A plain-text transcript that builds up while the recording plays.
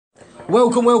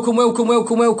Welcome.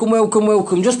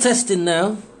 Just testing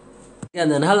now. And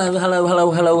then hello.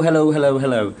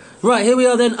 Right, here we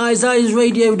are then.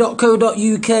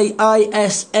 isaiahsradio.co.uk.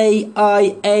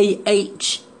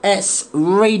 ISAIAHS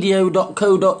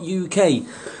radio.co.uk.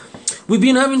 We've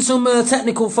been having some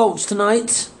technical faults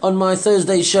tonight on my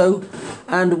Thursday show,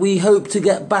 and we hope to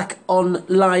get back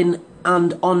online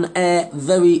and on air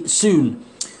very soon.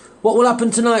 What will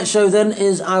happen tonight's show then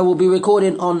is I will be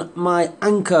recording on my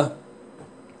Anchor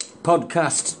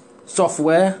podcast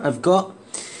software I've got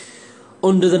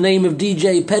under the name of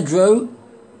DJ Pedro,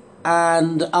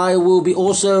 and I will be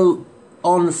also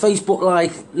on Facebook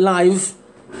Live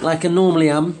like I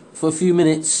normally am for a few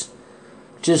minutes,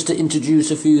 just to introduce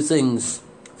a few things.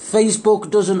 Facebook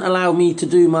doesn't allow me to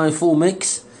do my full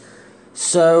mix,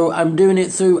 so I'm doing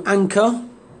it through Anchor.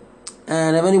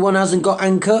 And if anyone hasn't got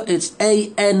Anchor, it's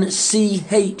ANCHOR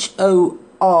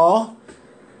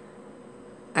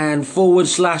and /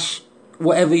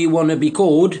 whatever you want to be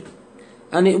called.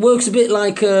 And it works a bit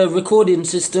like a recording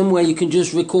system where you can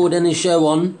just record any show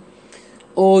on,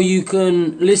 or you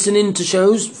can listen into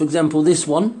shows, for example this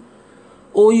one,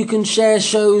 or you can share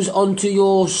shows onto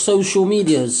your social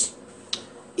medias.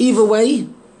 Either way,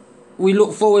 we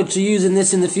look forward to using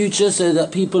this in the future so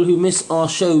that people who miss our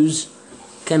shows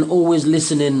can always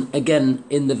listen in again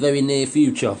in the very near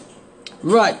future.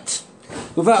 Right,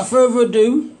 without further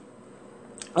ado,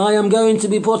 I am going to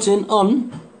be putting on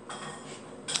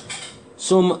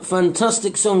some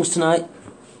fantastic songs tonight.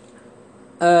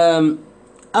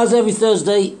 As every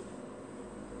Thursday,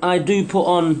 I do put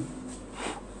on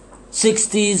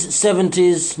 60s,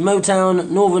 70s, Motown,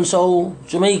 Northern Soul,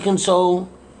 Jamaican Soul,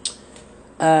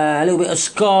 a little bit of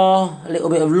ska, a little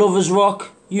bit of lovers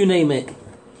rock, you name it.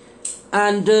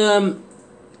 And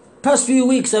past few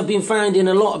weeks I've been finding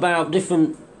a lot about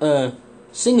different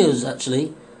singers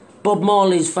actually. Bob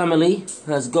Marley's family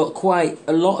has got quite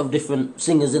a lot of different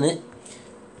singers in it.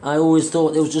 I always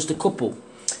thought there was just a couple.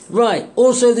 Right,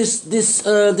 also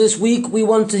this week we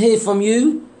want to hear from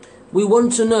you. We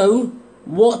want to know,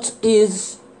 what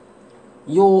is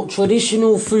your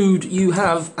traditional food you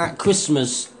have at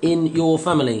Christmas in your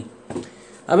family?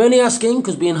 I'm only asking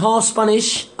because being half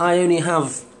Spanish, I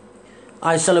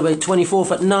celebrate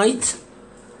 24th at night,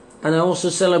 and I also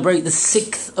celebrate the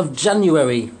 6th of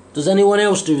January. Does anyone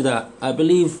else do that? I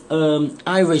believe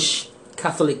Irish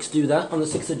Catholics do that on the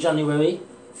 6th of January.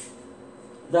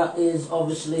 That is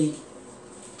obviously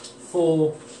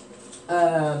for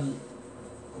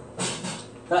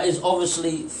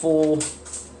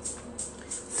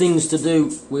things to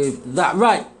do with that.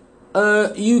 Right,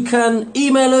 you can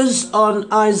email us on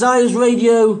Isaiah's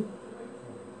Radio,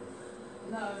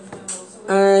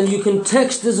 and you can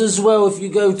text us as well if you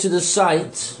go to the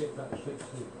site.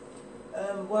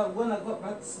 When I got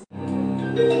back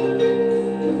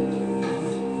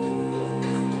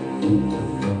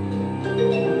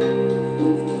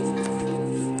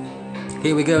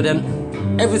here we go then.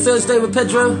 Every Thursday with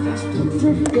Pedro.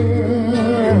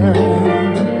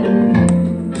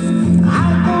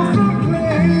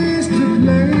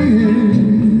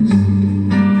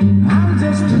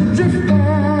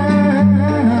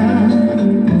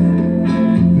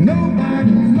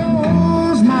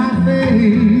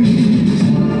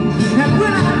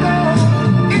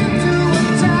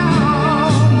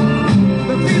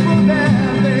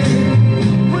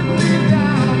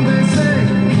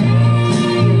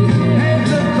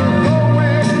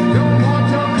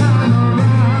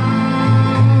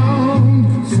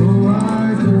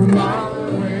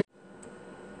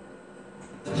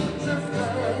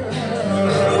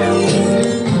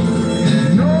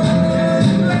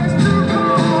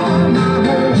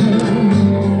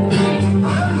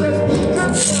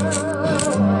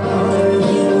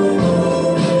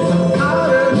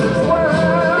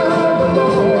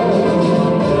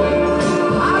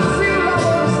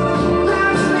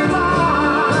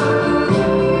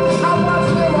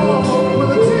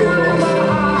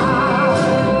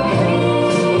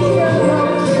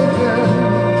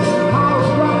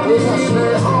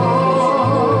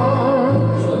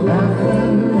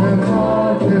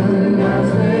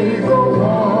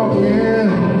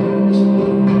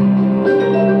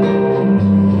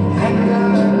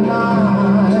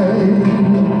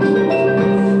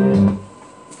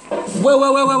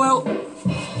 Well.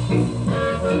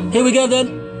 Here we go then.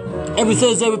 Every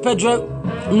Thursday with Pedro.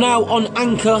 Now on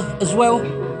Anchor as well.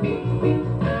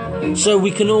 So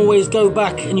we can always go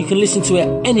back and you can listen to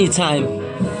it anytime.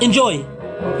 Enjoy.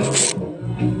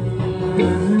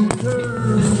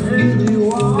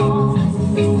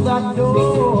 That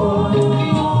door,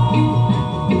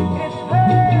 it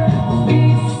hurts me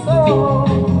so.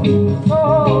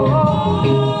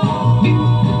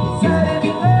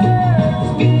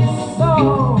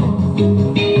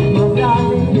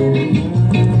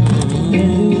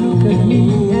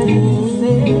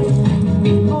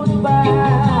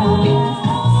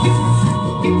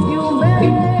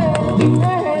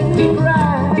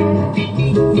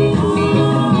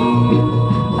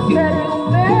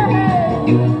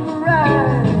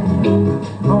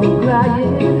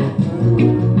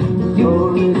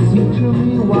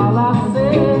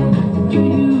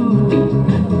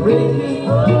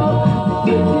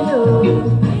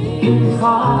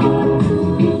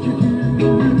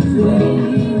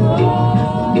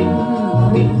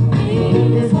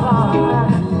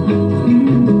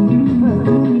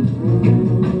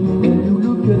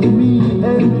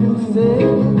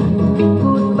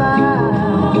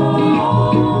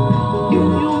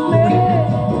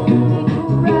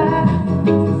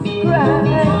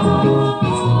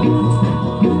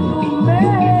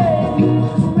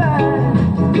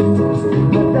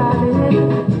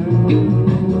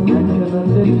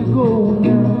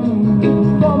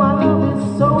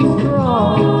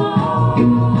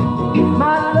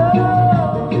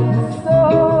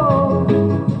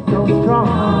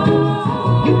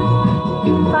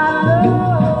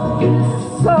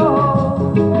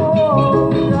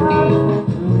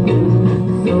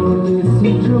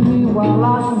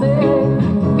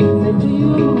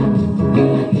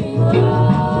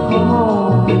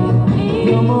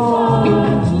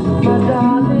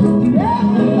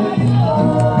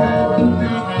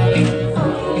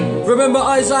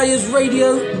 Isaiah's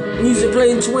Radio, music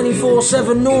playing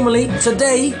 24/7 normally.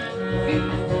 Today,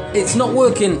 it's not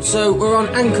working, so we're on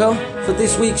Anchor for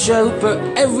this week's show, but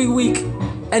every week,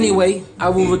 anyway, I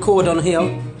will record on here.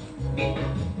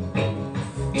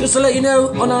 Just to let you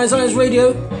know, on Isaiah's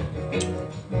Radio,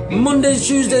 Mondays,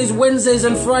 Tuesdays, Wednesdays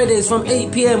and Fridays from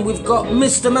 8 p.m, we've got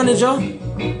Mr. Manager.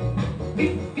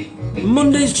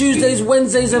 Mondays, Tuesdays,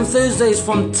 Wednesdays and Thursdays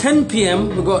from 10 p.m,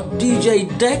 we've got DJ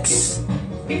Dex.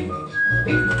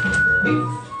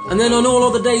 And then on all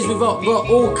other days, we've got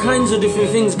all kinds of different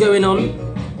things going on.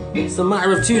 It's a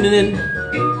matter of tuning in.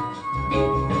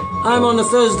 I'm on a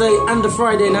Thursday and a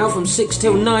Friday now from 6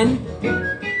 till 9.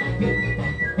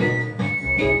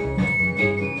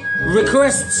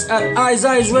 Requests at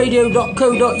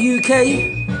isaiahsradio.co.uk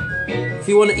if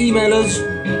you want to email us,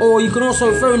 or you can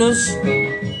also phone us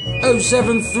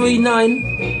 0739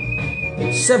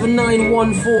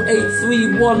 791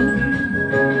 4831,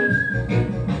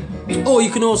 or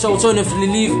you can also alternatively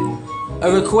leave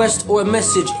a request or a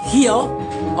message here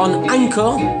on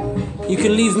Anchor. You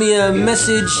can leave me a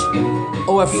message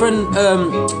or a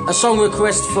song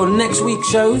request for next week's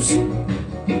shows,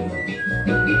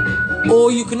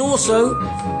 or you can also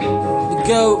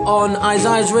go on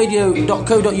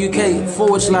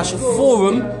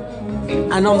isaiahsradio.co.uk/forum,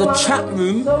 and on the chat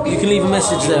room you can leave a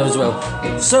message there as well.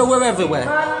 So we're everywhere.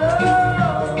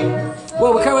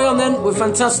 Well, we'll carry on then with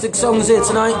fantastic songs here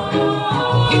tonight.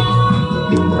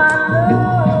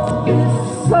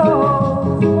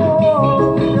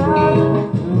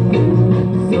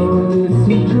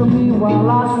 While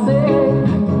I say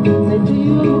to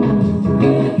you,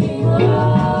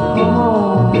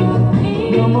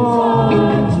 come on,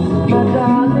 my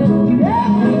darling.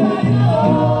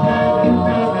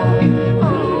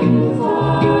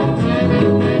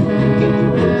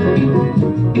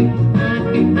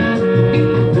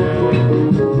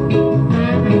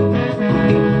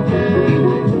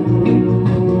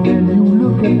 And you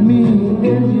look at me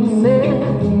and you say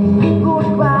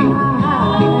goodbye.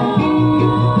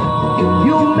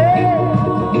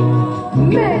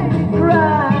 Make me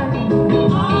cry.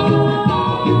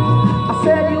 I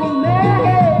said you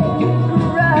make me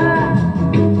cry.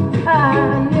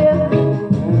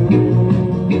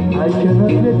 I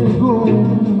cannot let you go,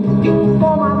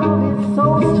 for my love is so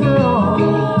strong.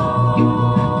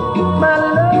 My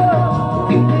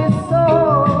love is so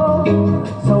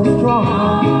strong.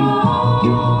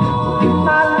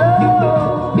 My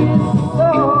love is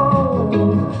so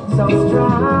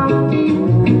strong.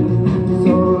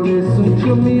 Listen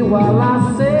to me while I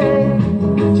say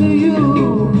to you,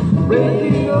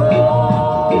 breaking up,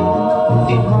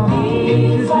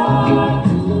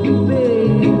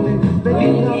 baby,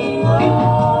 breaking up.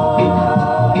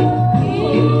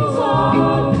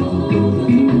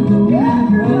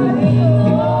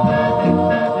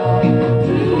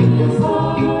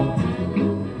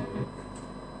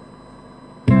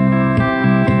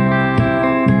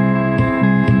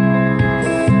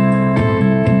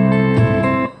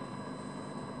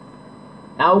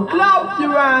 Now clap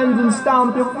your hands and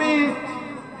stamp your feet,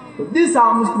 but this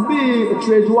happens to be a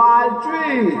treat wild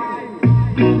treat.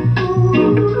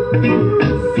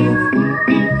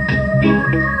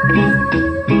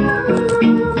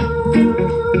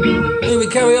 Here we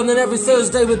carry on then every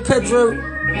Thursday with Pedro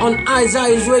on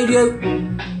Isaiah's Radio,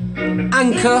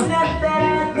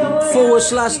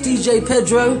 Anchor/DJ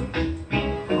Pedro.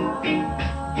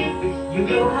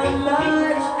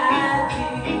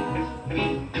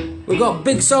 We've got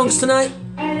big songs tonight.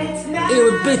 Here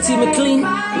with Bitty McLean,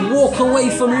 Walk Away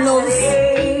From Love.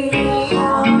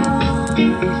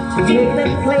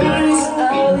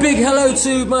 Big hello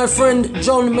to my friend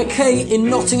John McKay in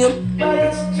Nottingham,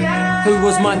 who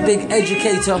was my big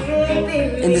educator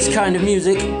in this kind of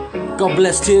music. God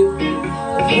bless you.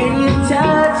 Can you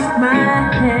touch my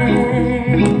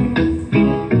hand?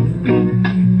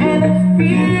 And a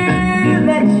fear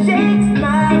that shakes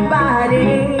my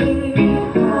body.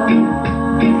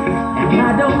 I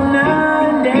don't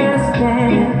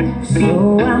understand,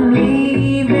 so I'm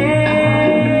leaving.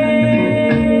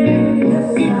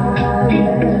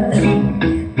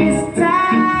 This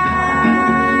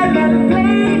time I'm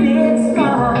playing it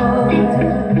smart.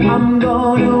 I'm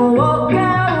gonna walk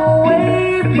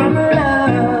away from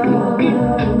love.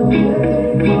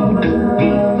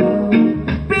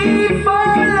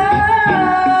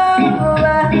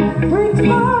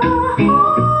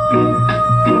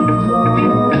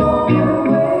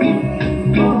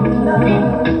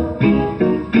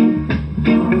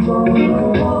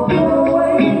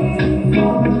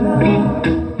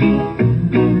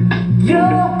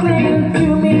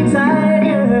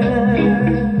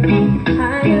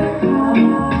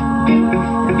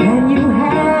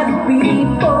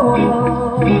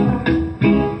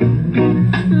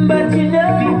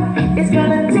 It's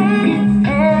gonna take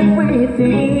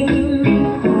everything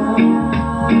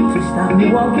to stop me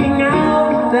walking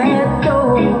out that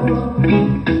door.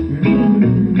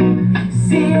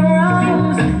 See your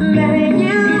arms that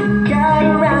you got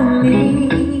around me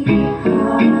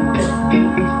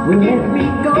will let me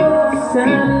go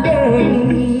someday.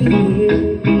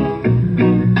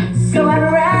 So I'd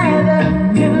rather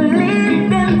to live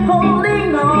than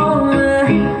holding on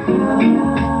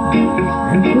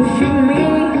and pushing me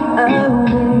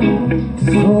away.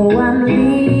 So I'm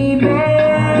leaving.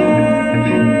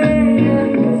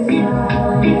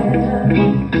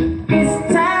 This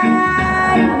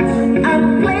time I'm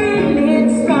playing it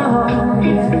smart.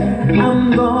 I'm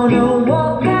gonna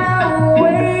walk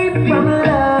away from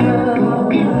love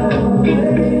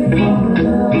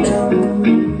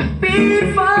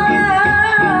before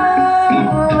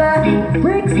love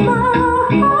breaks my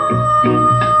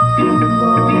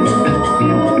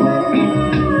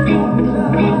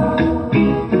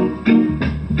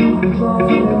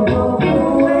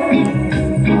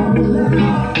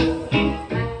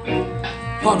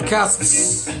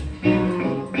Podcasts.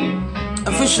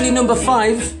 Officially number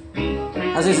 5,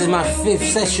 as this is my 5th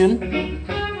session.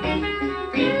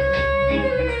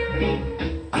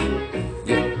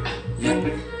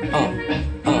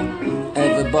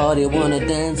 Everybody wanna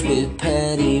dance with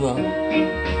Patty Rock.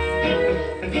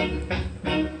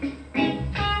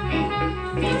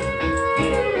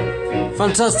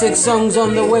 Fantastic songs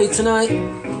on the way tonight.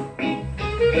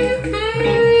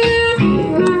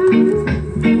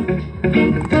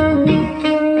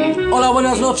 Hola,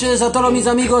 buenas noches a todos mis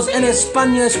amigos en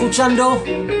España escuchando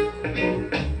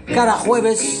cada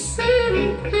jueves.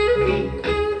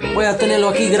 Voy a tenerlo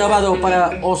aquí grabado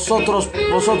para vosotros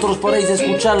podéis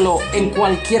escucharlo en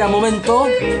cualquier momento.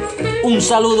 Un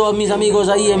saludo a mis amigos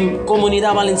ahí en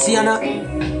Comunidad Valenciana.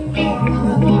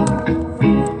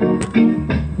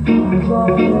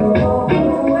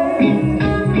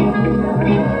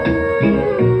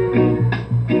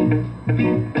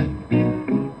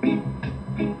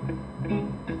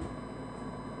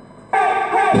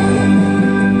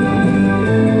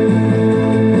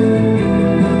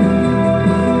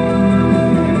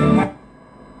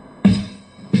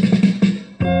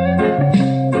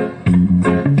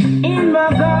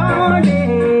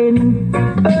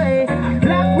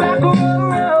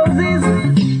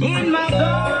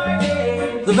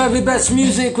 Very best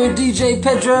music with DJ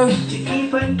Pedro.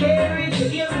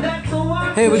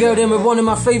 Here we go then with one of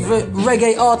my favourite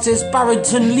reggae artists,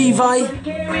 Barrington Levi.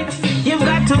 You've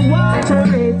got to water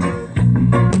it.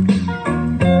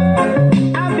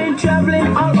 I've been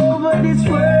traveling all over this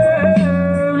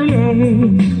world,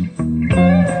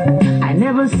 yeah. I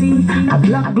never see a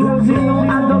black rose in no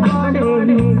other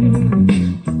garden.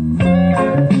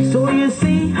 So you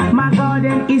see, my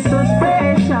garden is so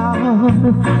special.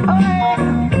 Oh, yeah.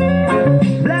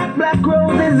 Black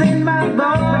roses in my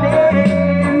garden.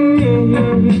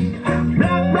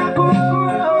 Black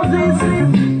roses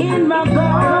in my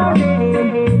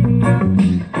garden.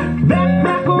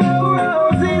 Black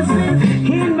roses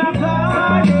in my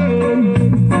garden.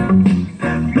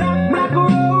 Black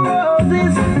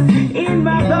roses in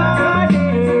my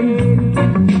garden.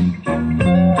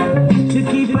 To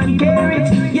keep on carrot,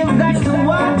 you've got to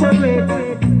water it.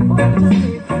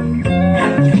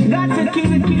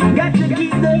 Got to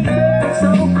keep the earth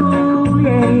so cool,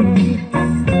 yeah.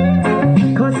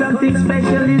 'Cause something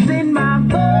special is in my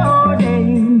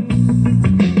garden.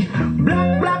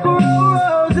 Black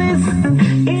roses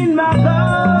in my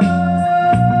garden.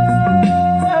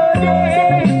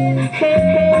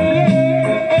 Hey.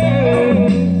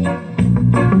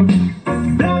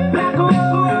 Black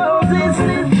roses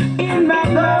in my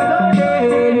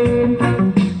garden.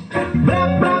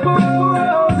 Black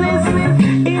roses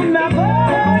in my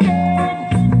garden.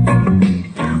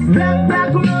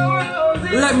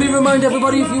 Let me remind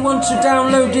everybody, if you want to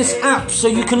download this app so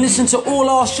you can listen to all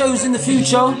our shows in the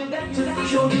future,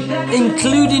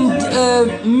 including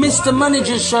Mr.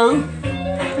 Manager's show.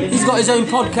 He's got his own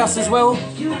podcast as well.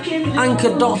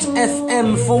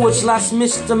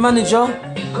 Anchor.fm/Mr. Manager.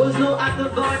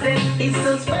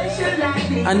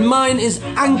 And mine is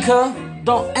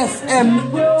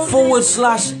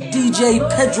Anchor.fm/DJ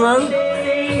Pedro.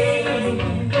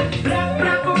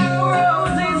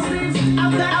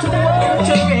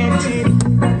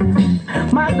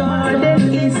 My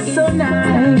garden is so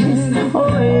nice.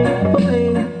 Oh, yeah, oh,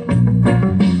 yeah.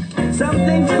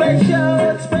 Something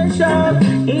special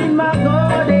in my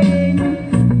garden.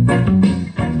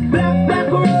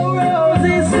 Black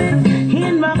roses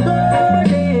in my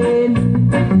garden.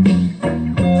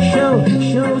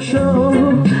 Show.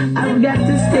 I've got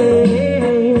to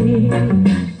stay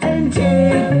and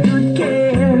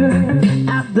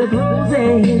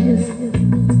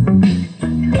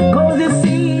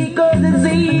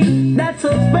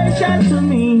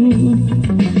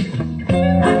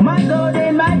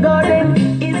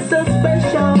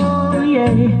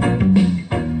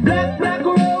Black, black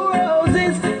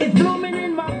roses, it's blooming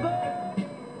in my garden.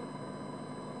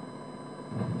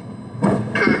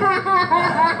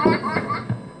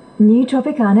 New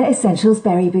Tropicana Essentials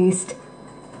Berry Boost.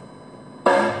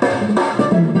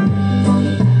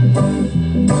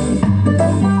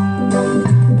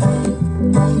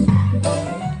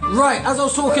 Right, as I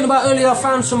was talking about earlier, I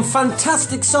found some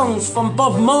fantastic songs from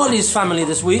Bob Marley's family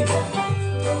this week.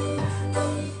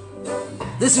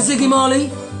 This is Ziggy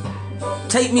Marley,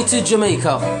 Take Me to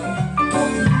Jamaica.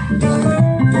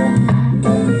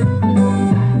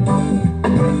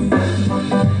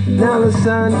 Now the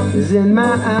sun is in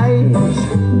my eyes,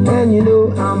 and you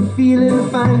know I'm feeling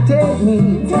fine. Take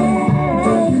me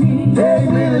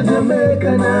to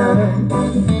Jamaica now,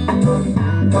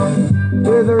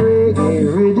 where the reggae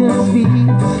rhythm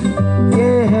beats.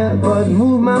 Can't help but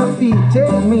move my feet.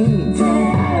 Take me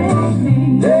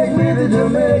to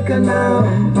Jamaica now,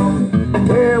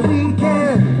 where we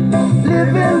can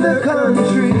live in the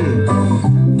country,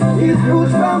 eat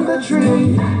fruits from the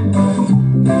tree.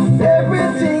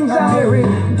 Everything's Irish,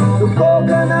 the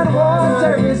coconut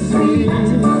water is sweet.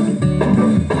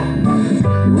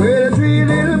 Where the three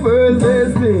little birds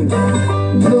they sing,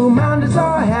 Blue Mountains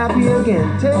are happy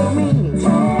again. Take me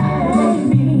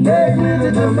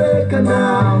to Jamaica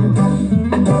now.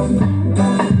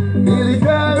 Feel the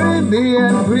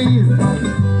Caribbean breeze,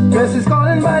 stress is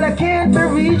calling but I can't be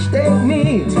reached. Take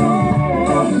me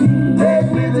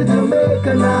to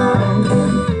Jamaica now,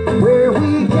 where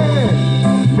we can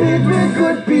meet with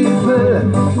good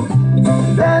people,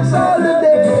 dance all the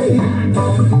day,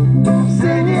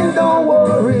 singing don't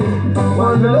worry,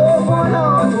 one love, one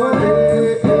heart, one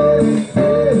day.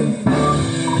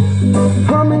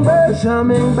 Hummingbirds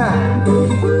humming by,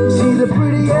 see the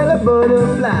pretty yellow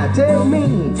butterfly. Take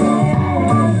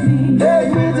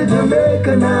me to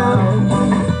Jamaica now.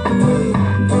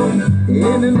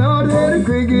 In the north where the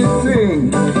crickets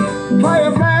sing,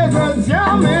 fireflies are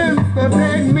jamming, so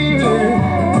take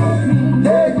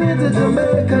me to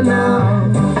Jamaica now,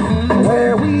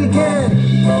 where we can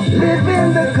live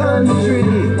in the country,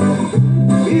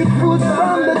 eat fruits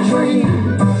from the tree.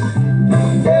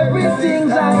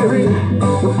 Everything's Irish,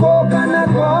 the coconut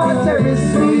water is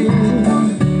sweet.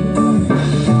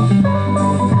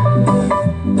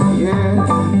 Yeah.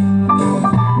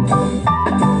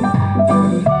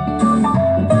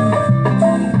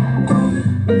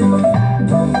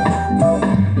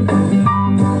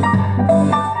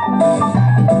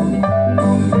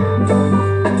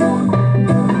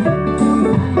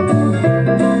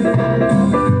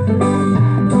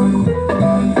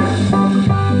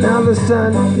 The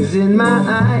sun is in my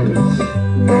eyes,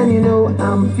 and you know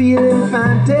I'm feeling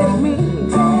fine. Take me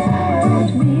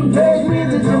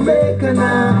to Jamaica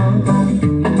now,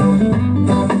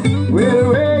 where the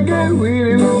reggae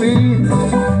rhythm beats. I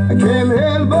can't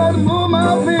help but move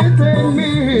my feet.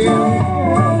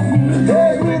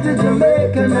 Take me to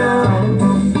Jamaica now.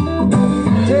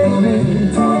 Take me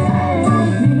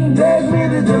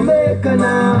to Jamaica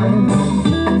now.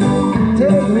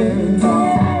 Take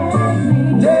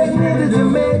me to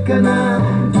Jamaica now.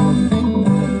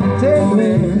 Take me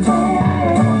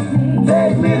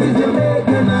to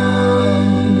Jamaica now.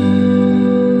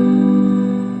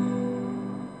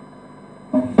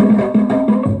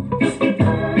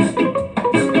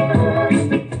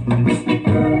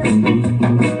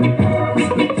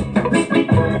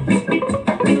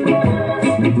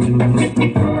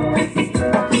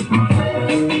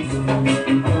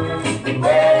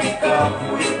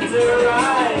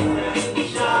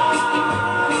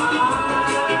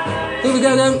 Here we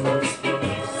go then.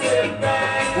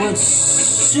 With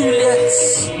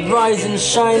Sulet's Rise and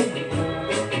Shine.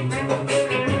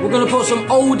 We're going to put some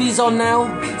oldies on now,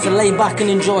 so lay back and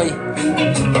enjoy.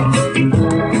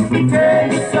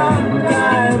 Take some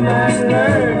time and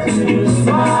learn to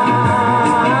smile.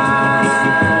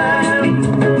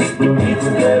 It's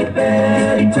the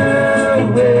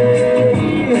better way.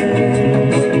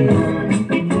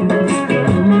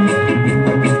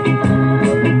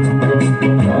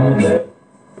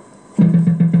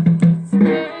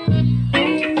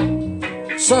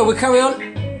 So we carry on.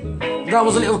 That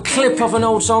was a little clip of an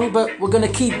old song, but we're going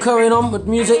to keep carrying on with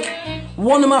music.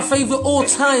 One of my favourite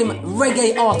all-time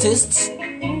reggae artists,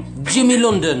 Jimmy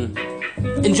London.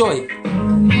 Enjoy.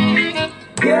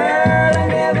 Girl, I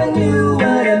never knew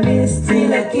what I missed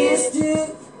till I kissed you.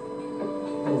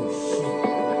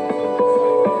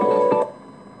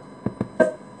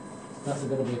 That's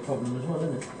going to be a problem as well,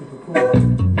 isn't it?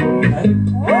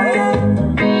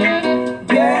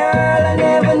 Girl, I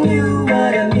never knew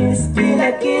what I missed till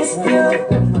I kissed you.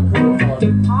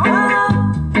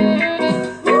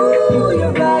 Ooh, you're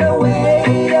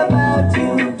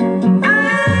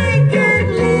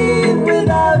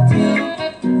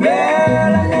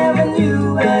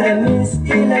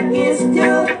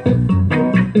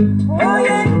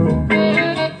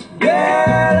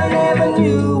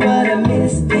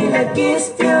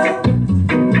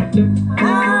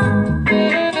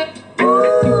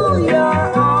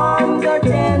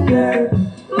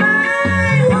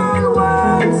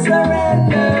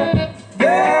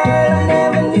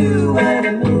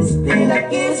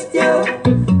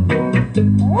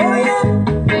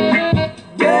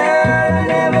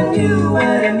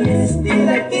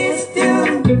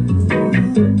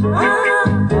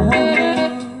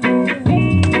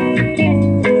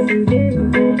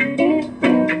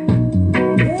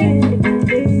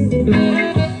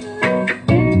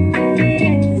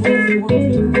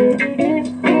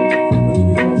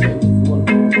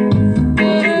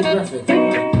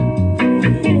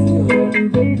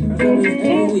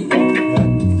every week.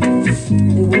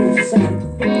 They want to say,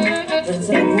 just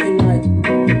say I'm putting like,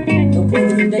 they'll put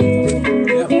different dates.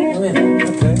 Yeah. Come here.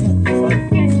 Okay,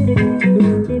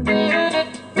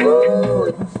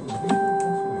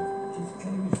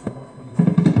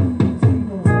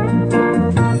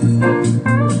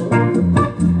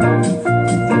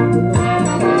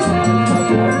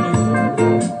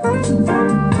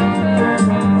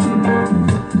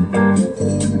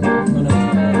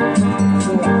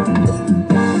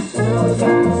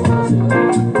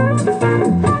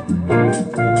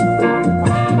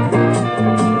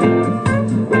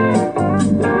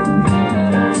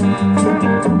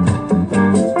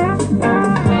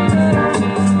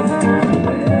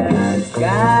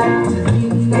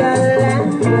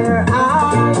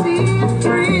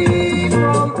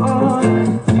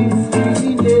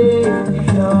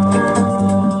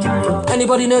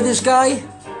 Anybody know this guy?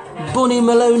 Bunny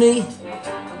Maloney.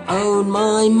 On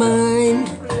my mind,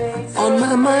 on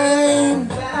my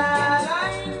mind,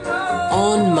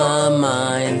 on my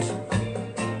mind.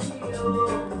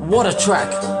 What a track.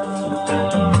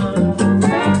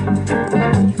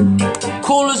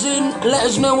 Call us in, let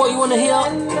us know what you want to hear.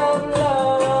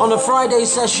 On a Friday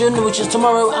session, which is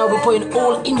tomorrow, I'll be putting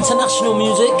all international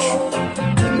music.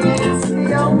 It's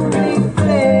the only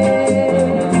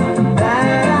place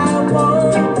that I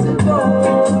want to go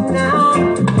now.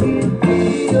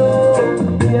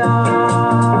 Ethiopia.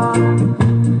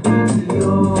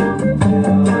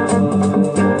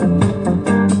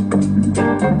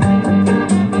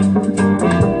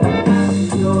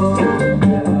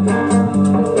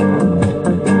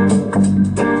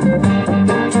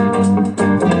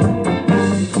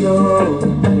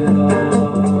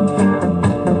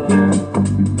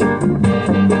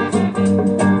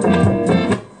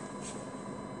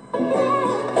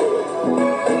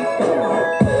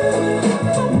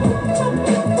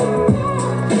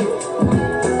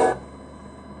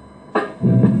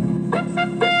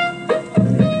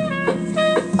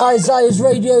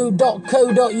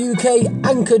 IsaiahsRadio.co.uk,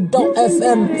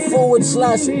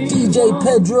 anchor.fm/DJ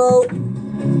Pedro.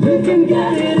 You can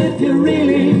get it if you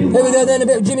really want. Here we go then, a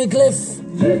bit of Jimmy Cliff.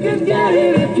 You can get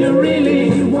it if you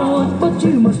really want, but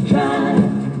you must try,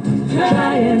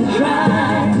 try and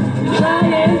try, try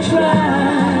and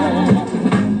try.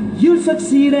 You'll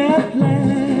succeed at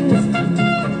last.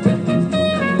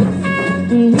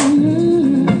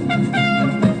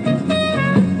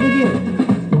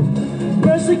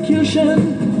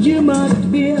 Persecution you must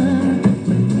bear.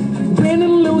 Win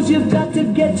and lose, you've got to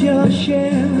get your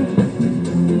share.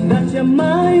 Got your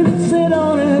mind set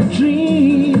on a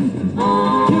dream.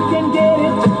 You can get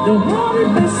it, don't want it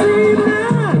to see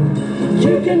now.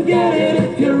 You can get it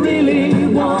if you really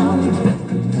want.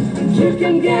 You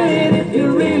can get it if you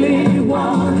really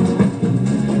want.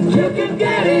 You can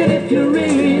get it if you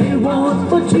really want,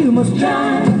 but you must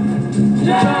try,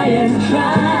 try and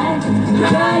try,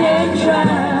 try and try.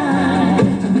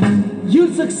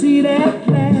 You'll succeed at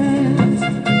last.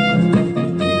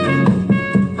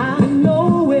 I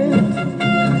know it.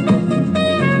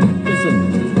 Listen.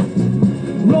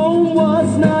 Rome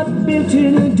was not built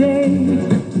in a day.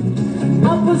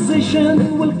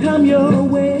 Opposition will come your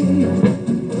way,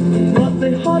 but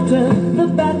the hotter the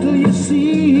battle you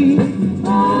see,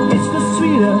 it's the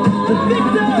sweeter the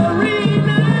victory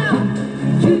now.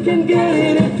 You can get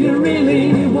it if you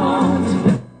really want.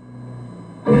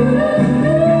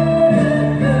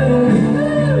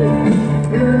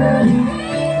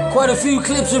 Quite a few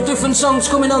clips of different songs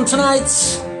coming on tonight.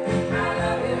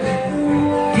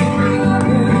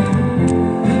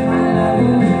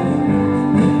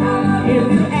 If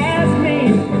you ask me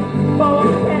for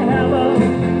heaven,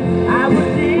 I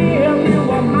would give you a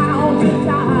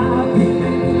mountaintop.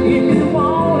 If you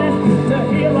wanted to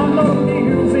hear a little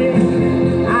music,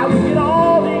 I would get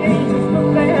all the angels to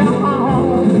their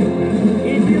hearts.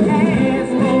 If you ask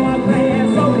for a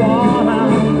glass of water,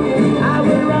 I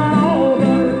would run all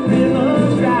the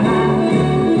rivers dry.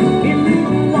 If you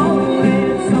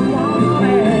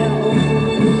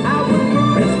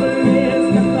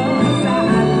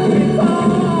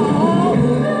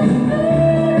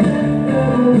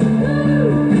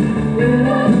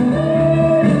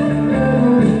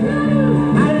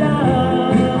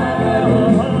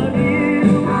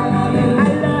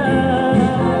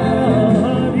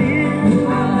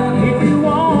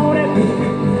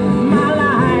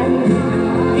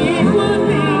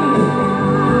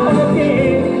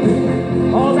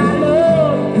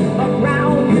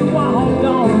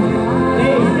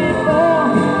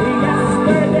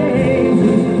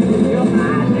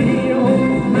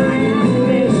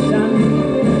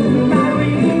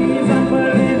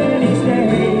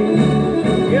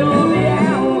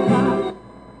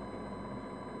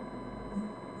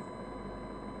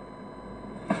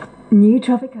New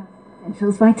Tropicana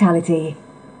Essentials Vitality.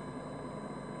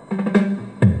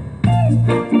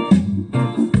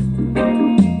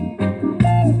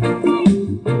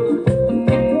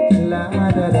 La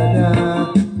da da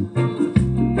da.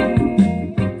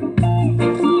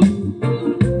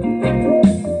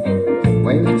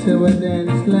 Went to a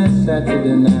dance last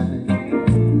Saturday night.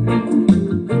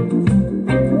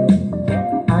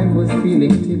 I was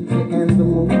feeling tipsy and the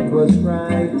mood was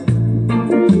right.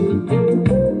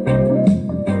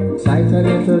 Sight a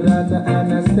little daughter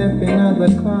and I step in the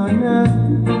corner,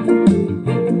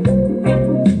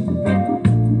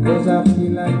 'cause I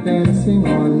feel like dancing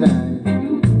all night.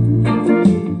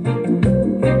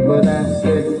 But I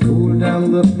said, cool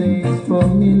down the pace for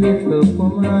me, little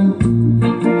woman.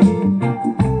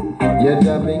 You're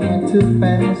dubbing it too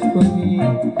fast for me.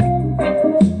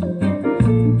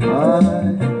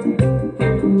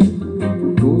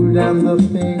 Cool down the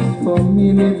pace for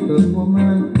me, little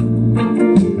woman.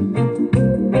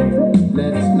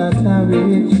 That's not how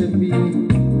it should be.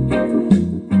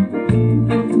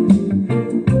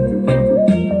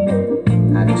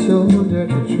 I told her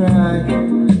to try.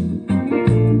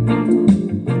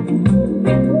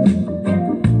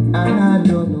 I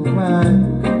don't know why.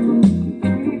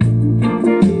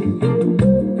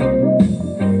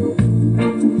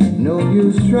 No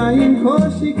use trying,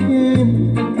 'cause she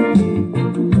can't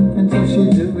until she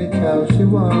do it how she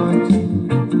wants.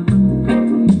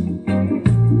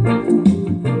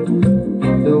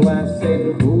 So I said,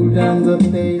 cool down the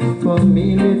pace for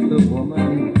me, little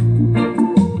woman.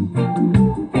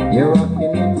 You're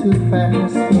rocking it too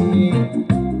fast for me.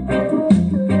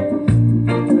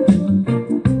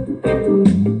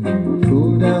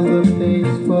 Cool down the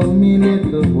pace for me,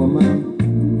 little woman.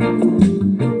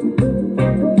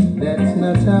 That's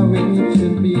not how it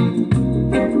should be.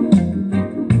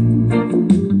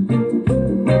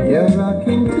 You're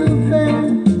rocking too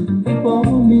fast for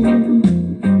me.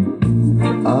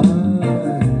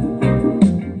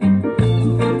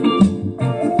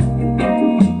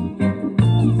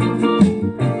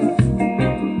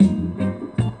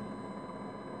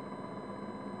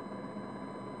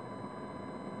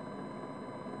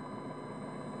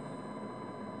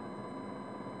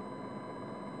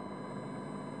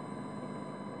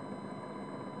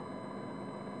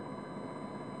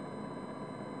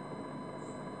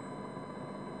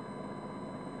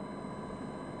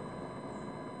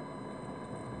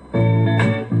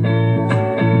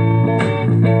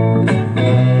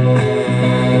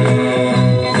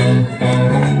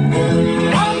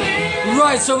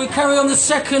 So we carry on the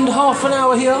second half an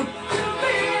hour here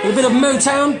with a bit of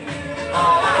Motown.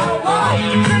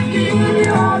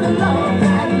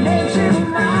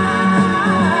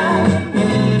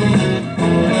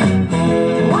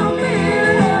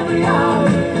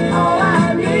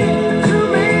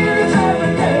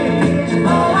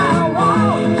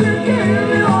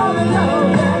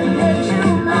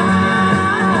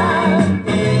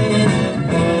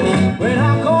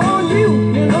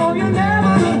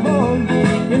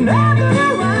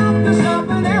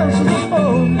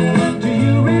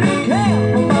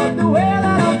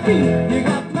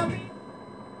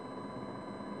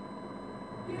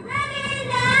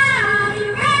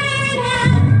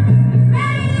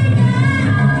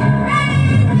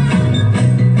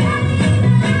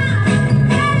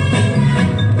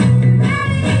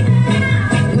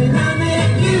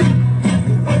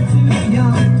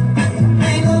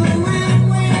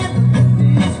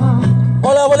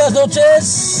 Hola, buenas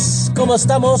noches. ¿Cómo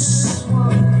estamos?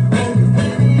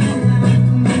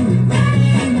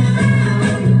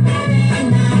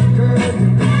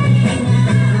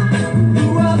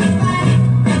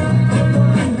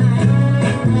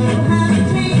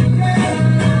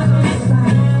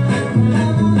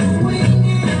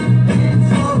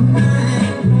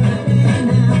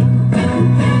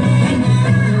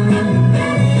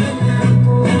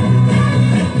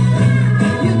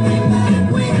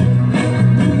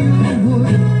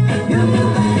 You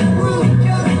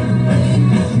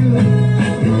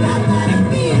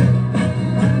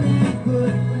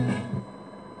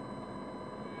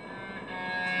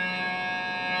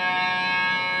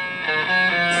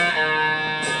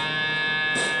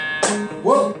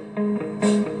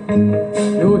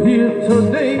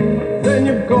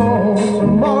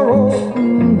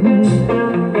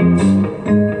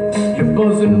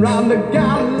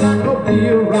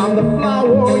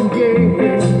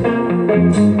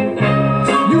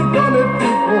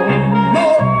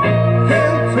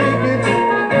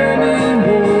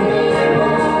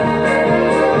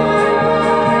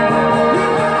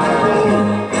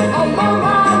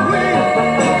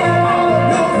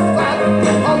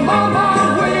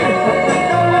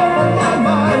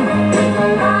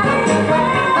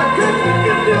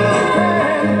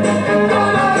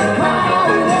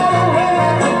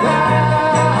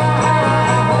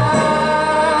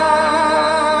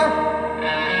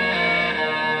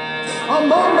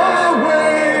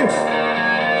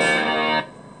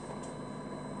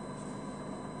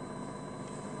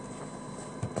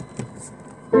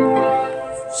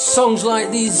Songs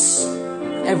like these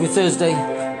every Thursday.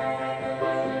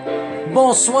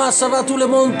 Bonsoir, ça va tout le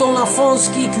monde dans la France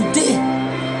qui écoute.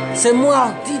 C'est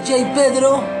moi, DJ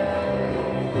Pedro.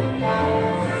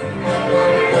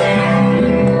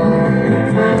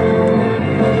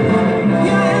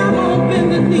 Yeah, I'm on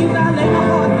bended knees, I lay my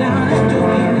heart down at your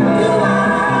feet.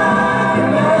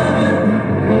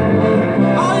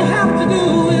 All you have to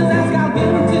do is ask, I'll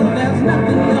give until there's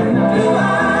nothing left. Do I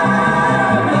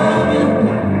love you?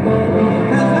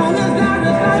 As long as there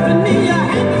is life in me, your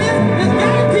happiness is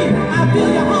guaranteed. I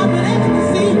fill your heart with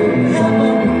ecstasy,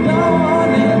 ever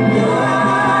darling. Do I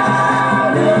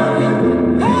love you?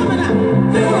 Come on now.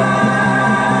 Do I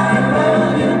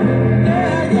love you?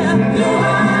 Yeah, yeah. Do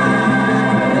I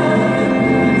love you?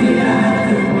 Yeah, I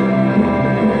do.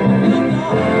 You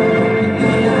know,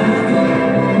 yeah, I do.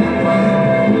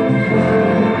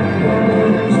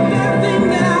 The best thing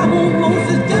that I want most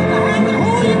is just to have to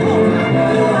hold you close.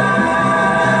 Do I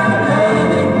love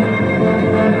you?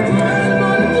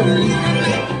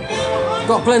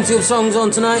 Got plenty of songs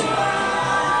on tonight.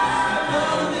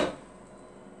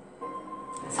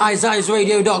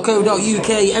 eyesradio.co.uk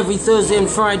every Thursday and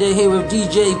Friday here with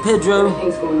DJ Pedro.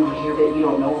 Things going on here that you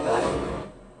don't know about.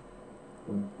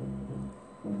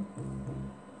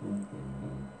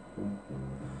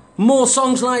 More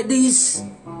songs like these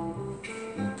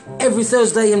every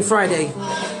Thursday and Friday.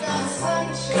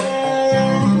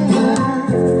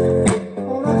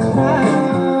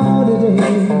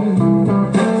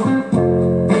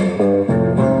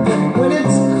 When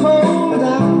it's cold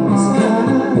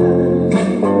outside,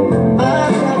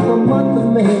 I got the month of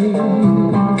May.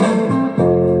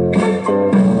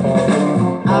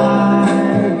 I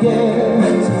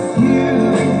guess you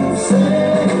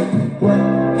say what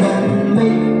can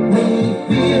make me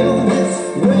feel this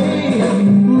way,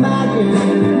 my girl,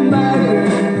 my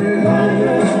girl, my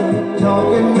girl.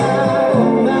 Talking about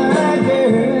my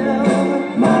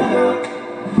girl, my girl.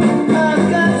 I've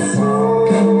got so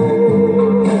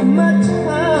much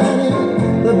honey,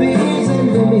 the bees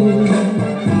into me.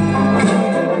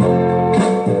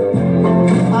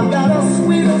 I've got a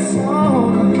sweeter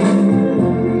song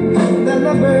than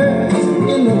the birds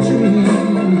in the trees.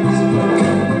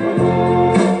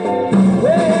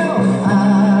 Well, I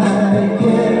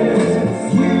guess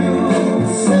you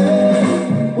say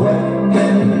what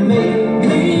can make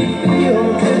me feel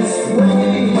this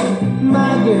way,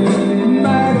 my girl,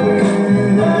 my girl,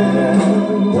 my girl.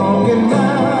 Talking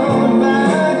about my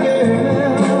girl,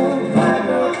 my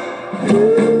girl.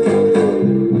 Ooh, ooh.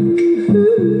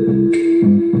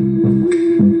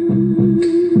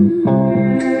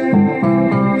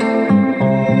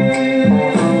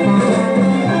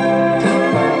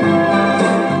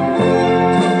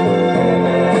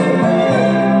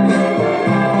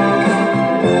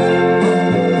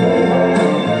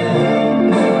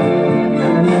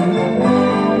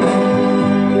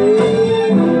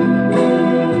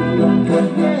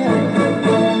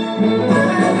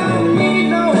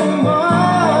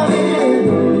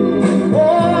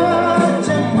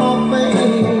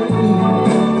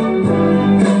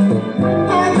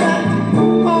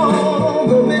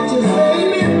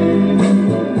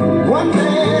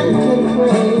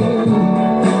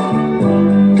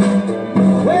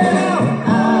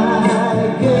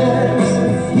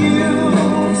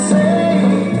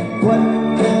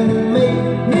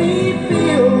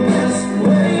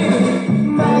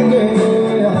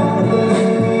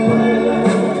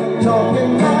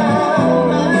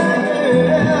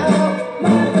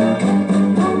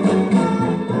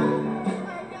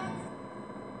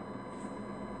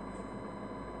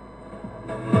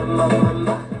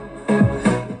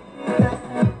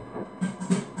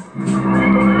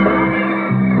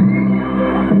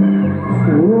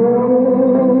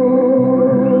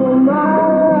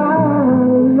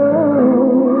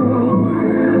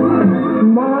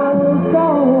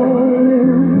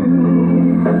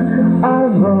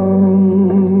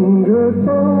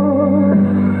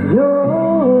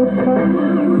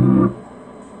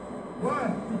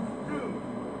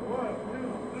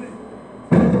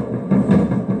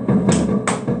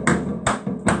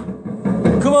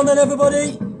 Come on then,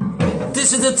 everybody.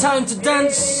 This is the time to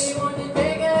dance.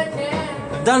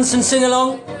 Dance and sing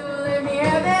along.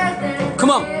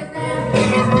 Come on.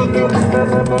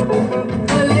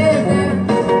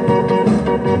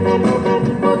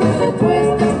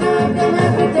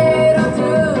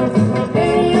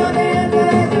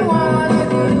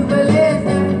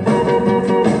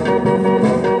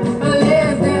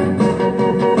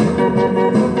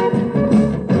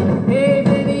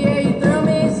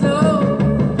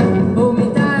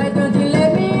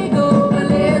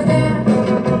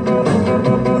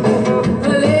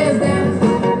 Let's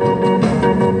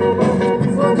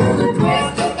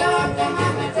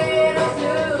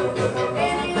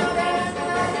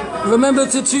Remember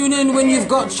to tune in when you've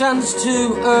got chance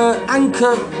to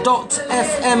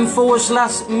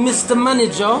anchor.fm/Mr.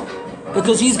 Manager,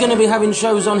 because he's going to be having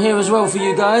shows on here as well for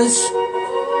you guys.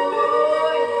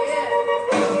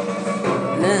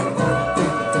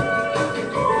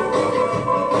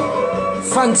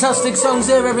 Fantastic songs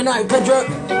there every night, Pedro.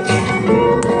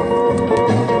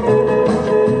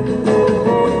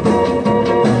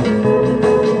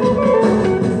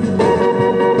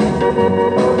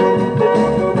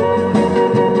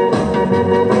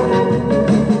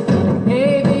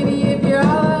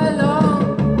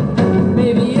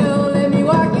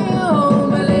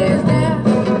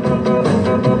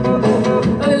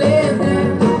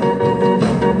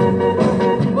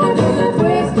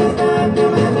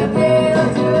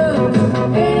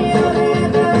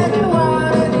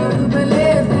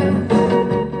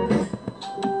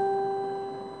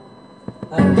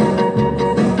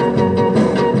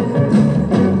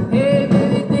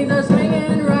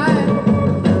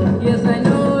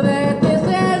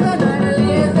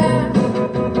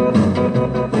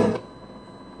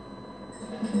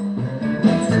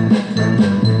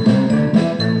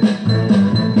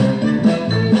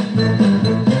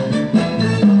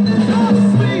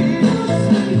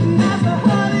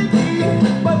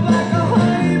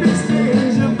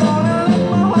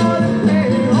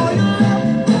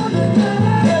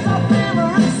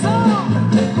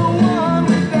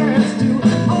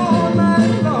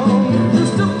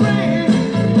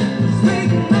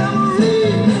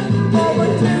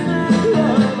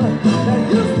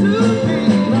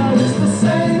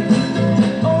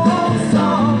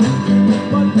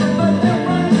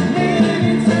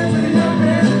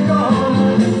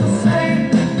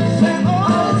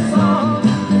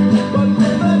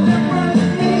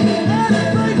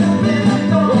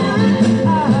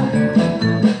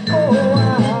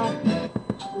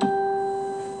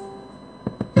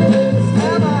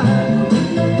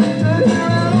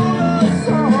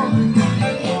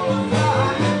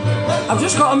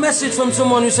 From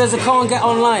someone who says I can't get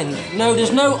online. No,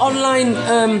 there's no online,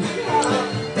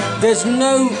 there's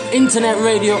no internet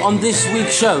radio on this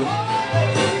week's show.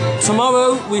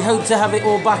 Tomorrow we hope to have it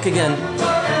all back again.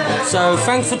 So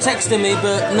thanks for texting me,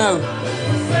 but no.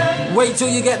 Wait till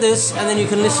you get this and then you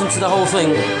can listen to the whole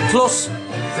thing. Plus,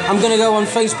 I'm going to go on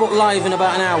Facebook Live in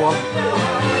about an hour.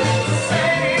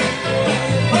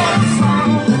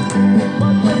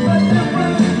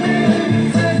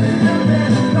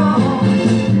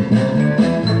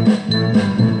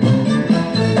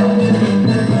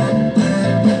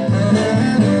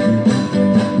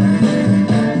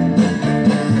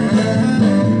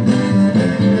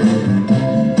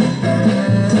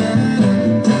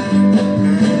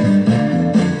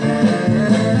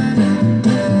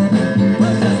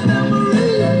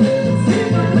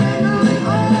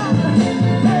 Oh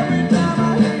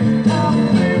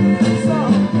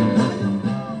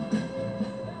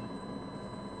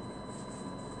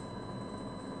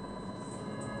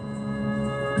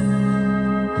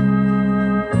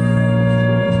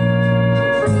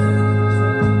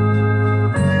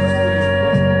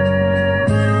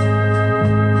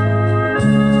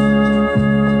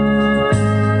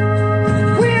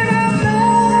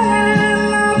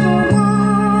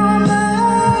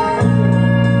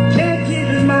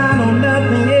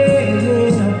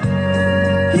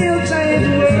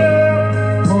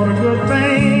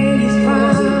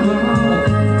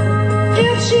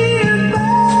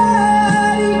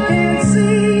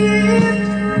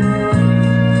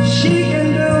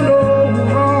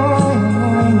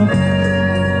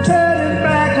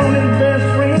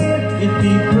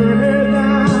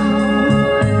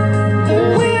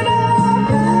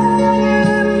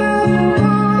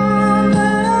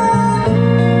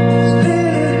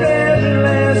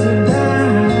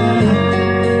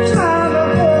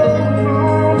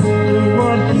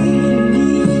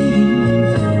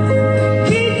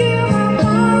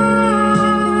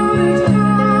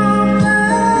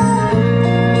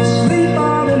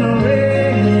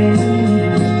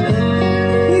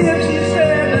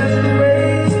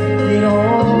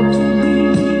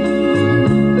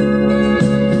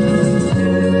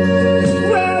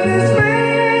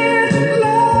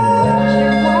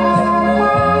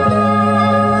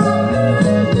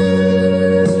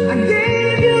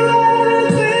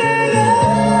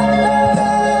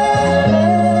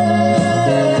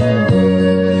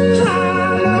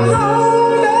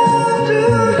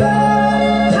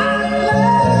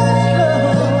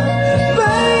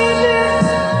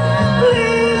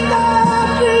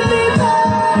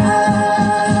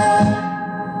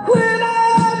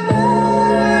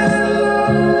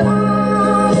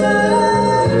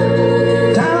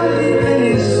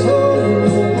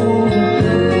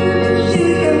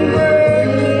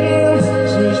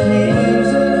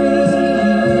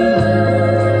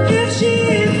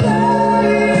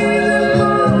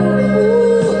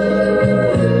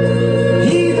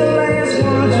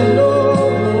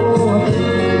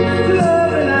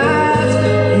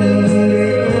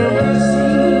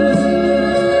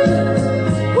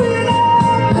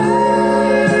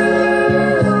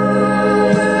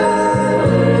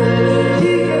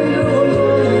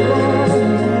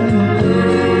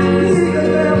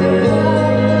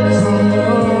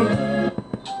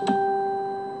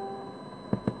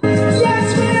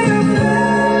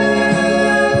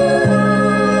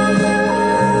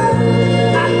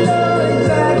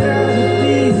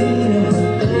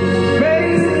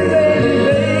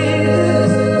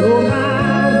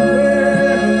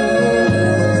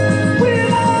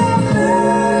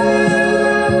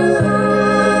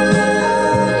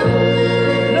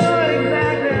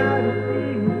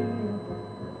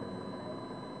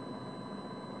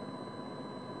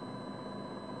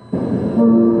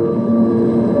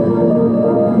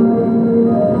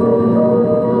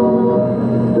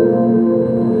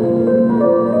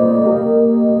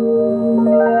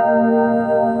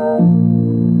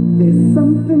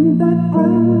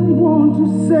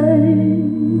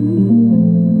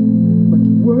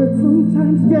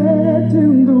sometimes get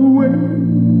in the way.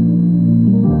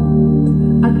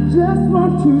 I just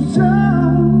want to show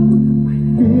my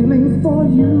feelings for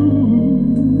you.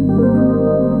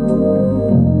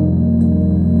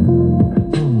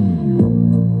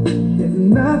 There's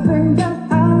nothing that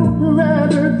I'd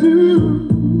rather do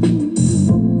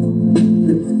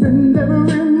than spend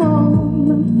every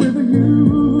moment with you.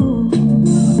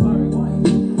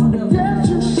 Yes,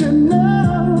 you should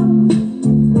know,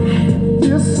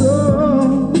 dear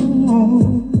soul,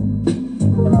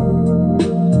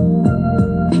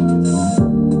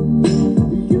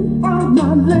 you are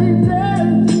my lady.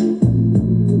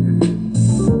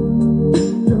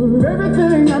 You're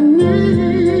everything I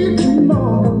need and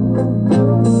more.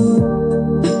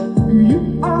 You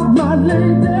are my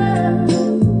lady.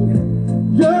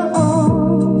 You're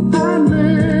all I'm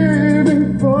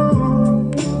living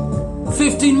for.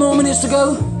 15 more minutes to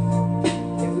go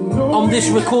on this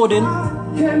recording.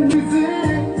 Can we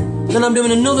sing? Then I'm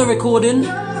doing another recording,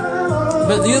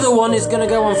 but the other one is going to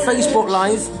go on Facebook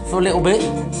Live for a little bit.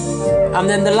 And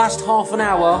then the last half an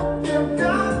hour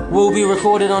will be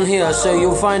recorded on here. So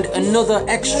you'll find another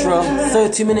extra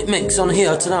 30-minute mix on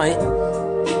here tonight,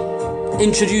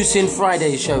 introducing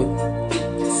Friday's show.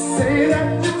 Say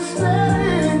that you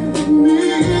stay with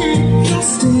me.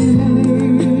 Stay.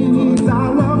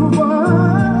 Our love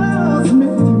was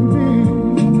meant to be.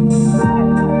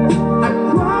 I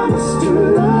promise to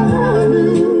love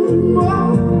you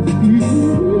more each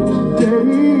day.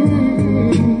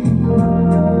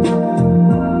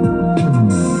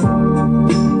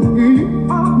 You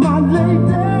are my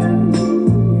lady,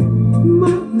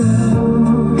 my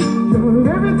love. You're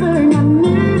everything I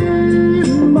need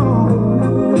and more.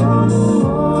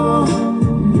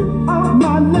 You are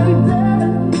my lady.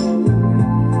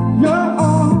 You're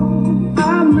all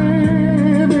I'm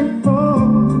living for.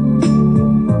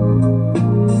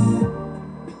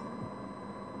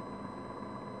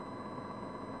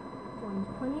 Joined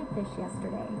plenty of fish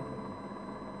yesterday.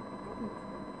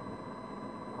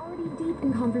 Already deep in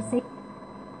conversation.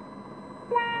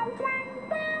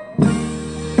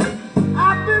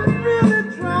 I've been really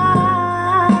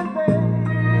trying, baby,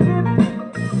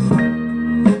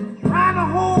 trying to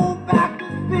hold back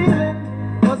this feeling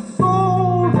for so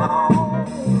long.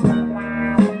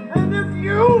 And if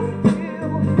you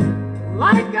feel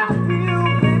like I feel,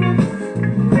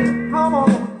 baby, come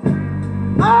on.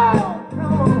 Oh,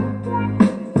 come on.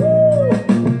 Woo.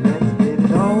 Let's get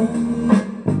it on.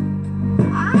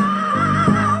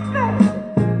 Ah, baby.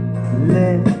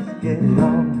 Let's get it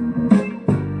on.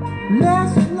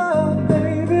 Let's love,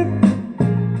 baby.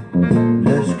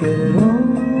 Let's get it on.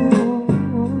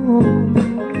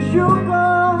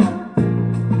 Sugar,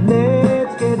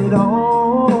 let's get it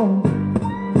on.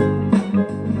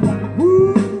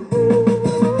 Ooh,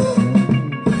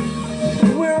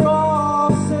 we're all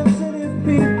sensitive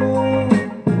people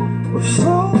with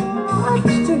so much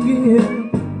to give.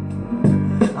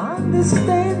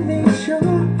 Understanding,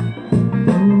 sugar.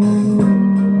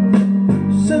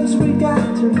 Since we got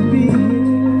to be,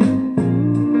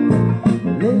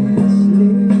 let's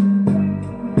live.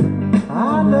 I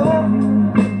love you.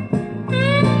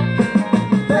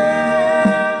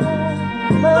 There's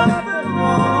nothing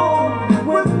wrong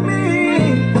with me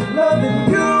loving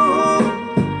you,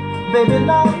 baby.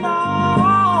 No, no.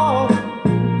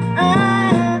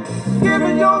 And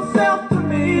giving yourself to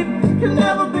me can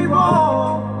never be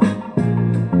wrong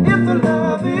if the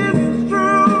love is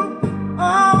true.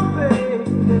 Oh, baby.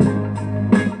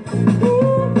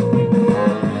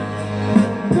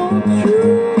 Don't you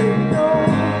know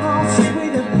how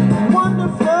sweet and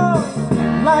wonderful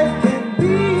life can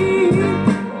be?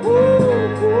 Ooh,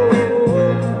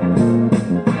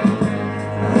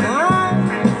 I'm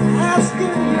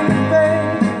asking you,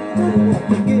 baby,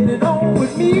 to get it on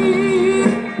with me.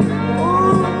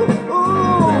 Ooh, ooh,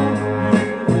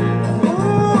 ooh.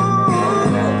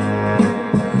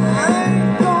 I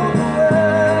ain't gonna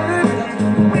worry,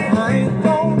 I ain't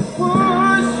gonna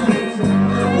push,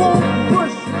 won't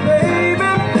push,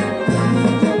 baby.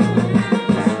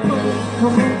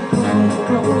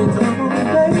 Come on,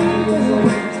 baby,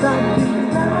 stop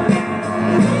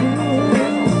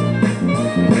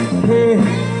hey,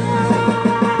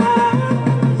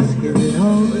 let's get it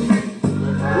on.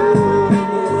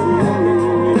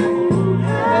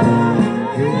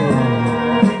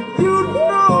 You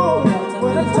know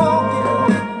what I'm talking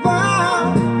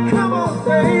about. Come on,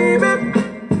 baby.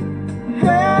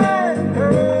 Hey,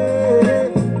 hey,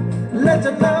 let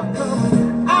your love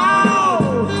come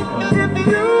out. If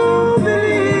you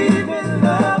believe in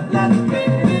love, let's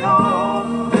get it on.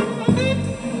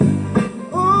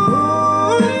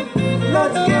 Ooh,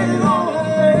 let's get it on,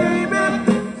 baby.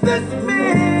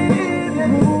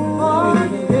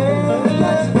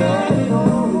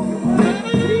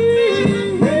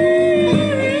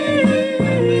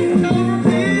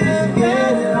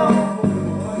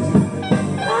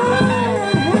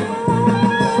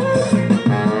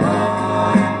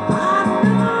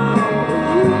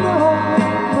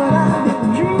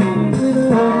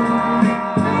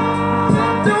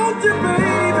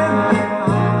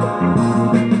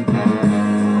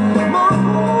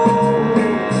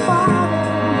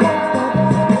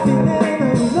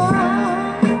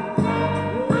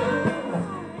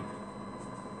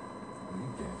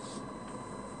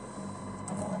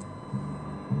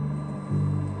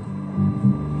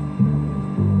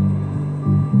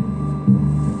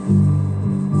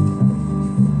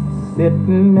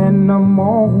 sitting in the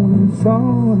morning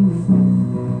sun.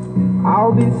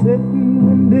 I'll be sitting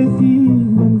when the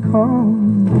evening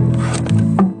comes,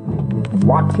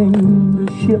 watching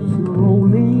the ships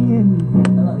roll in.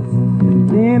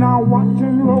 Then I'll watch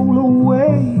them roll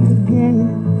away again.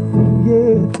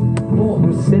 Yeah,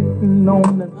 I'm sitting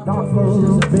on the dock of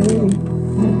the bay,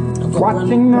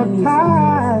 watching the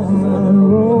tide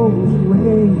roll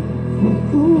away.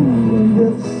 Ooh, I'm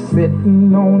just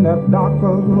sitting on the dock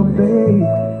of the bay,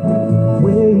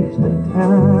 wasting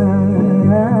time.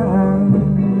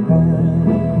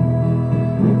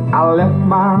 I left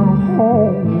my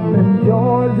home in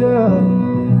Georgia,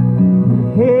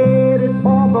 headed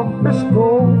for the Frisco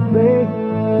Bay.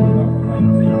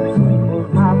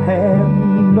 I've had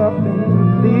nothing to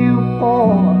live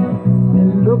for,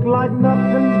 and look like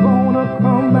nothing's gonna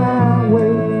come my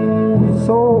way.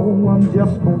 So I'm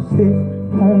just gonna sit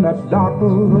on the dock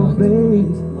of the bay,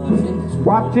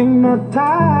 watching the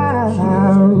tide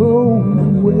roll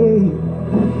away.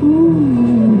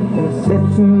 Ooh, I'm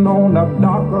sitting on the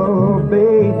dock of the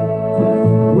bay,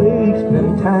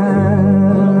 wasting time.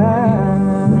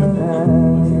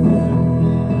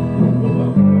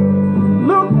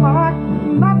 Look like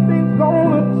nothing's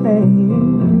gonna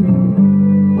change,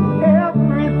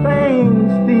 everything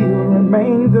still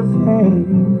remains the same.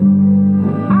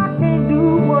 I can't do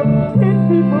what 10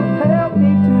 people tell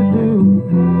me to do,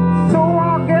 so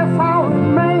I guess I'll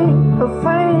remain the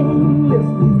same.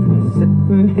 Listen,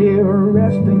 sitting here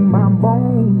resting my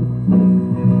bones,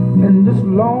 and this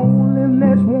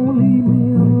loneliness won't leave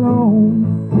me alone.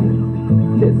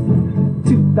 Listen,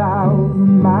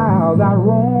 2,000 miles I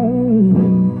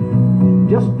roam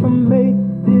just to make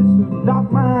this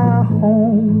dock my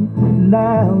home.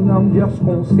 Now I'm just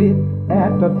gonna sit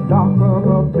at the dock of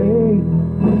the bay,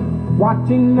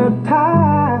 watching the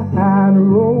tide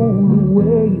roll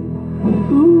away.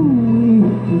 Ooh,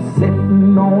 I'm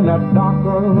sitting on the dock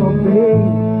of the bay,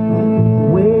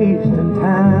 wasting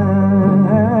time.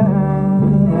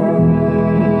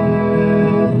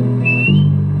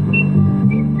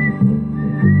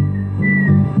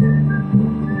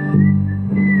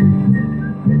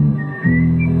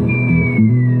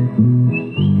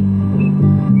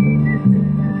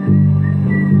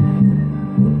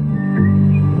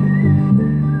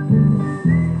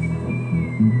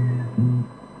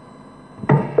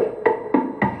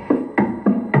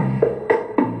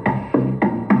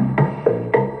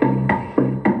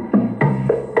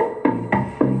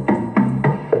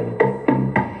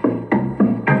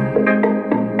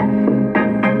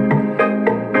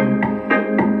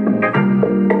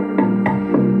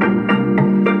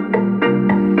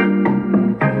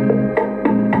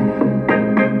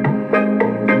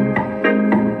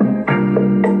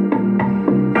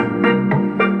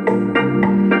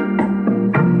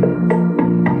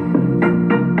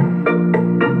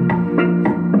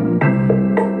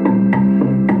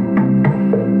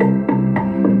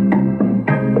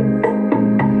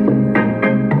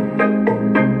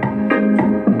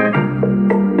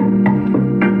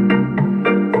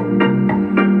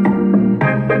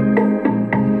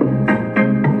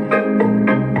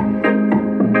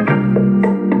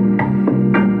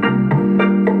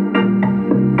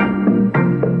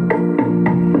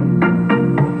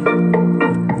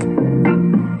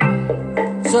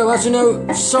 So, as you know,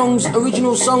 songs,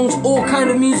 original songs, all kind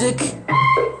of music.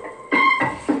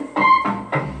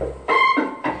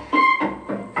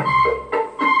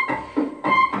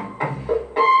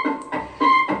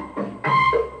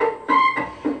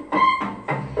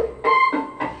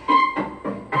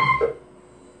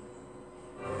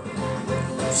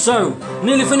 So,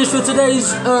 nearly finished with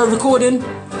today's recording.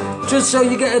 Just so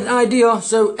you get an idea,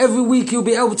 so every week you'll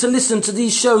be able to listen to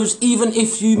these shows even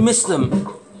if you miss them.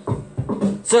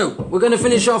 So, we're going to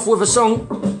finish off with a song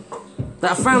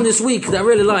that I found this week that I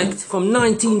really liked, from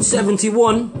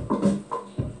 1971.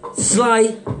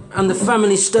 Sly and the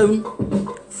Family Stone,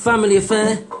 Family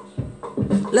Affair.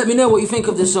 Let me know what you think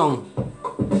of this song.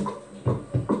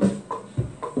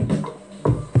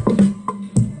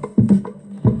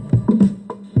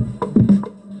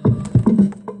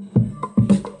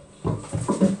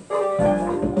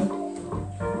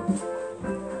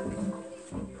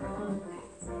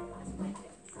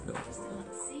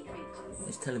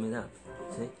 It's telling me that,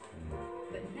 see?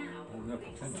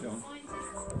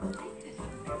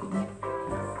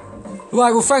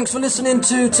 Right, well, thanks for listening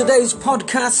to today's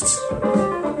podcast.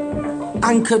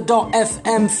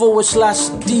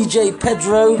 Anchor.fm/DJ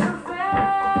Pedro.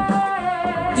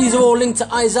 These are all linked to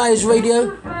Isaiah's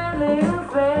Radio.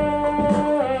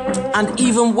 And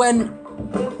even when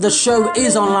the show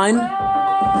is online,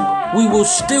 we will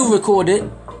still record it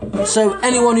So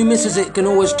anyone who misses it can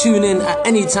always tune in at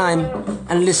any time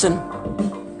and listen.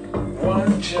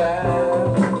 One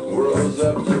child grows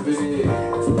up to be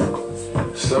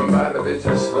somebody that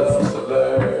just loves to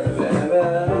learn.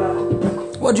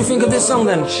 And What do you think of this song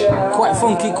then? Quite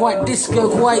funky, quite disco,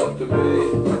 quite... to be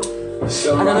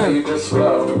somebody I don't know. you just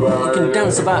love to burn. You can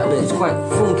dance about a bit, it's quite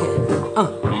funky.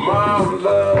 Mom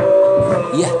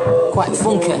love Yeah, quite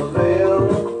funky. them.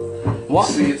 What?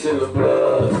 See it's in the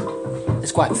blood.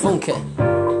 It's quite funky.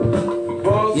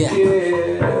 Both Yeah.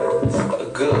 kids are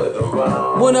good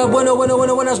around.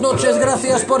 Buenas noches,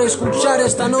 gracias por escuchar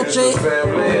esta noche.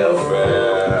 Family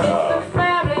affair.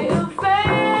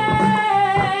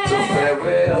 It's a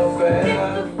family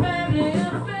affair.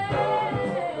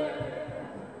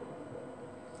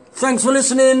 Thanks for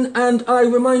listening, and I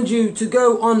remind you to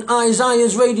go on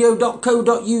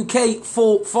isaiahsradio.co.uk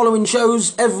for following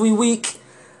shows every week,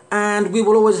 and we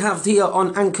will always have here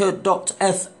on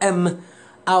anchor.fm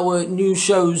our new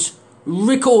shows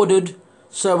recorded,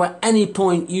 so at any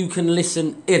point you can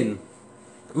listen in.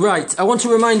 Right, I want to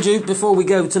remind you before we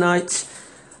go tonight,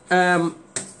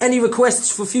 any requests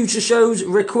for future shows,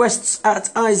 requests at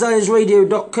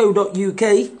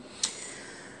isaiahsradio.co.uk.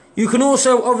 You can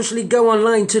also obviously go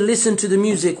online to listen to the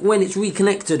music when it's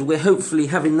reconnected. We're hopefully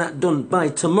having that done by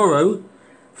tomorrow.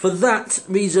 For that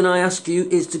reason, I ask you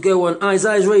is to go on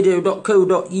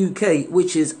isaiahsradio.co.uk,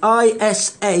 which is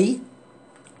ISAIAHS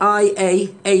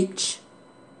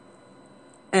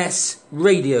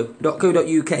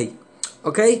radio.co.uk.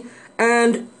 Okay?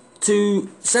 And to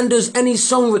send us any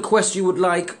song requests you would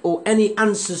like, or any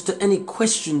answers to any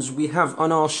questions we have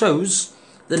on our shows,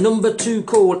 the number to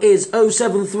call is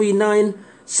 0739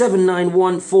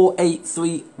 791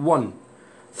 4831.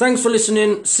 Thanks for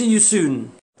listening. See you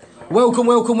soon. Welcome.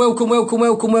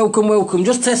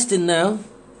 Just testing now.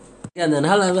 And then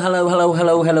hello.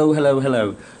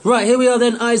 Right, here we are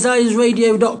then.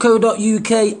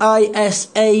 isaiahsradio.co.uk,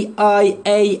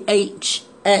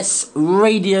 ISAIAHS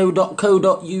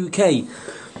radio.co.uk.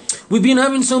 We've been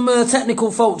having some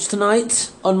technical faults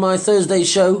tonight on my Thursday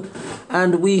show,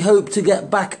 and we hope to get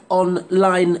back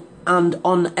online and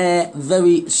on air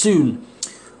very soon.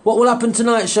 What will happen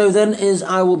tonight's show then is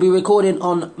I will be recording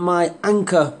on my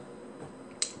Anchor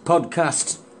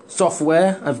podcast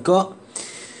software I've got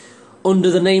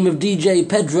under the name of DJ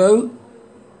Pedro,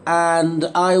 and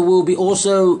I will be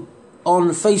also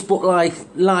on Facebook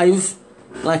Live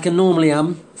like I normally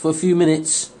am for a few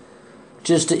minutes,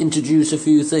 just to introduce a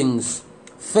few things.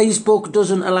 Facebook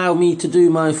doesn't allow me to do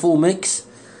my full mix,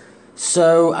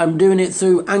 so I'm doing it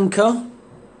through Anchor.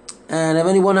 And if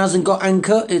anyone hasn't got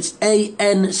Anchor, it's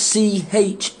ANCHOR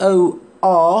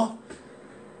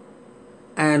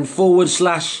and /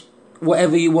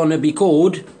 whatever you want to be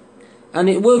called. And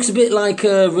it works a bit like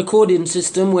a recording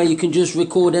system where you can just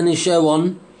record any show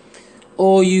on,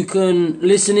 or you can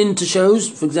listen into shows,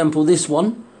 for example this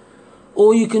one,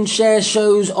 or you can share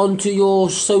shows onto your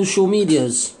social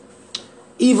medias.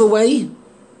 Either way,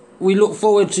 we look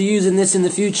forward to using this in the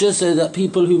future so that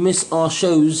people who miss our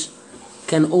shows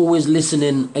can always listen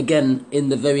in again in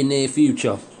the very near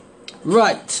future.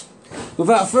 Right,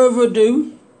 without further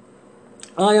ado,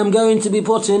 I am going to be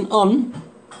putting on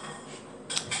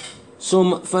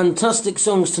some fantastic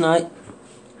songs tonight.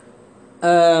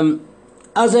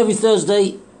 As every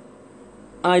Thursday,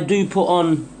 I do put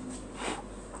on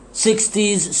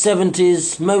 60s,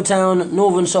 70s, Motown,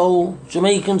 Northern Soul,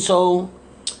 Jamaican Soul,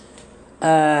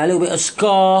 a little bit of ska,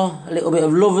 a little bit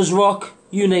of lovers rock,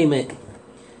 you name it.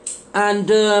 And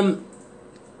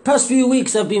past few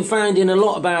weeks I've been finding a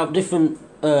lot about different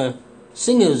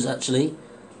singers actually.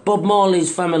 Bob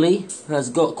Marley's family has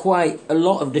got quite a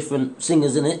lot of different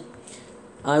singers in it.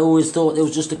 I always thought there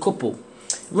was just a couple.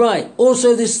 Right,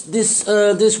 also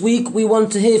this week we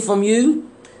want to hear from you.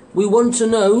 We want to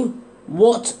know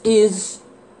what is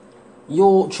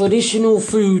your traditional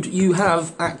food you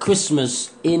have at Christmas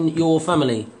in your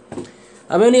family.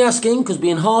 I'm only asking because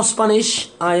being half Spanish,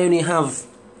 I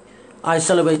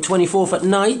celebrate 24th at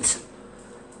night,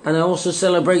 and I also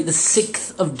celebrate the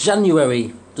 6th of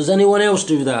January. Does anyone else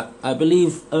do that? I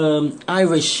believe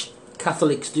Irish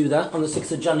Catholics do that on the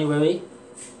 6th of January.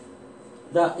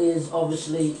 That is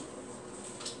obviously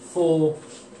for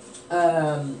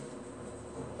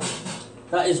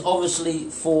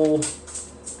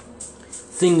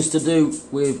things to do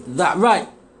with that. Right,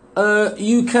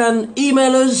 you can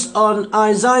email us on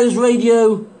Isaiah's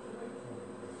Radio,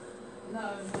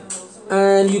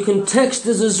 and you can text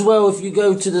us as well if you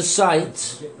go to the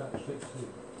site.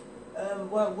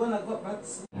 Well, when I got back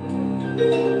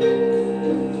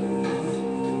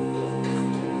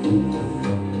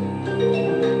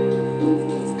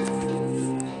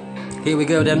Here we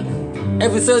go then.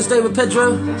 Every Thursday with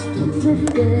Pedro.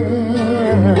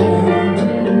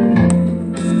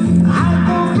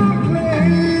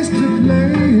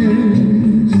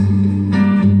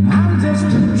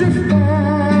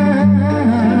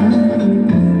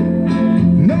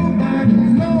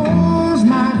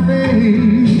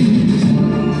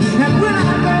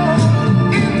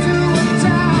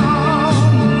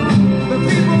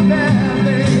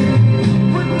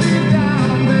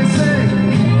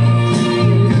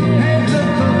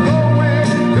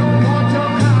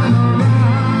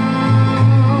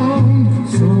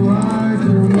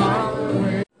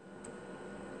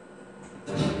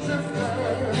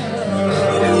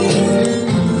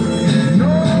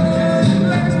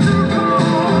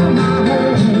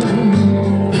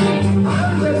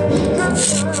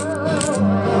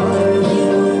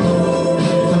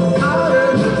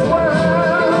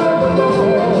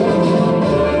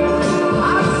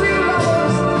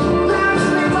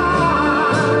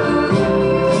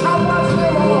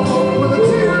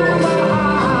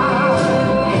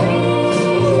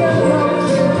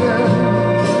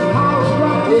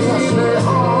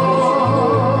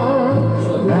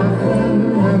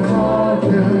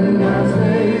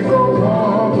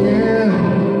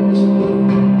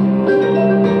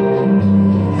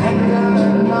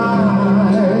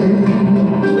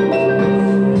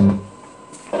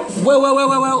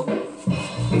 Well.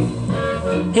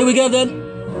 Here we go then.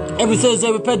 Every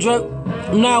Thursday with Pedro.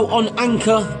 Now on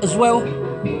Anchor as well.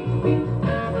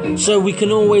 So we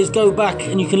can always go back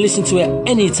and you can listen to it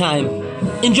anytime.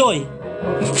 Enjoy.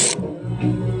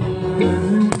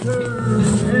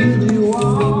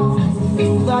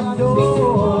 That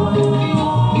door,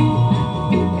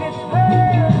 it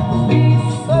hurts me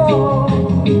so,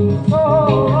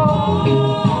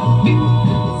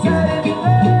 said it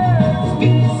hurts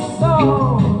me so,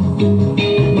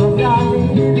 my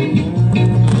darling.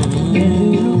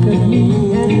 And you look at me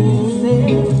and you say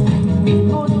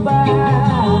goodbye.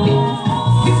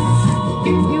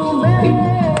 You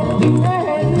made me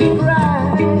cry. I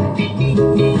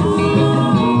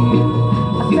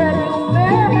said you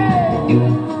made me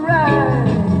cry.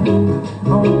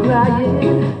 I'm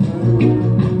crying.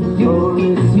 So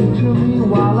listen to me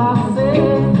while I say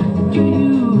to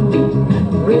you,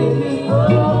 breaking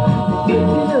up,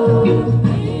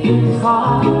 it's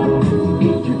hard to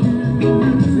do.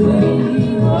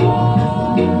 Breaking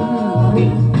up,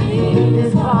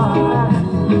 it's hard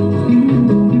to do.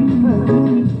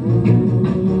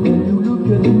 You look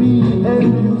at me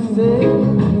and you say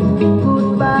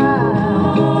goodbye.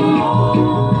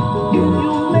 You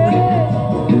made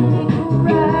me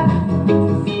cry.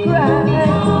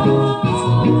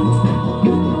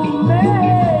 You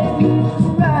made me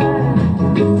cry.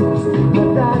 But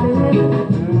darling,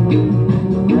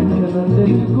 I cannot let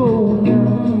you go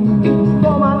now.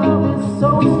 For my love is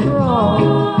so strong.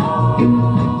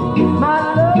 My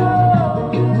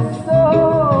love is so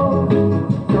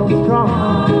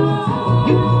strong.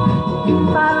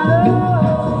 My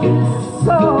love is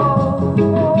so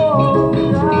strong.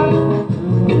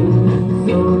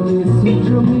 So listen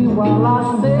to me while I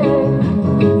say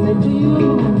to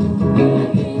you,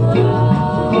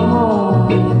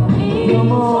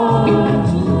 come on,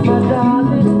 my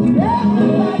darling.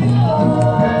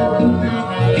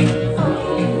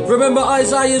 Remember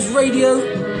Isaiah's radio,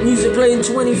 music playing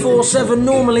 24/7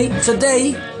 normally.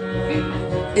 Today,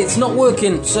 it's not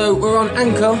working, so we're on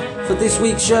Anchor for this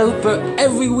week's show, but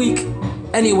every week,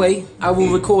 anyway, I will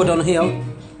record on here.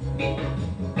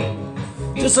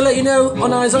 Just to let you know,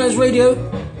 on Isaiah's radio,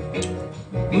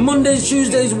 Mondays,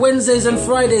 Tuesdays, Wednesdays and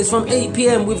Fridays from 8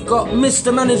 PM, we've got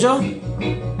Mr. Manager.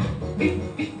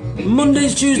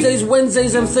 Mondays, Tuesdays,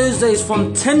 Wednesdays and Thursdays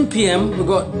from 10 PM, we've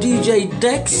got DJ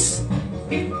Dex.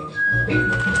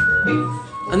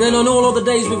 And then on all other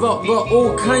days, we've got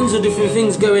all kinds of different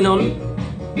things going on.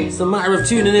 It's a matter of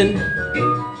tuning in.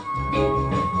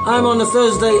 I'm on a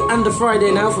Thursday and a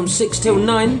Friday now from 6 till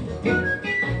 9.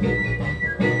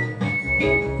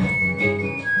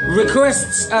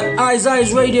 Requests at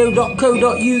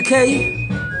isaiahsradio.co.uk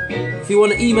if you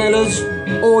want to email us,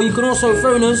 or you can also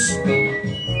phone us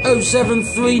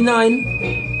 0739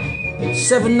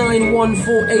 791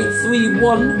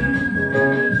 4831,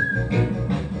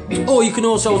 or you can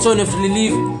also alternatively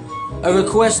leave a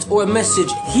request or a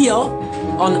message here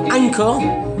on Anchor.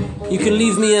 You can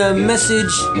leave me a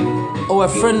message or a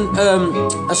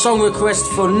song request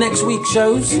for next week's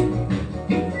shows.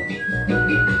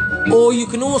 Or you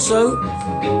can also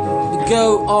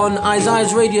go on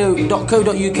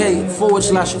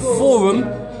isaiahsradio.co.uk/forum,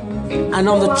 and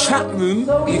on the chat room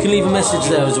you can leave a message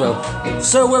there as well.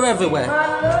 So we're everywhere.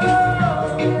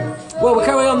 Well, we'll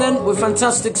carry on then with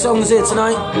fantastic songs here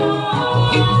tonight.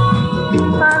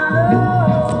 My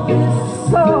love is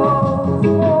so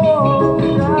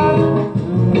dark.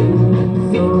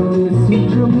 So listen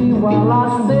to me while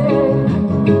I say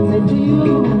to you,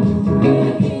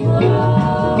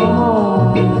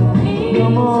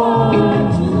 come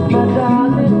on, my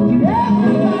darling.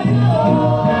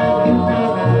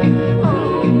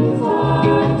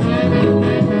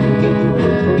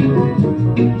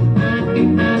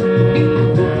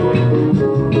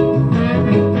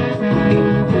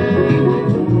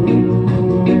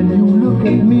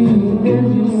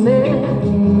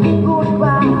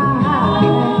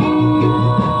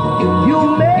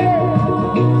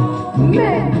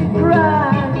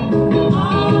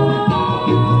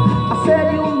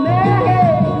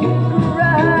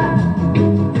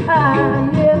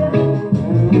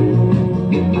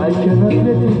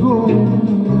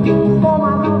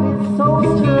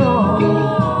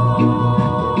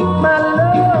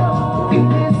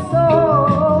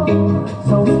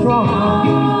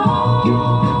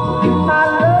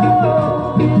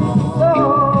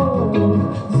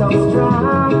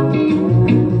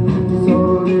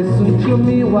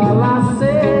 While I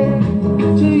say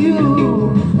to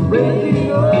you,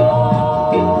 breaking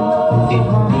up,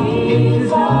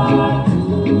 it's hard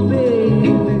to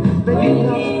baby,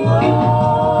 breaking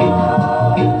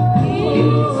up,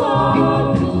 it's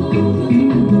hard to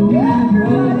do,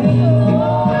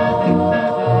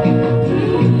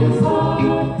 it's hard.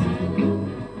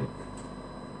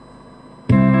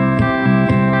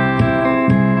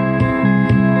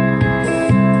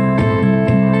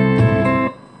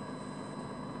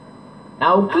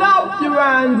 Now clap your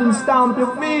hands and stamp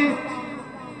your feet.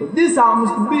 But this happens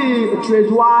to be a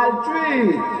treat wild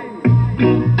treat.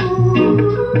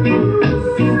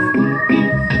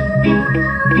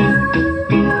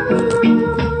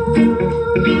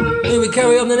 Here we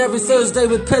carry on then every Thursday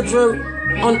with Pedro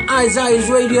on Eyes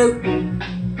Radio,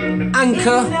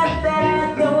 Anchor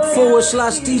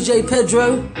 /DJ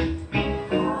Pedro.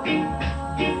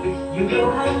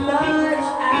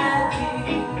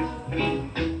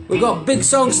 We've got big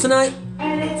songs tonight.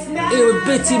 Here with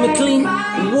Bitty McLean,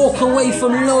 Walk Away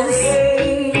From Love.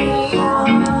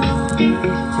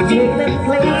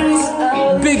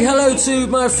 Big hello to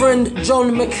my friend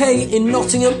John McKay in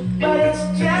Nottingham,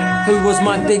 who was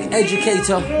my big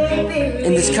educator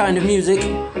in this kind of music.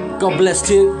 God bless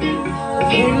you.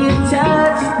 Can you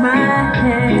touch my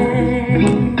hand?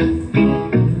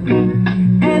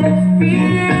 And a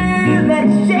fear that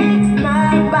shakes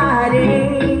my body.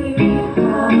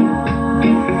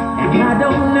 I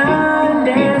don't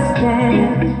understand,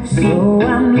 so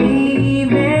I'm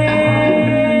leaving.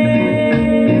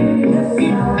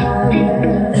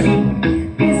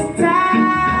 This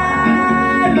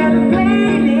time I'm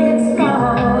playing it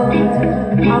smart.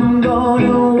 I'm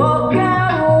gonna walk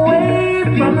away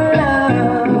from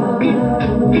love.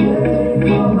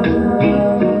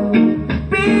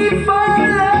 Before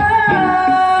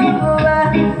love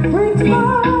breaks my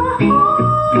heart.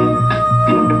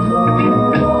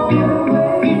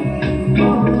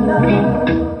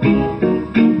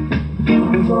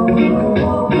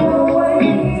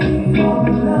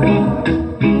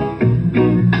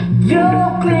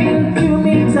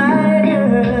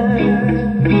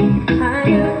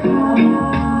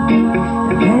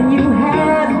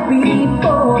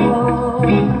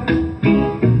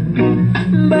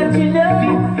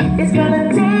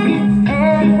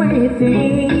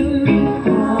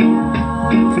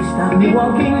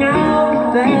 Walking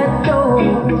out that door,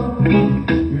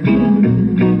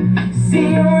 see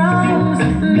your arms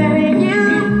that you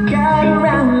got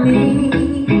around me,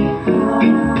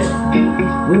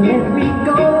 will let me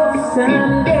go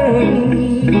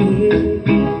someday.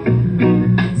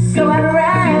 So I'd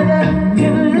rather to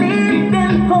live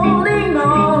than holding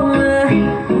on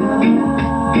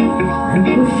and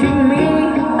pushing me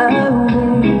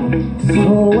away. So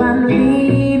I'm leaving.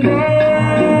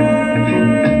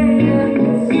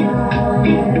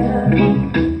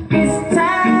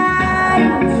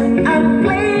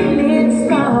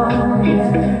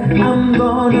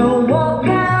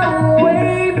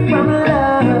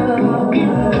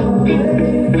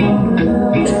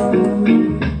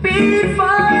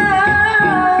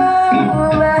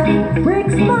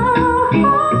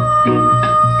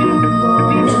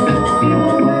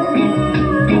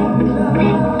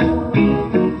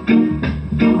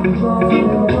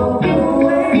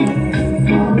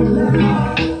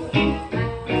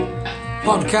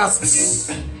 Podcasts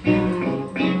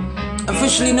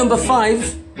officially number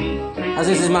 5, as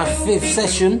this is my 5th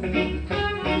session.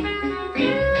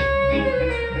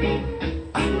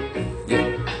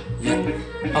 Yeah.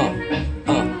 Oh.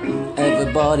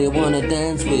 Everybody wanna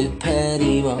dance with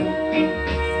Patty Rock.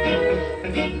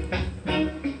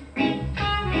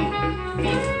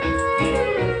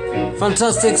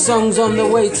 Fantastic songs on the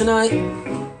way tonight.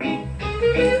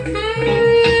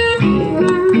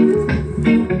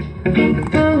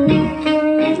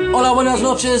 Hola, buenas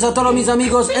noches a todos mis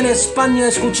amigos en España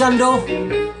escuchando.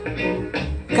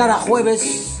 Cada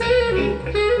jueves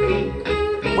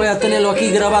voy a tenerlo aquí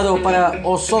grabado para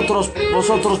vosotros.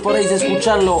 Vosotros podéis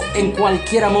escucharlo en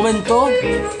cualquier momento.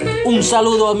 Un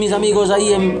saludo a mis amigos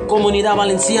ahí en Comunidad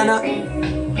Valenciana.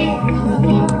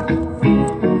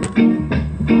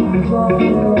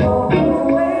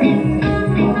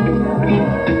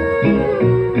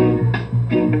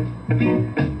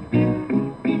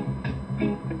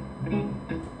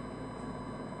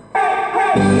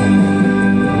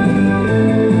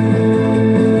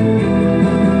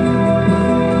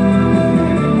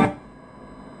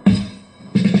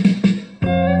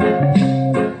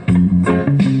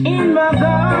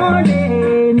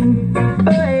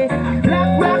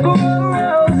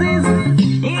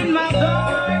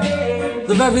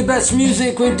 Very best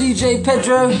music with DJ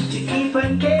Pedro.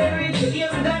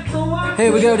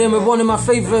 Here we go then with one of my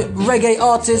favourite reggae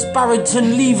artists,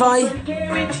 Barrington Levi.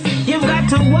 You've got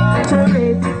to water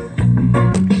it.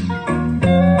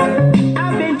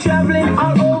 I've been traveling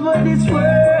all over this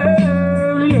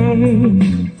world, yeah.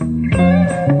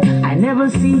 I never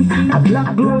see a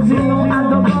black rose in no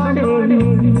other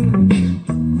garden.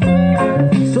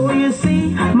 So you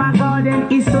see, my garden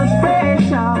is so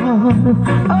special.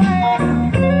 Oh, yeah.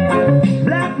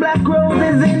 Black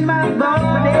roses in my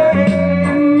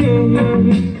garden,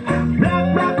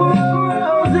 yeah. Black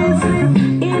roses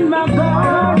in my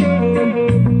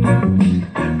garden.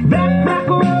 Black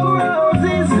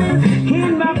roses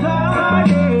in my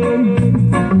garden.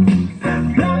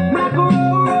 Black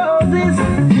roses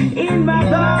in my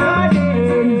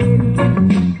garden.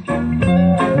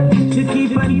 To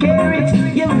keep on carrot,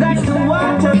 you've got to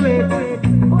water it.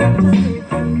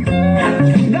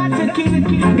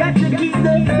 Got to keep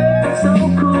the earth so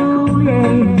cool,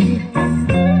 yeah.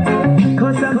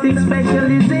 'Cause something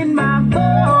special is in my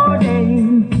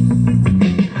garden.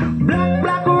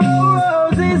 Black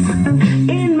roses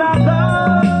in my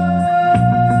garden.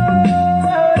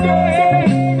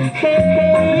 Hey.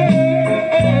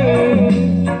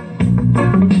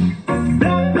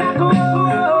 Black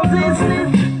roses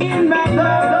in my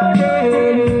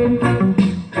garden.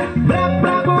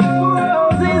 Black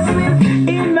roses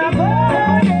in my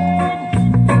garden.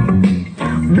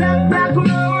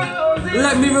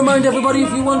 Let me remind everybody,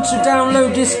 if you want to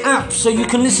download this app so you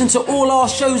can listen to all our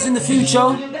shows in the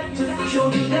future,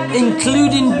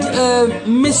 including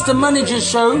Mr. Manager's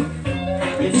show.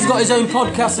 He's got his own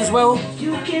podcast as well.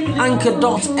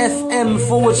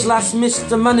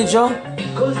 Anchor.fm/Mr. Manager.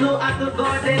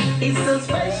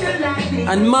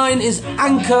 And mine is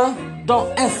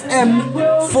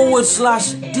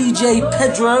Anchor.fm/DJ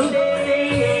Pedro.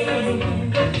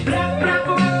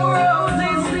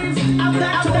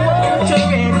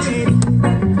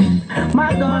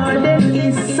 My garden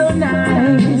is so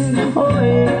nice. Oh,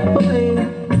 yeah.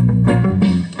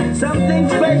 Something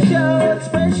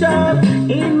special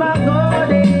in my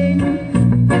garden.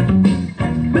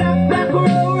 Black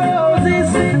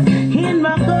roses in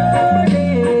my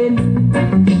garden.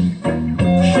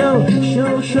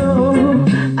 Show.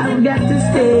 I've got to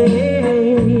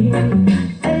stay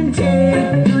and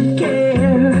take good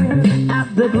care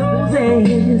of the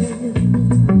roses.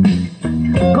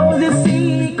 'Cause you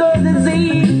see,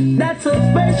 that's so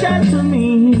special to me.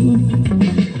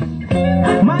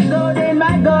 My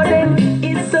garden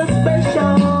is so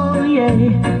special, yeah.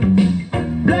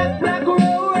 Black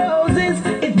roses,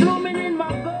 it's blooming in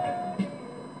my garden.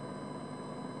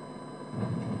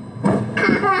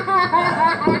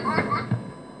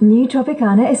 New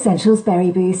Tropicana Essentials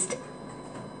Berry Boost.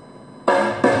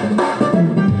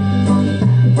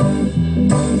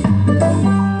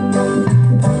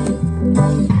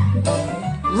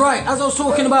 Right, as I was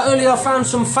talking about earlier, I found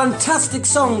some fantastic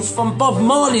songs from Bob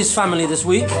Marley's family this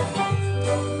week.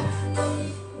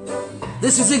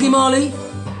 This is Ziggy Marley,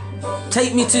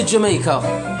 Take Me to Jamaica.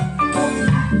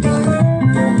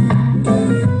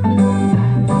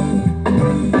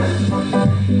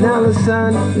 Now the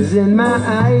sun is in my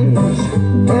eyes,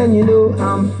 and you know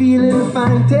I'm feeling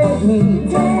fine. Take me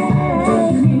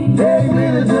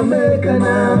to Jamaica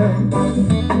now,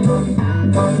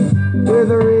 where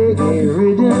the reggae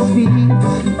rhythm beats.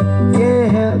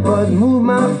 Can't help but move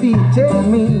my feet. Take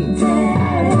me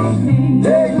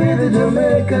to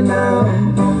Jamaica now,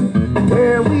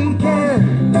 where we can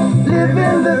live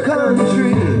in the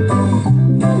country,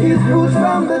 eat fruits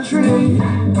from the tree.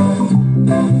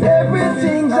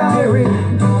 Everything's irie.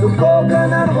 The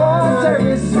coconut water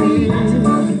is sweet.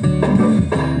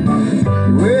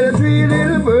 Where the three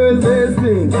little birds they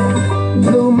sing.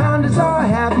 Blue mountains are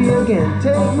happy again.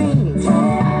 Take me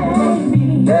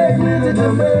to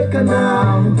Jamaica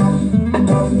now.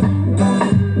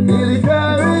 Feel the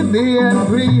Caribbean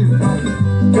breeze.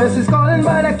 Stress is calling,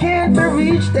 but I can't be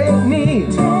reached. Take me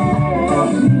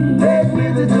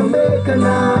to Jamaica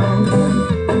now,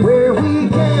 where we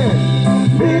can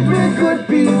meet with good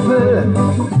people,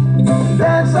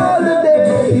 dance all the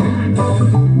day,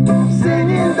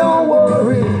 singing, don't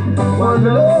worry, one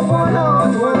love, one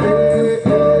heart, one day.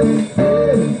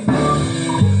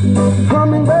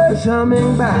 Hummingbirds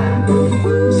humming by,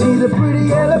 see the pretty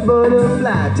yellow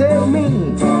butterfly. Take me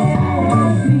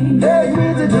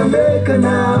to Jamaica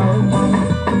now.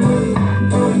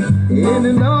 In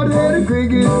the north where the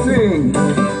crickets sing,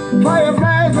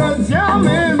 fireflies are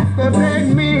jamming. So take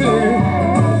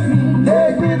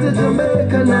me to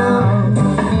Jamaica now,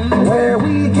 where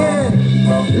we can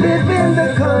live in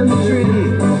the country,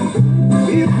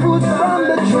 eat fruits from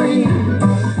the tree.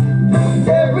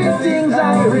 Everything's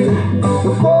irie,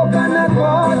 the coconut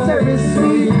water is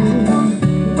sweet.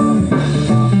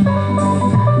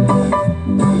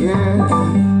 Yeah.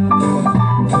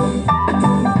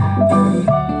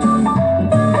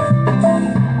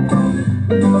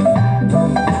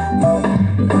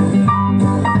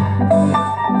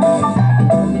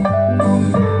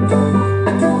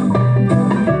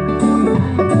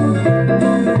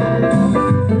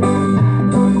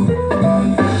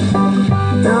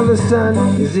 The sun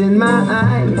is in my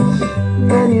eyes,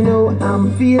 and you know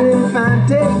I'm feeling fine.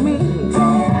 Take me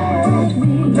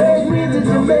to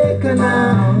Jamaica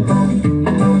now,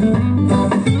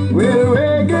 with a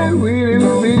reggae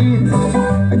rhythm beat.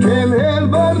 I can't help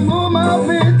but move my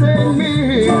feet.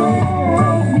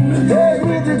 Take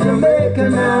me to Jamaica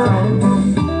now.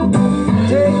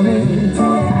 Take me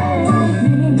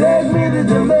to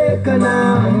Jamaica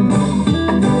now.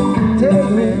 Take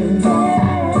me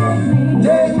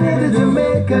to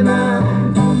Jamaica now.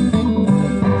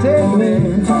 Take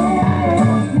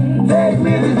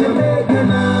me to Jamaica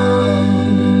now.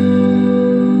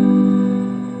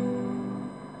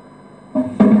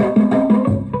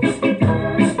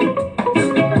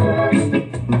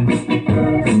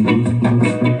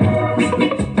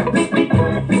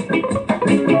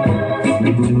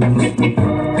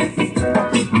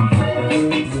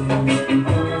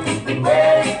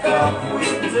 Wake up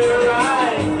with the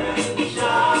rise and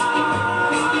shine.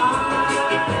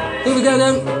 Here we go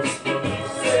then.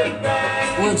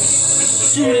 With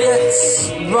Sulet's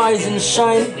Rise and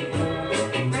Shine.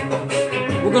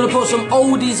 We're going to put some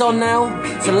oldies on now,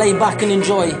 so lay back and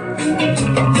enjoy.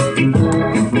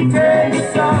 Take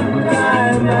some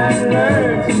time and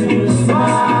learn to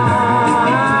smile.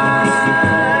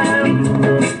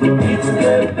 It's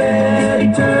the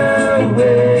better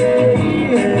way.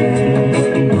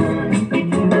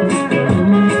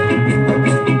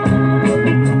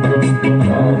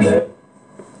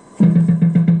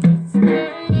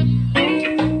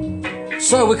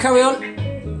 So we carry on.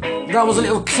 That was a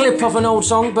little clip of an old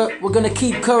song, but we're going to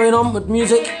keep carrying on with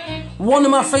music. One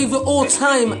of my favourite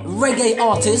all-time reggae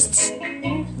artists,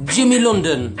 Jimmy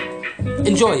London.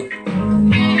 Enjoy.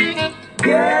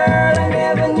 Girl, I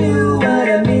never knew what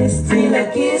I missed till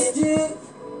I kissed you.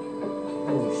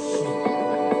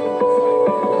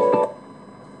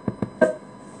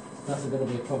 That's going to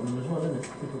be a problem as well, isn't it?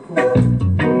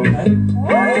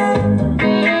 Oh yeah.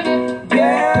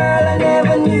 Girl, I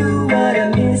never knew what I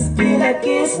missed till I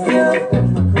kissed you.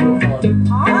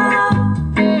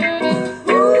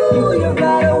 Ooh, you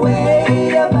got a way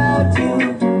about you.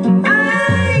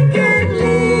 I can't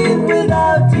live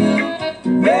without you.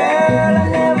 Girl, I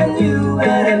never knew what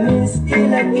I missed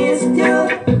till I kissed you.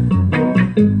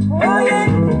 Oh yeah.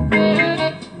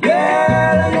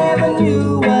 Girl, I never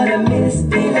knew what I missed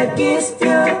till I kissed you.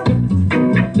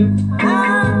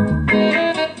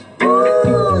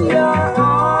 Ooh, your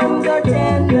arms are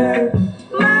tender.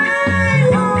 My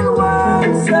whole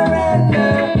world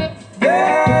surrender.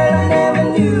 Girl, I never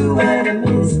knew what I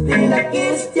missed till I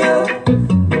kissed you.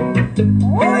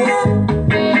 Oh yeah.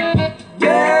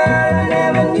 Girl, I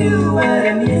never knew what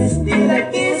I missed till I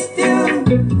kissed you.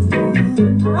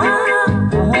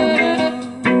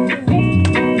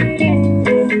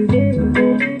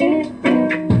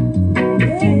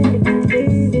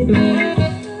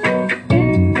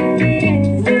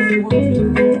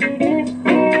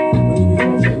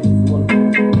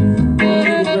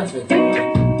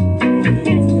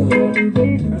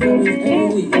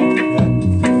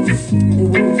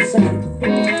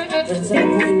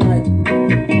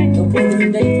 They'll put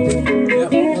different dates.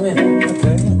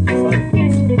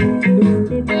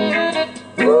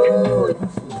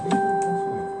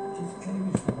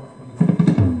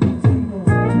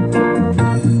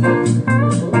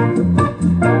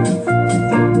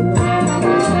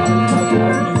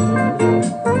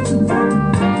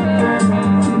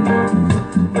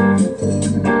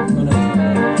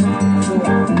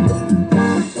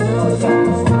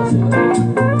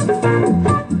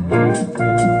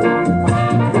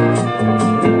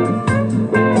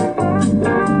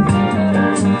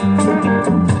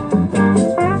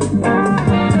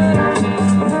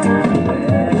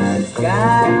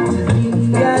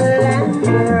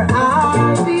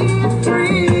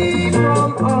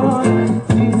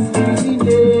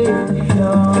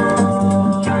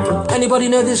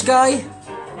 Anybody know this guy?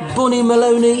 Bunny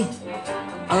Maloney.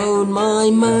 On my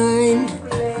mind.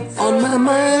 On my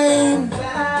mind.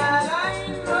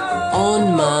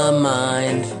 On my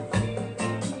mind.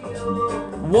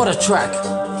 What a track.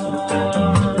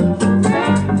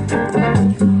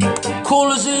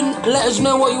 Call us in, let us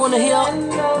know what you want to hear.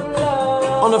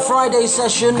 On a Friday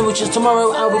session, which is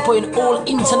tomorrow, I'll be putting all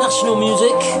international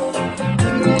music.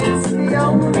 It's the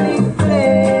only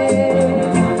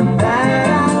place that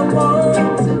I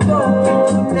want to go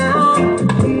now.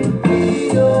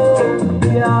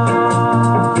 Ethiopia.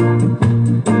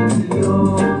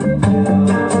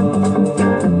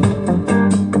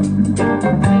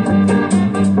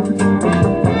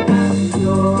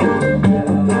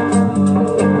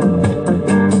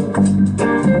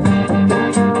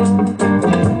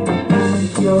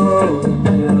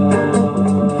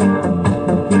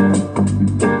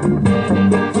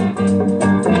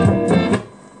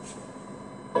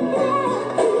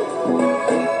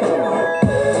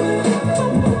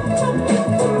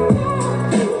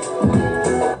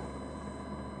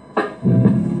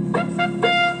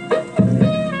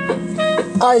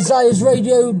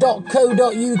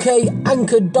 IsaiahsRadio.co.uk,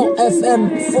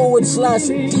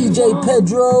 anchor.fm/DJ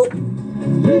Pedro.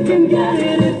 You can get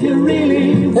it if you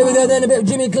really want. Here we go then, a bit of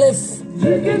Jimmy Cliff.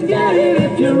 You can get it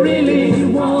if you really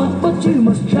want, but you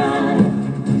must try.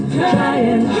 Try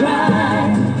and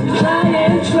try. Try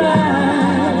and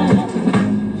try.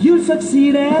 You'll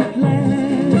succeed at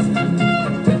last.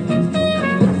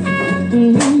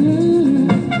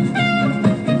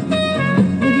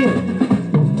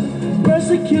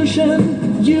 Persecution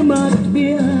you must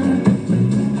bear.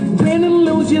 Win and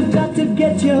lose, you've got to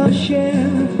get your share.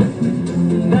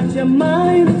 Got your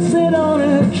mind set on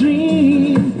a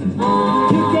dream.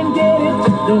 You can get it,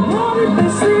 don't worry,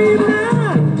 believe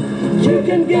now. You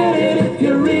can get it if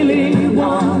you really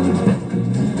want.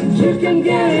 You can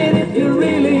get it if you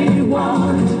really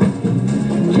want.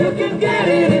 You can get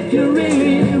it if you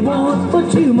really want,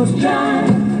 but you must try.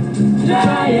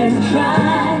 Try and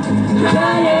try.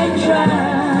 Try and try.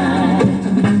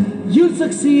 You'll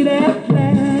succeed at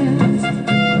last.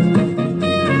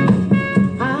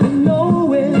 I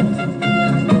know it.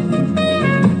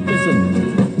 Listen.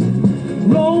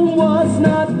 Rome was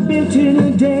not built in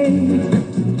a day.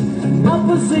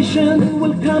 Opposition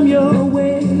will come your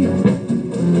way.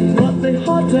 But the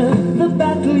hotter the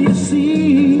battle you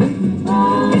see,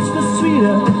 it's the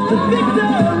sweeter the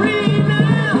victory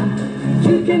now.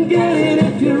 You can get it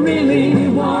if you really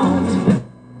want.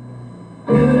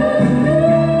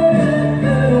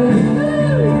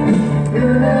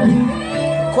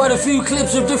 Quite a few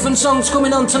clips of different songs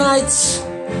coming on tonight.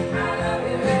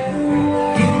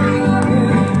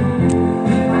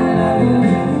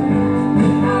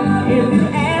 If you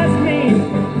ask me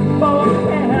for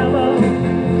forever,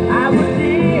 I would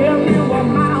give you a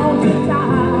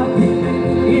mountaintop.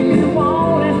 If you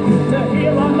wanted to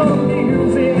hear a little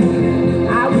music,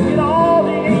 I would get all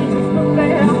the angels from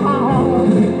their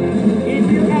heart. If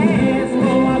you ask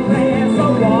for a glass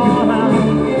of water,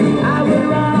 I would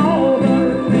run all the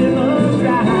rivers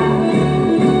dry.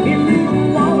 If you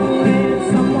wanted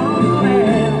someone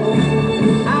else,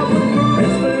 I would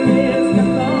caress the lips of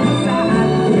the side. I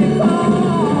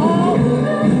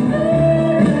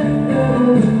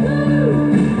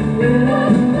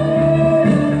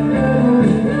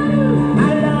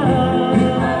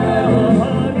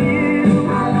love you.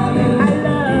 I love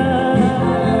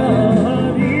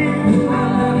you.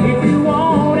 If you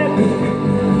wanted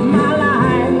my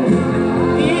life,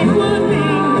 it would be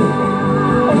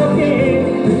okay.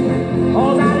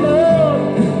 'Cause I love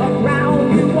the ground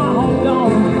you walked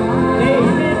on day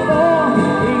before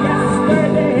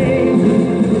yesterday.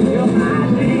 You're my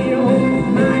deal,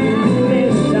 my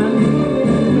ambition,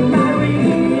 my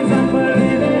reason for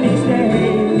living each day.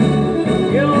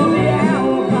 You're the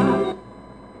alpha.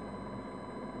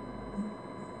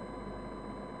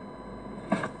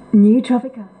 New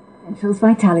Tropicana Essentials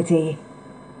Vitality.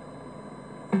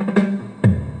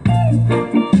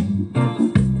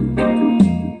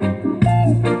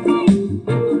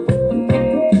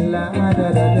 La da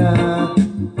da da.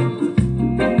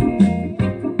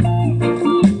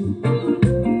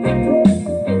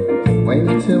 Went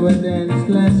to a dance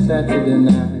last Saturday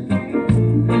night.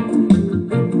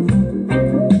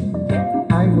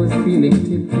 I was feeling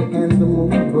tipsy and the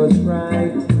mood was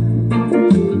right.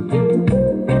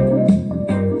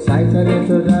 Sight a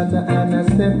little daughter and I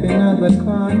step in the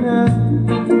corner.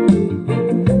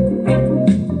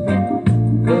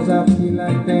 'Cause I feel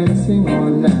like dancing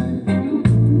all night.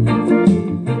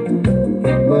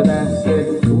 But I said,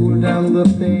 cool down the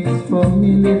pace for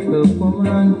me, little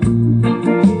woman.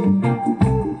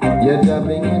 You're the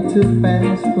too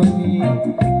fast for me.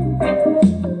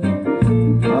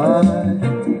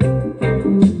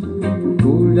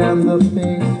 Cool down the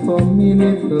pace for me,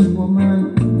 little woman.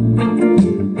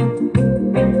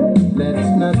 That's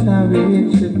not how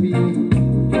it should be.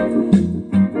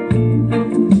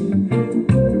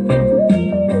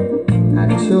 I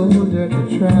told her to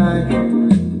try.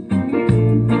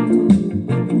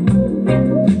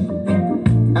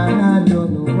 I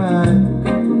don't know why.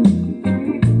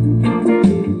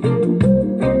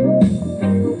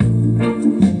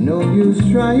 No use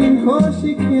trying, cause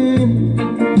she can't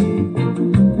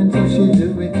until she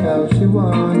do it how she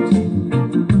wants.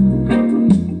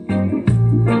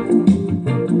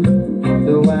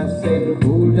 So I said,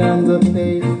 cool down the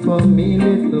pace for me,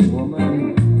 little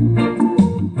woman.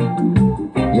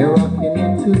 You're rocking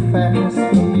it too fast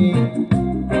for me.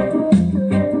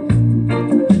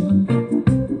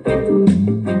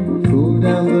 Cool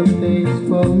down the pace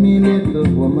for me, little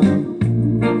woman.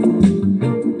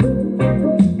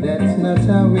 That's not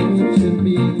how it should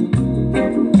be.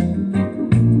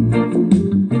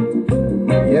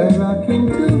 You're rocking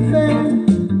too fast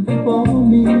for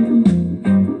me.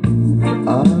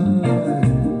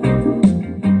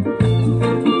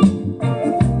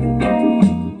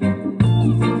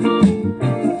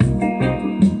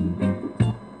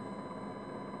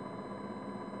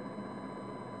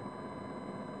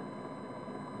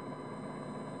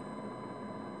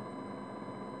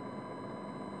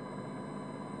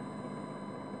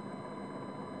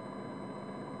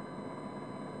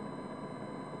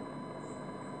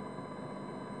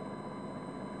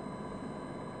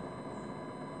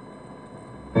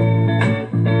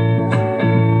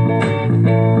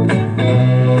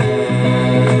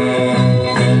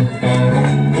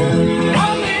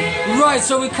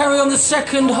 So we carry on the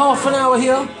second half an hour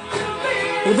here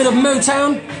with a bit of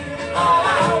Motown.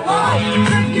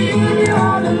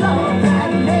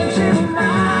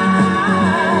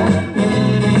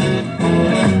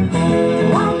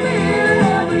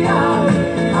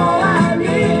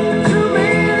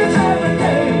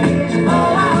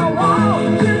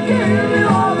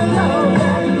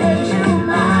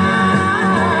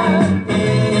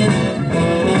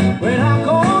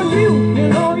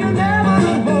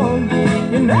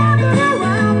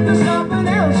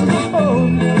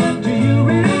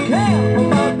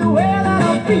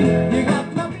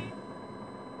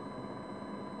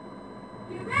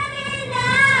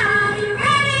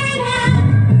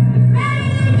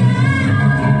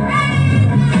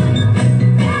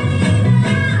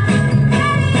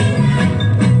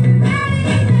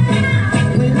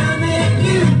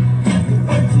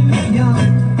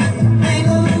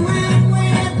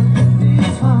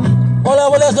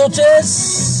 Buenas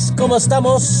noches, ¿cómo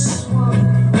estamos?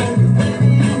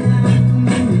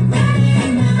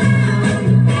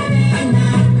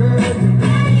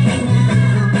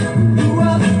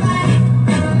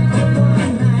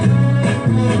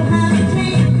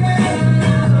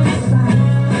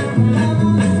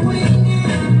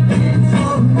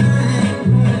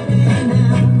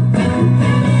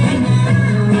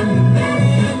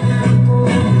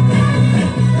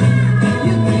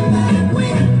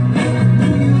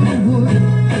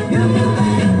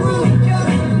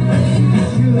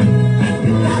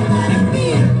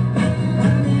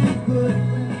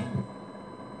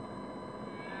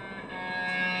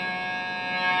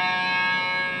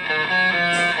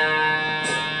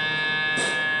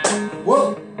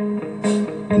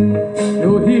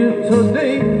 You're here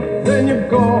today, then you're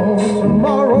gone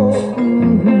tomorrow.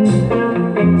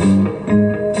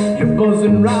 You're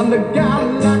buzzing round the gal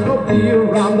like a bee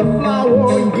around the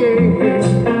flower, yeah.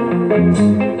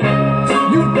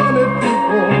 You've done it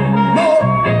before, no,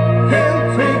 can't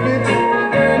take it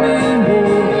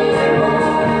anymore.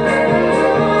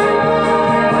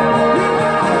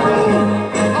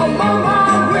 I'm on my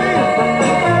way,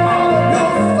 out of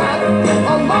your sight.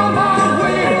 I'm on my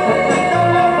way, on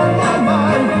my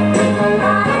mind.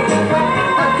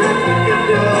 I can't think if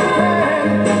you can,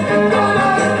 and gonna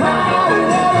cry,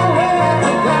 what a way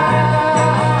to die.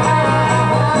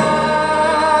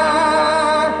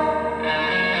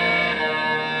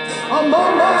 I'm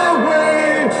on my way.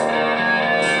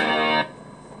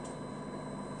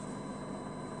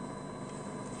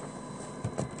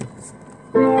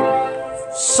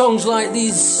 Songs like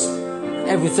these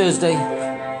every Thursday.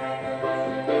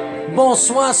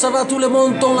 Bonsoir, ça va tout le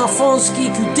monde dans la France qui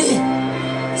écoute.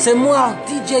 C'est moi,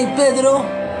 DJ Pedro.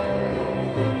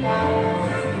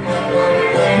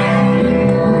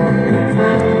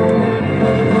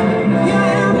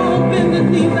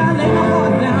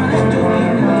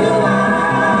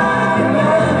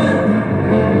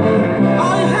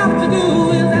 All you have to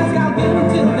do is ask, I'll give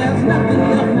until that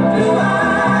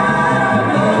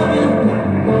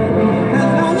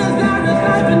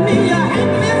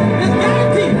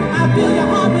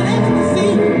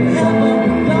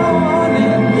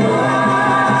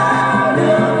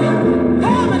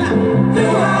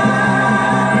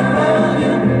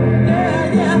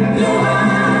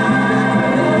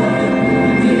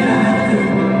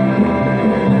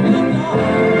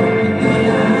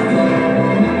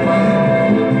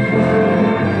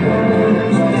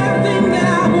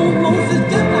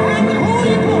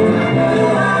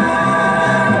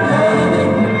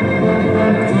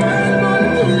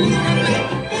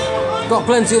Got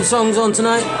plenty of songs on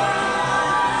tonight.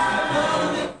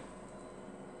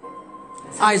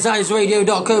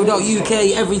 eyesradio.co.uk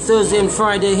every Thursday and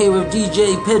Friday here with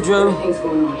DJ Pedro. Things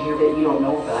going on here that you don't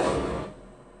know about.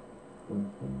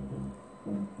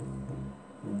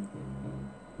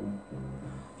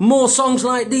 More songs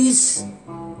like these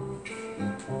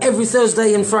every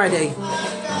Thursday and Friday.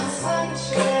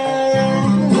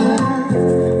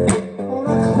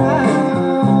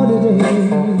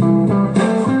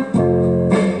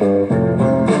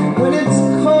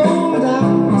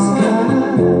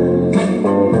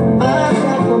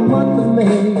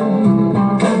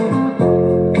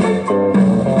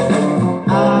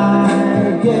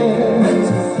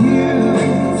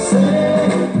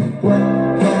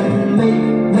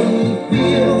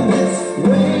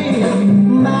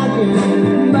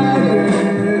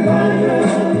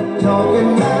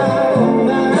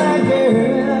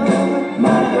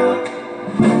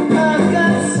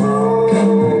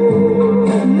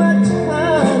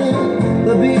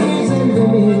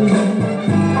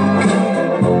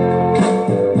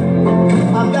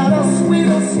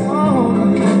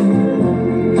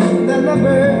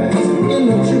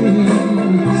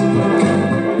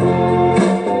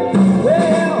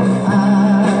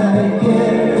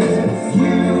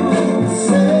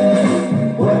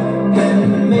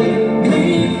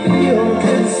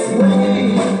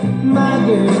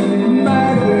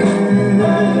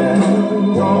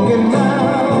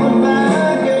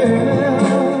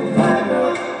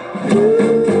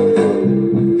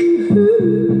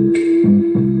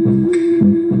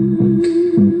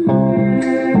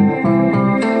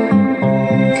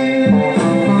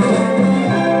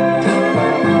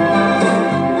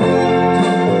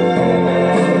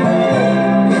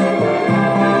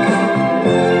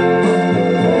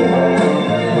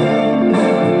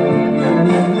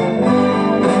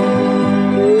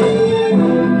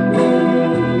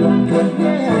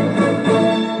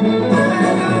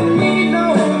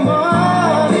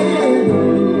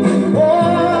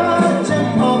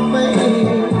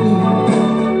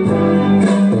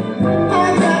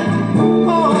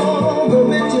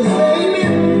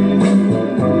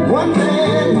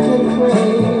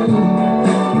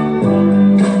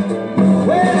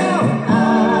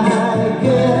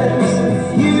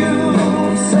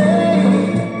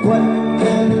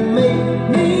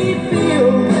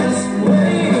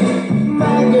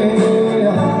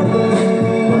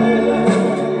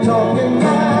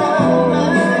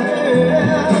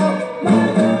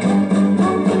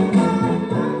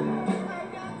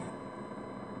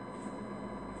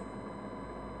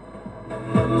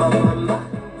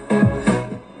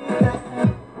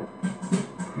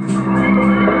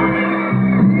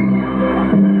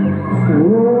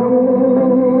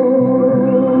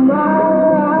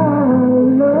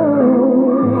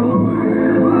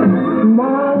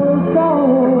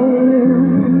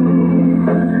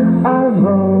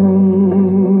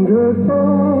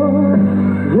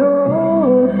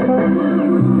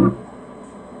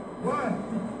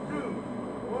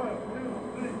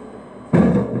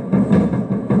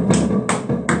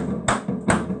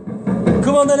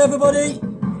 Everybody,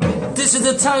 this is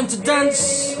the time to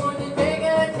dance.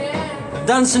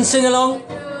 Dance and sing along.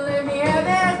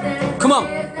 Come on.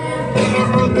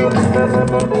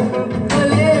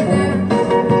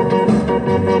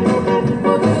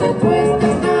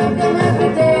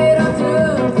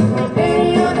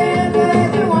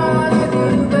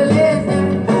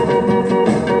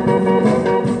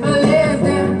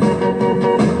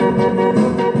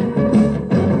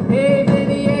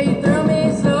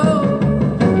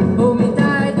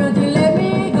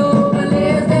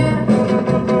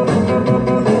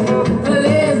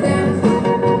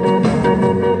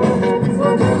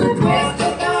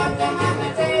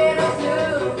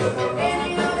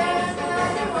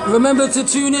 Remember to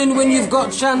tune in when you've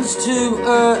got chance to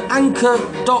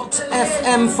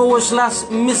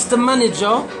anchor.fm/Mr.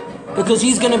 Manager, because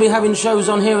he's going to be having shows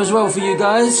on here as well for you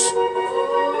guys.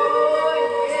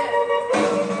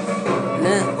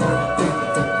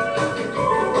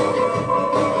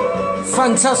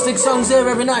 Fantastic songs there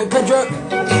every night, Pedro.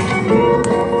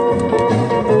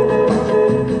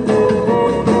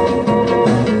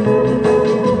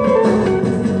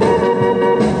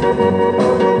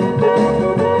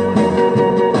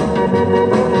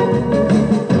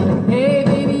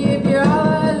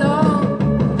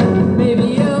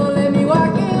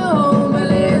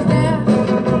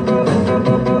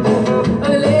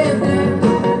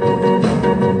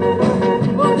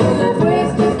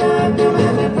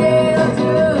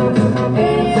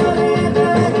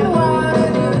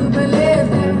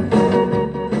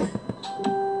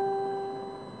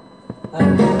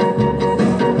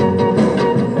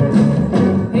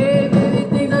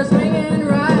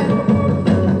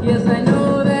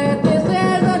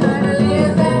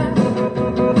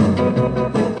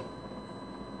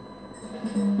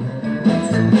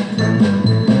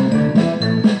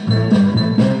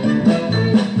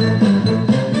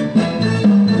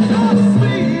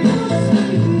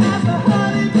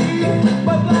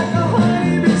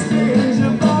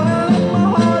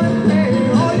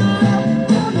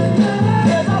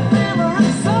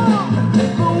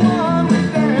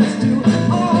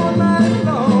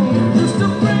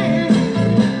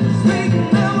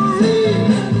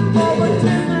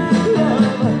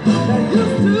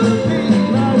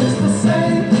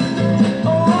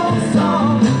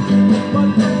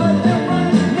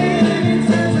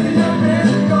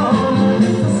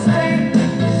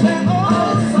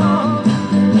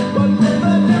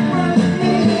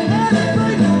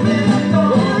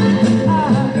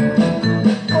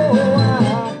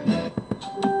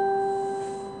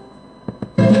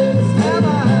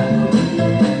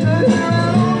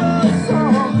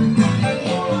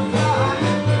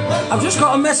 I've just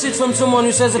got a message from someone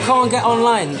who says I can't get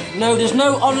online. No, there's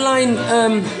no online,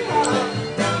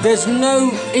 there's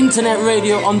no internet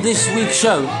radio on this week's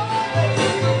show.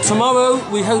 Tomorrow,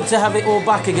 we hope to have it all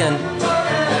back again.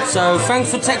 So, thanks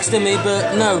for texting me,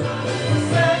 but no.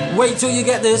 Wait till you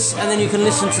get this, and then you can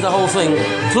listen to the whole thing.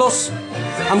 Plus,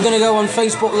 I'm going to go on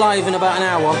Facebook Live in about an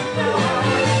hour.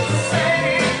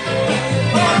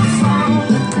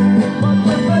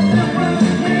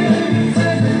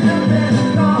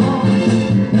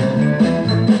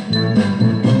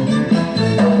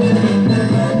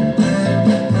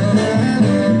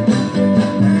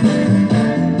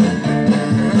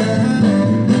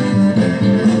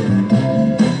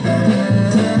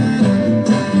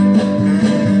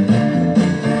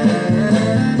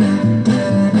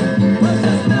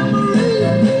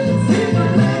 Memories, keep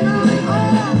remembering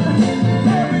all.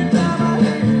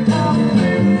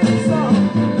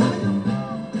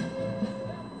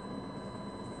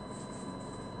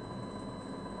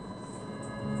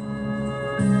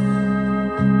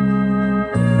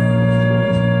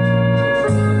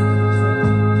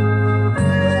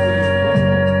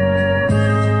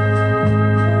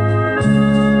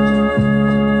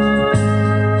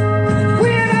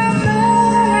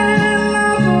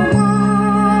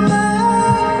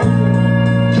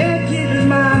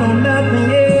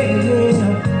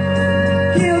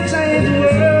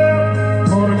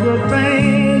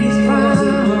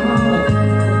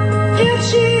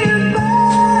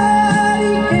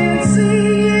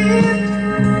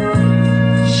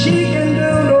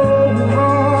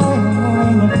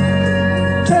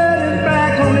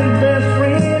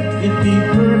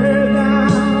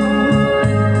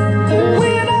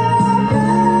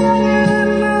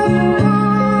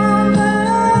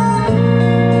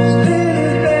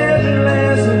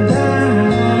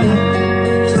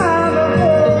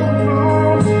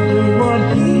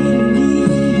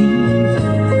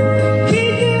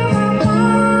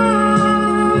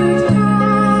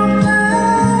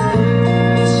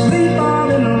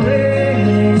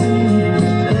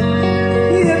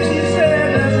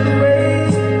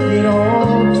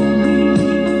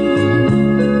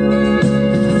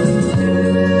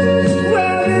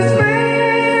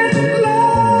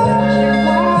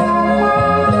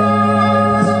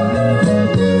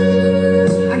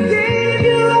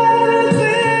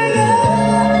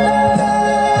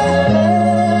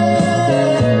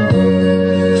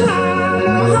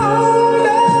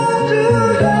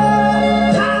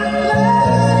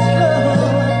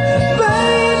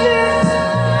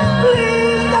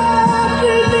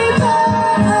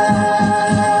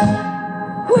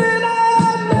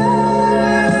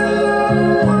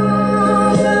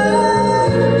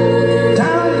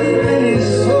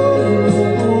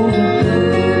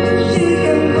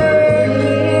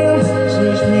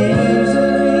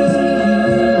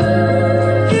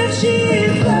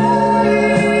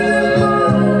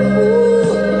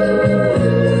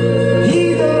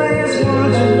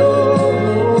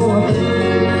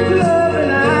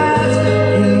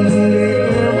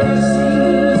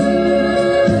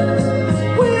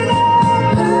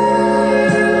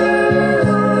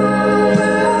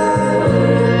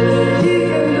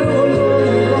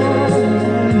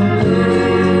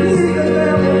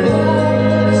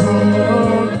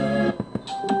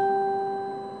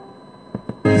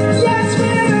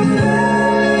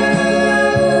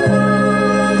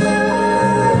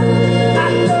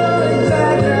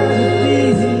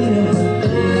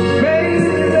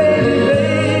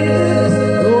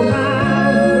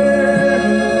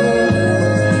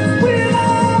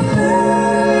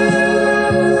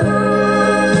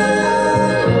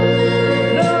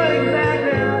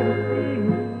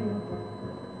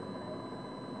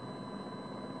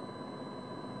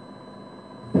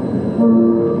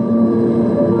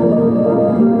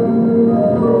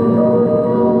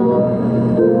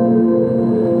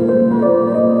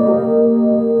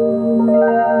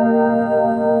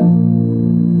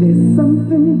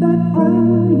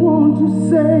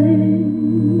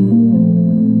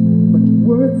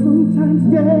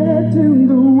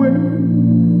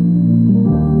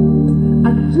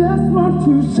 just want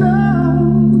to show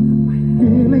my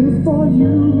feelings for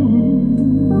you.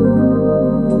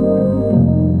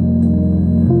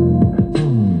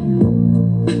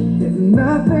 There's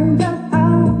nothing that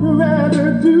I'd rather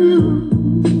do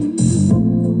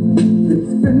than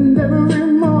spend every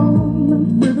moment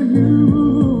with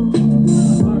you.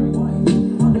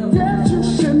 Yes, you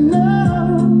should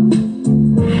know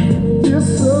your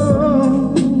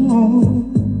soul.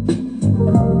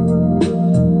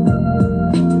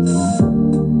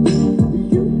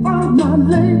 You are my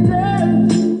lady.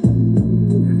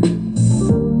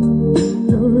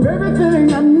 You're everything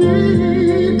I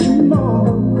need to know.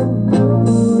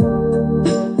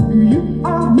 You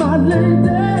are my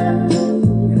lady.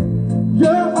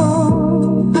 You're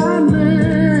all I'm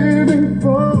living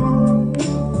for.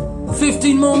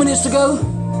 15 more minutes to go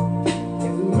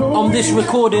on this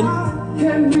recording.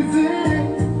 Can we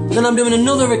sing? Then I'm doing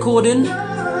another recording,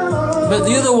 but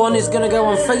the other one is going to go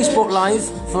on Facebook Live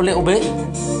for a little bit.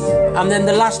 And then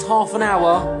the last half an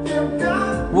hour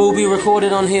will be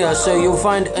recorded on here. So you'll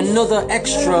find another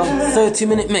extra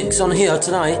 30-minute mix on here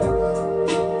tonight,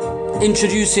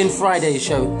 introducing Friday's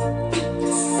show.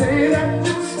 Say that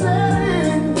you'll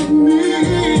stay with me.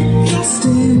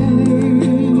 Stay.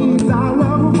 'Cause our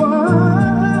love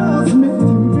was meant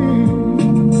to be.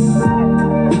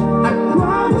 I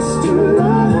promise to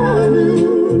love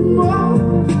you more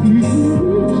each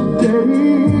day.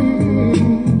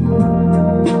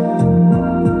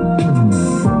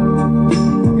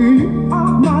 You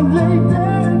are my lady,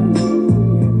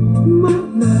 my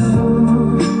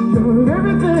love. You're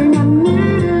everything I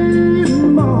need and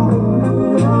more.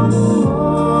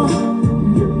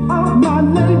 You are my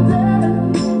lady.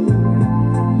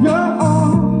 You're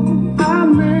all I'm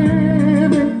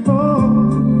living for.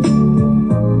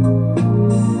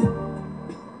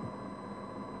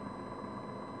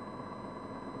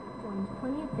 Joined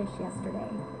plenty of fish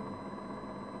yesterday.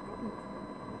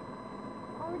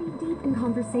 Already deep in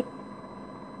conversation.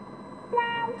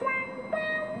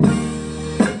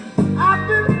 I've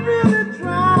been really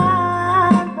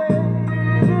trying,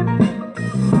 baby,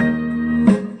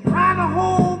 trying to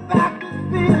hold back this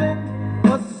feeling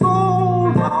for so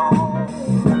long.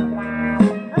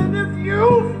 And if you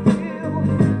feel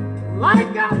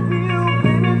like I feel,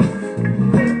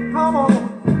 baby, come on,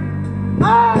 oh,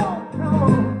 come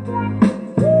on,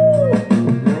 woo,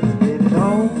 let's get it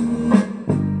on.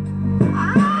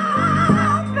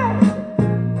 Ah, baby,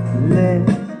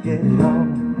 let's get it on.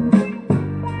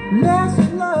 Let's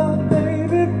love,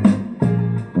 baby.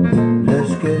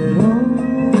 Let's get it on.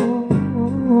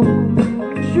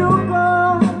 Sugar,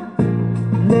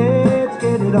 let's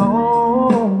get it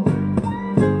on.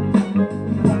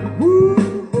 Ooh,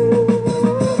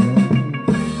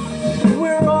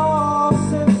 we're all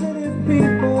sensitive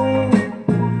people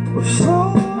with so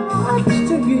much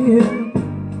to give.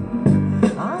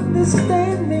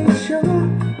 Understand me, sugar.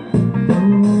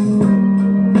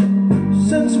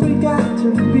 Since we got to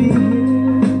be,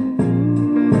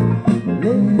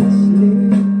 let's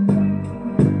live.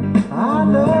 I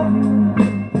love you.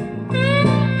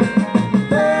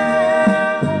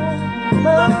 There's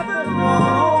nothing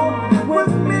wrong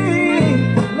with me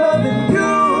loving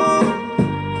you,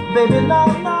 baby. No,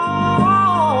 no.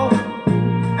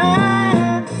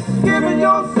 And giving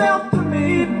yourself to me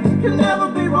can never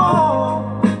be wrong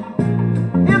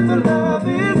if the love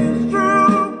is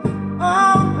true.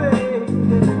 Oh,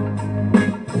 baby.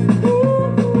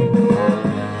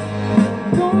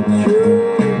 Don't you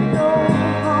know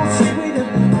how sweet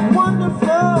and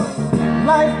wonderful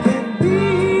life can be?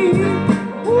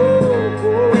 Ooh,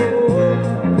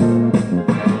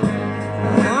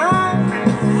 I'm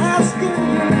asking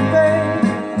you, baby,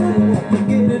 to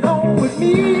get it on with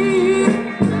me.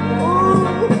 Ooh,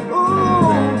 ooh,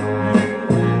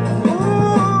 ooh.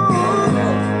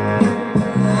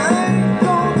 I ain't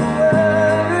gonna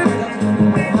worry,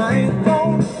 I ain't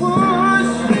gonna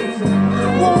push,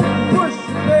 won't push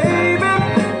you, baby.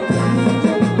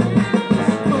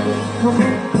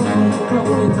 Come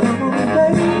on,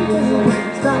 baby,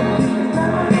 stop being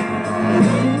like this.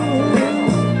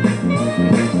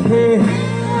 Yeah,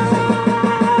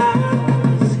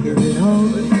 let's get it on.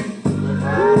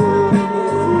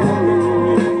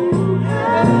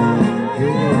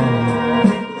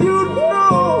 You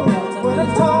know what I'm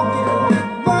talking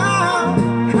about.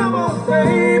 Come on,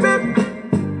 baby.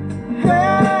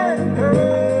 Hey,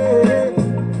 hey,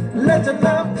 let your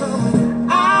love come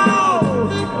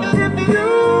out. If you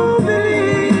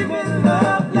believe in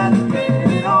love, let's get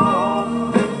it on.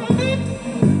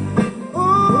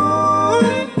 Ooh,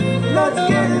 let's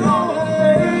get it on,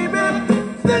 baby.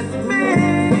 This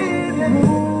minute,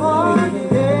 oh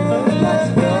yeah, let's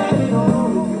get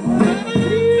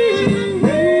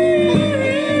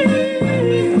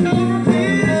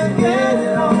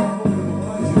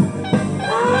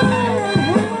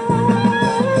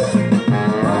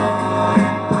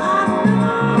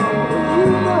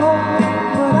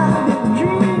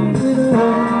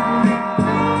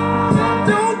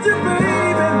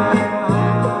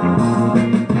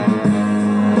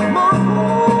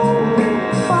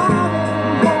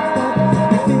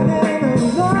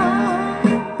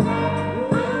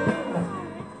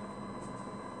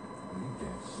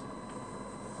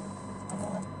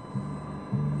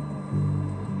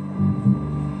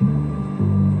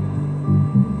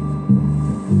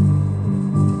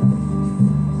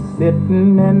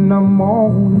sitting in the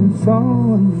morning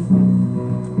sun.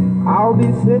 I'll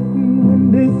be sitting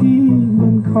when the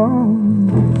evening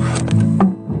comes,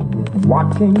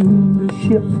 watching the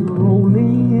ships roll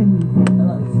in,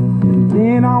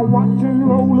 then I'll watch them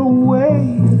roll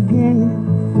away again.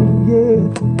 Yeah,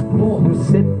 I'm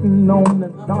sitting on the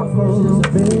dock of the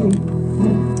bay,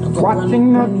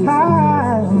 watching the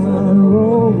tide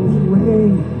roll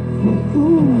away.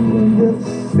 Ooh, just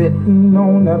sitting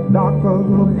on the dock of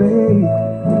the bay,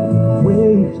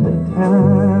 wasting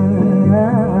time.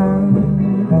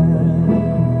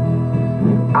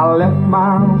 I left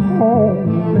my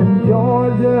home in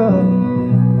Georgia,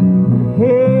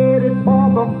 headed for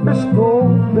the Frisco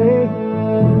Bay.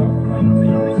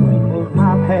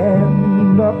 I've had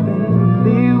nothing to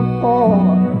live for,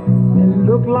 and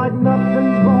look like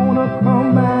nothing's gonna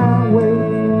come my way.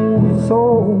 So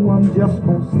I'm just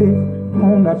gonna sit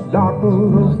on the dock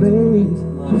of the bay,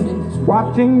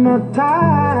 watching the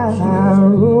tide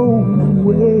roll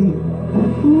away.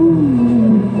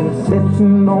 Ooh, I'm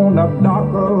sitting on the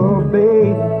dock of the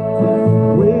bay,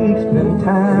 wasting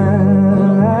time.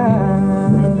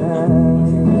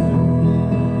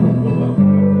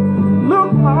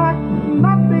 Look like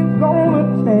nothing's gonna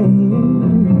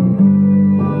change,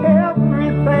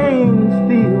 everything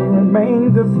still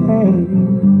remains the same.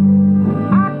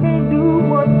 I can't do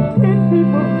what 10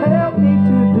 people tell me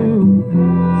to do,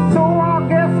 so I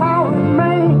guess I'll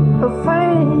remain the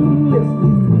same.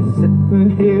 Listen, sitting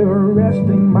here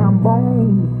resting my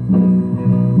bones,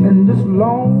 and this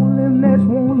loneliness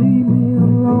won't leave me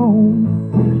alone.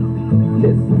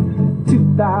 Listen,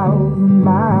 2,000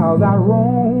 miles I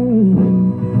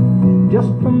roam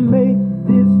just to make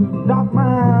this dock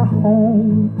my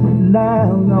home.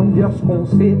 Now I'm just gonna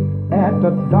sit at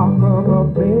the dock of a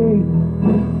bay,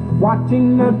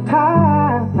 watching the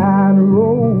tide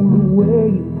roll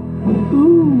away.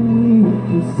 Ooh,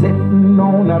 I'm sitting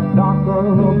on the dock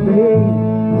of the bay,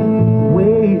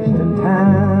 wasting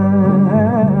time.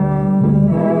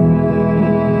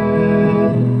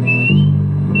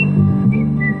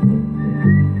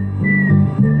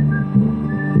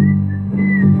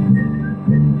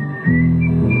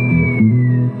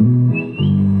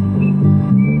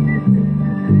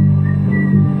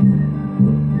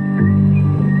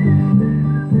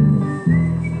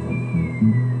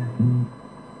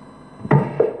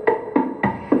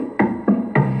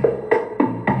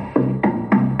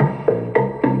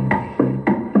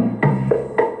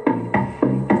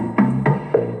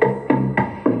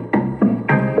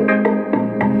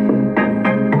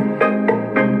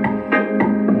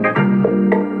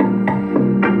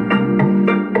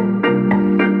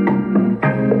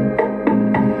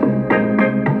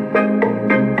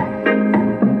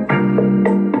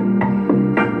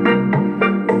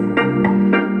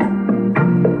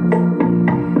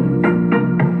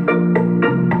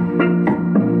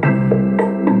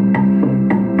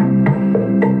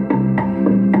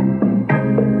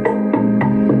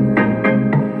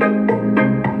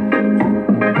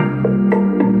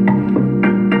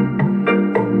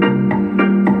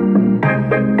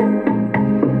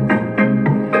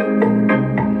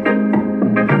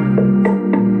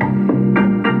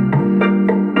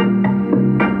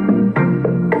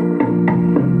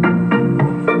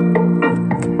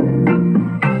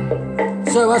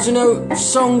 So, as you know,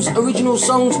 songs, original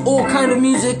songs, all kind of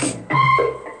music.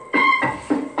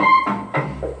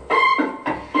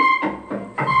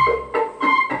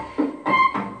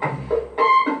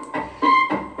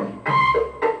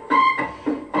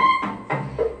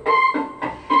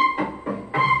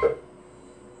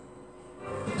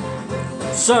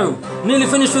 So, nearly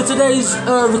finished for today's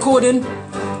recording.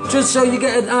 Just so you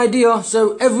get an idea,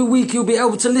 so every week you'll be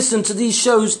able to listen to these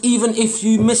shows even if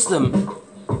you miss them.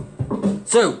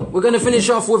 So, we're going to finish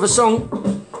off with a song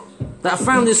that I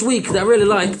found this week that I really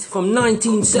liked, from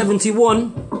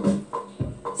 1971.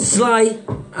 Sly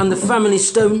and the Family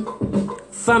Stone,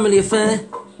 Family Affair.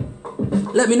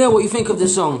 Let me know what you think of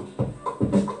this song.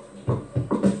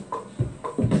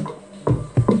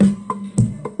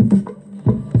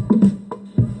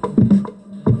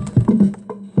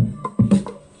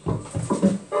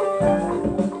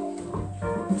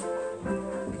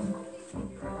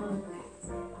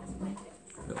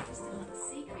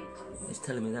 It's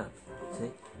telling me that,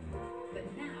 see?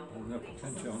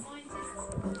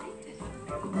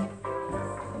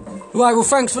 Right, well,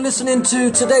 thanks for listening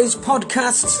to today's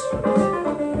podcast.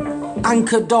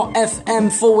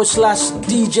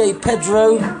 Anchor.fm/DJ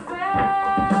Pedro.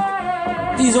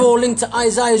 These are all linked to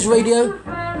Isaiah's Radio.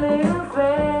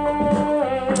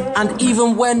 And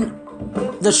even when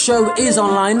the show is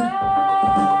online,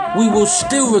 we will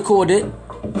still record it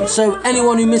So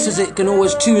anyone who misses it can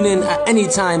always tune in at any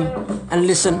time and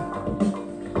listen.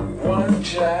 One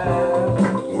child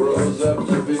grows up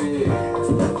to be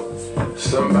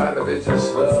somebody that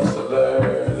just loves to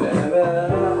learn.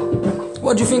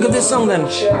 What do you think of this song then?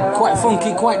 Quite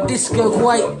funky, quite disco,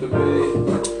 quite... I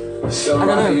don't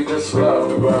know. You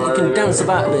can dance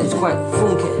about it, it's quite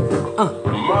funky.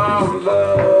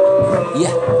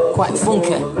 Yeah, quite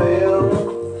funky.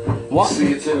 What?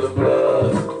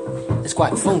 It's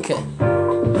quite funky.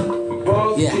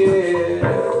 Yeah.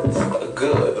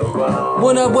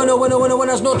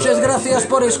 Buenas noches, gracias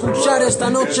por escuchar esta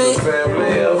noche.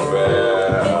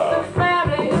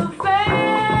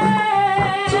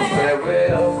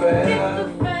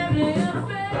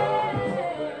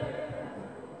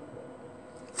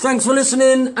 Thanks for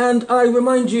listening, and I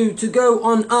remind you to go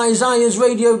on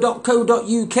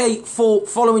isaiahsradio.co.uk for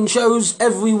following shows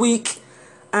every week,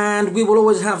 and we will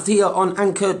always have here on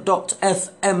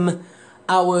anchor.fm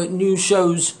our new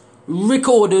shows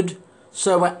recorded,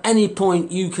 so at any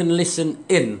point you can listen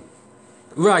in.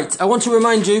 Right, I want to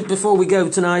remind you before we go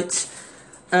tonight,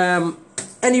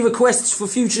 any requests for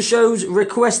future shows,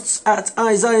 requests at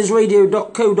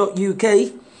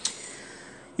isaiahsradio.co.uk.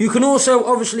 You can also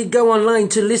obviously go online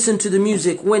to listen to the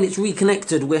music when it's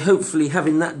reconnected. We're hopefully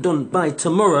having that done by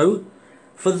tomorrow.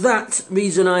 For that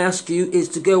reason, I ask you is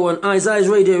to go on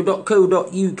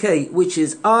isaiahsradio.co.uk, which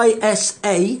is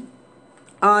ISAIAHS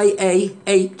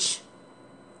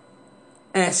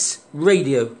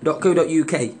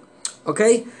radio.co.uk.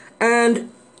 Okay?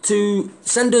 And to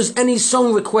send us any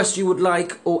song requests you would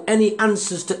like or any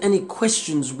answers to any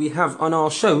questions we have on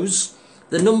our shows,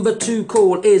 the number to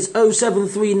call is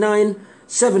 0739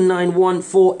 791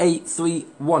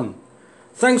 4831.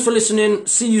 Thanks for listening.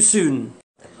 See you soon.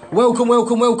 Welcome.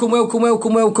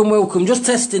 Just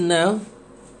testing now.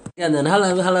 And then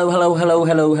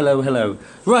hello.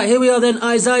 Right, here we are then.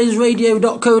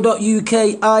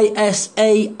 isaiahsradio.co.uk,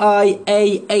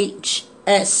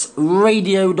 ISAIAHS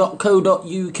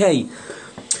radio.co.uk.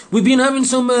 We've been having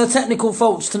some technical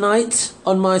faults tonight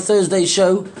on my Thursday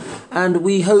show, and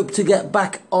we hope to get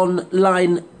back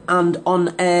online and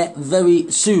on air very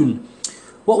soon.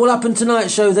 What will happen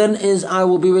tonight's show then is I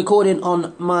will be recording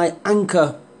on my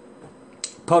Anchor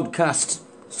podcast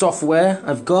software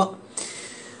I've got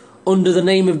under the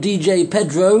name of DJ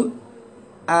Pedro,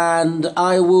 and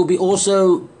I will be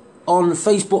also on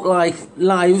Facebook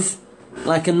Live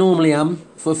like I normally am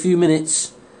for a few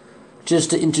minutes,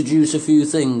 just to introduce a few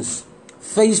things.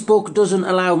 Facebook doesn't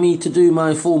allow me to do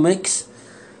my full mix,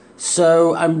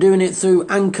 so I'm doing it through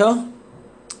Anchor.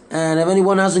 And if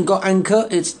anyone hasn't got Anchor,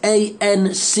 it's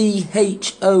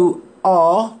ANCHOR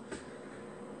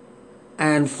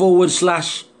and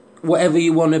 / whatever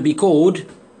you want to be called.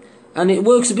 And it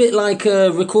works a bit like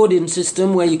a recording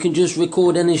system where you can just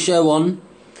record any show on,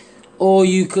 or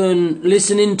you can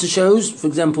listen into shows, for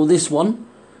example this one,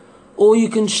 or you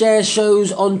can share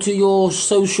shows onto your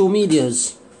social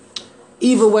medias.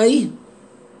 Either way,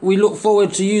 we look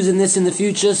forward to using this in the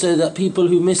future so that people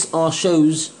who miss our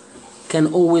shows can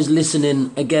always listen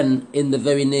in again in the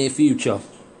very near future.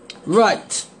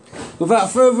 Right,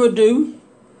 without further ado,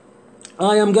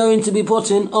 I am going to be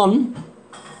putting on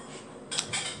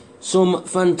some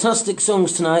fantastic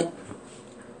songs tonight.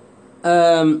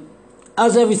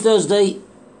 As every Thursday,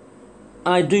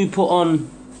 I do put on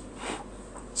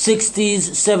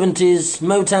 60s, 70s,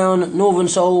 Motown, Northern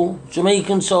Soul,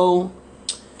 Jamaican Soul,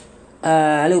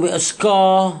 a little bit of ska,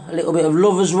 a little bit of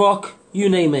lovers rock, you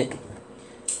name it.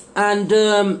 And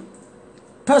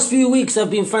past few weeks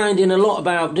I've been finding a lot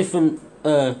about different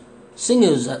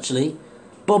singers actually.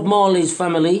 Bob Marley's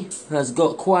family has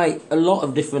got quite a lot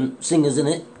of different singers in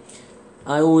it.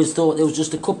 I always thought there was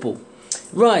just a couple.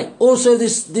 Right, also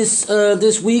this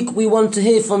week we want to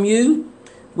hear from you.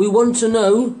 We want to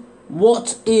know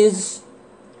what is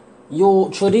your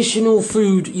traditional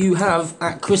food you have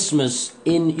at Christmas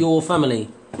in your family.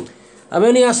 I'm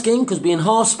only asking because being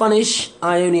half Spanish,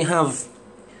 I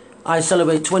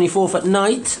celebrate 24th at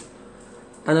night,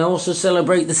 and I also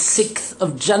celebrate the 6th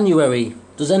of January.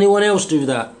 Does anyone else do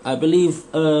that? I believe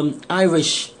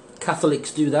Irish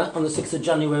Catholics do that on the 6th of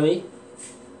January.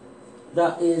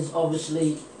 That is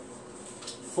obviously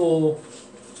for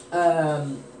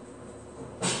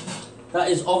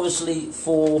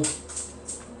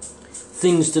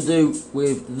things to do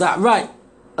with that. Right,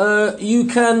 you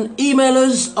can email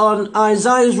us on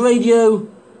Isaiah's Radio,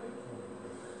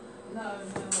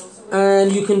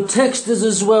 and you can text us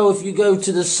as well if you go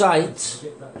to the site.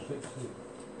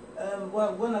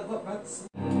 Well, when I got back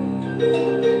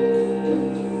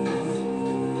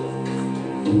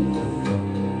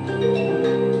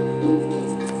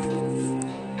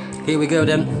Here we go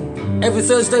then. Every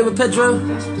Thursday with Pedro.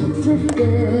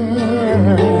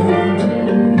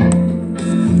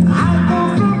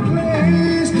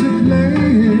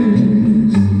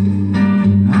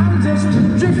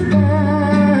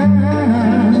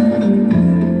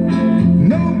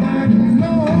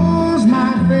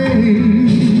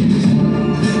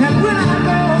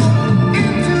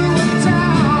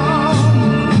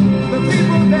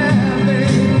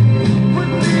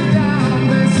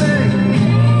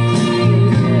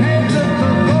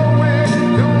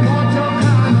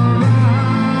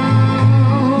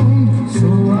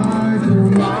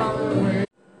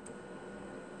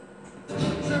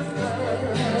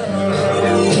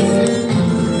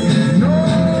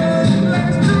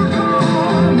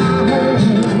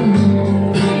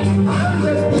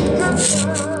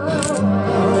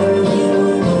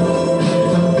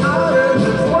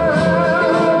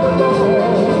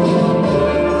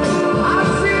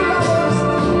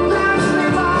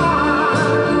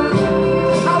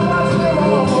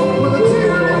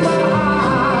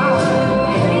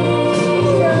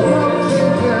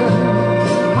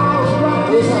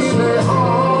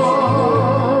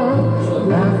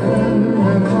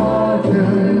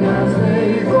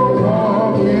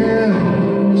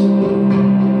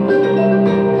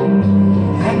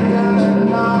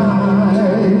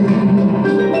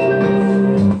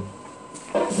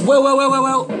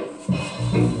 Well.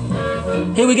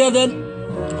 Here we go then.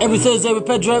 Every Thursday with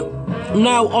Pedro.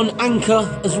 Now on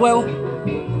Anchor as well.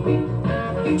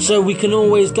 So we can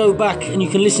always go back and you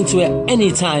can listen to it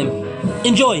anytime.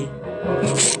 Enjoy.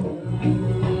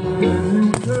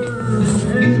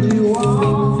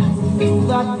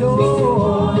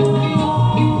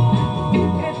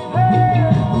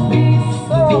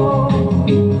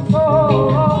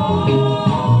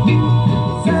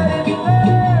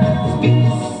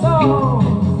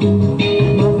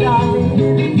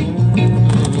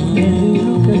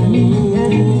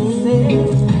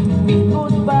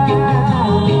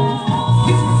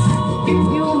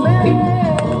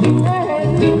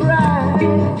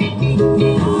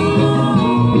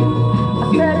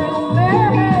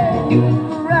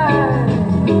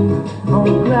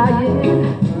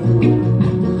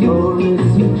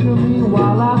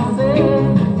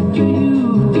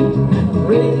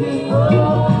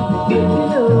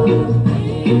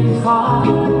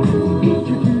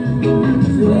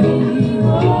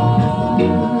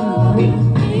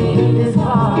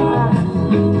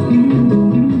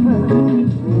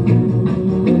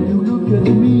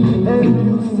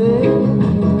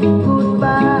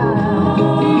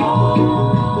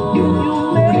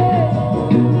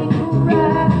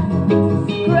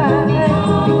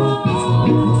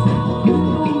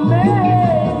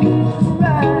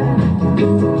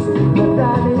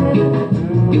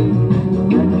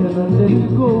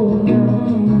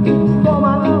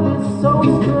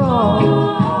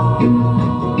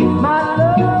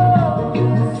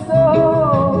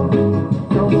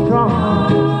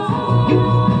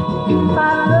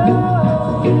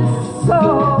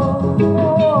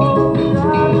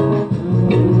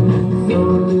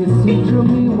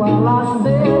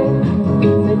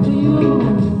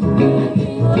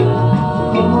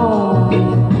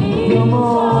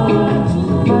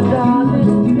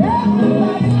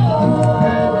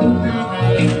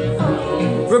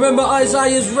 Remember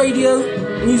Isaiah's radio,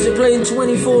 music playing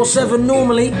 24/7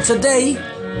 normally. Today,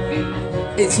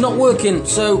 it's not working,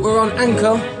 so we're on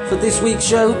Anchor for this week's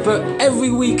show, but every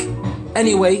week,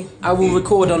 anyway, I will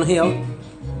record on here.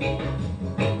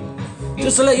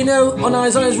 Just to let you know, on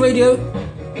Isaiah's radio,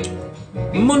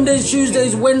 Mondays,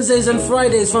 Tuesdays, Wednesdays and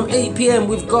Fridays from 8 PM,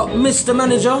 we've got Mr.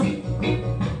 Manager.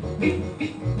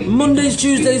 Mondays,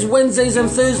 Tuesdays, Wednesdays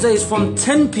and Thursdays from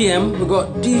 10 PM, we've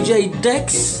got DJ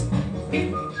Dex.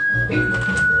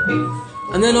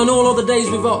 And then on all other days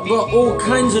we've got all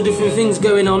kinds of different things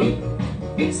going on.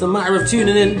 It's a matter of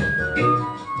tuning in.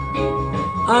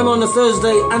 I'm on a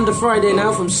Thursday and a Friday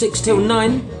now from 6 till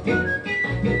 9.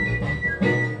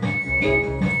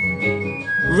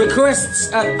 Requests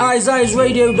at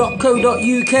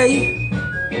isaiahsradio.co.uk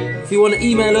if you want to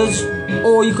email us,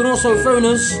 or you can also phone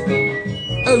us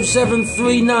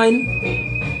 0739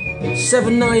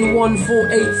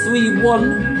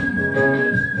 7914831.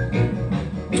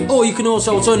 Or you can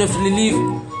also alternatively leave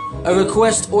a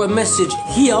request or a message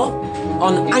here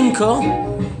on Anchor.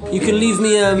 You can leave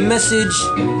me a message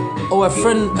or a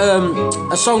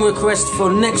song request for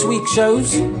next week's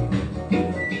shows.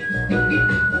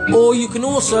 Or you can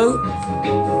also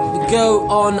go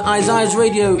on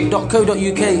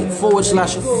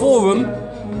isaiahsradio.co.uk/forum,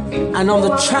 and on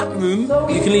the chat room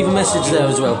you can leave a message there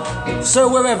as well. So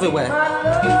we're everywhere.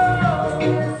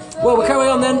 Well, we'll carry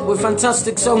on then with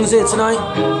fantastic songs here tonight.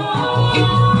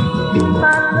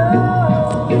 My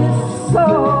love is so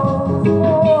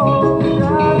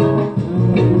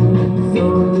so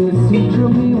listen to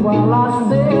me while I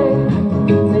say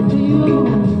to you,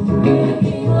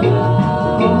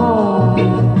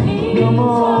 come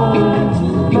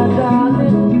on, my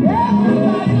darling.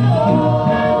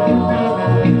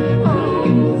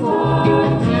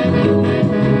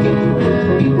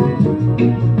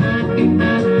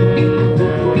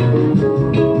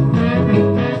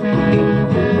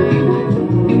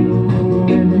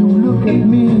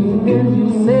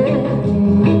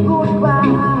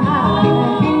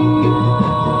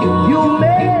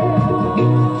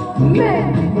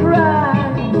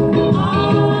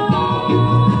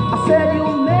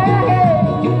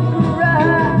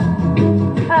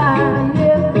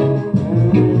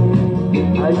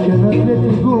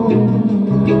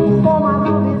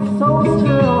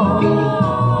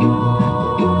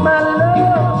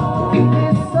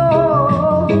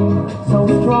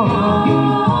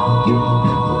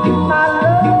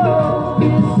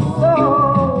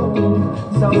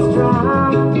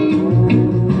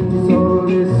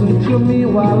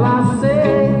 While I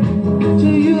say to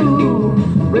you,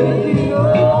 radio,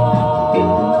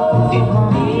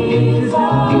 it's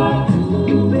hard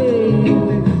to baby,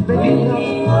 baby,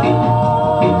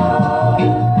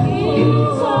 it's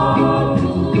hard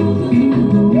to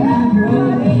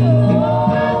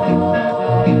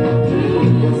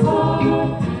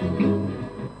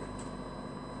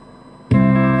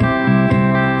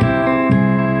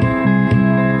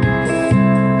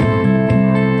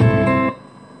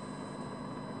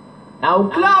Now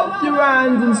clap your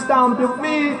hands and stamp your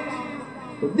feet.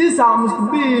 But this happens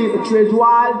to be a treasure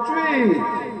wild treat.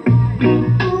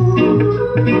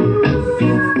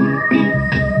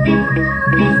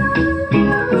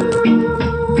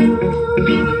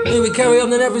 Here we carry on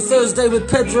then every Thursday with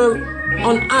Pedro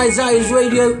on Eyes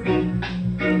Radio.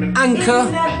 Anchor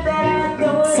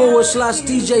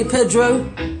 /DJ Pedro.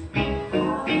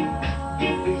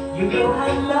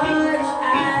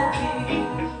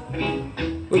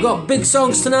 We've got big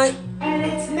songs tonight.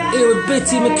 Here with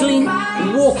Bitty McLean,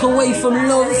 Walk Away From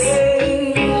Love.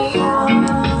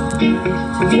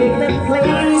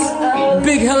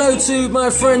 Big hello to my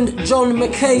friend John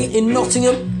McKay in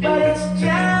Nottingham,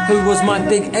 who was my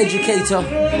big educator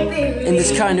in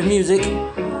this kind of music.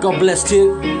 God bless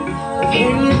you.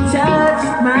 When you touch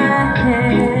my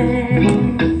hand,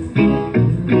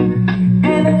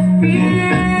 and a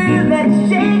fear that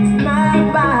shakes my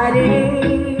body,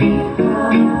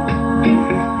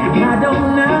 and I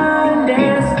don't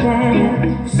understand,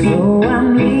 so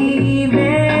I'm leaving.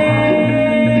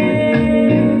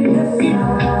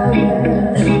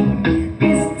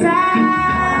 This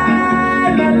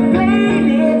time I'm playing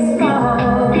it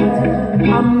smart.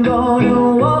 I'm gonna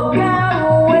walk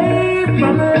away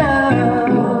from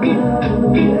love.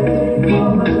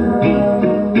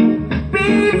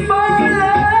 Before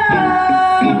love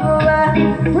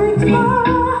breaks my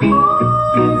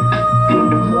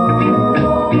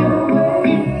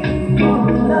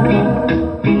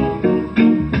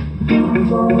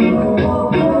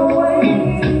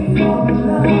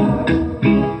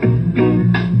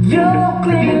you're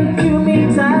clinging to me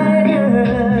tighter,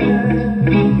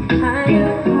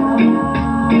 higher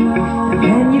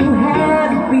than you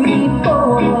have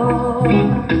before.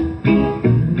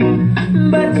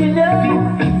 But you know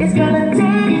it's gonna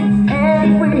take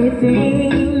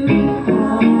everything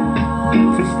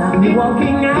to stop me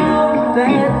walking out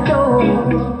that door.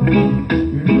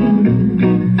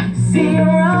 See your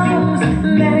arms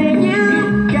that you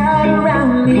got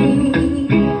around me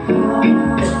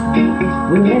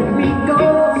will let me go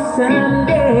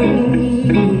someday.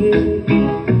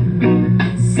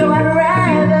 So I'd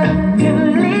rather to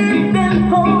live than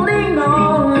holding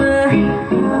on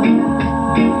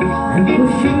and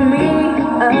pushing me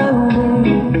away.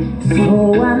 So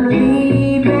I'm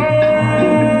leaving.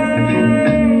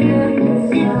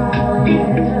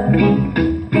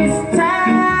 This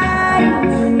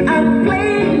time I'm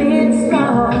playing it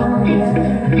smart.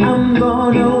 I'm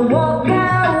gonna walk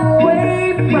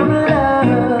away from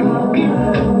love.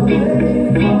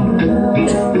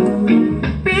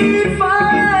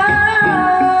 Before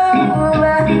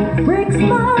love breaks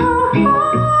my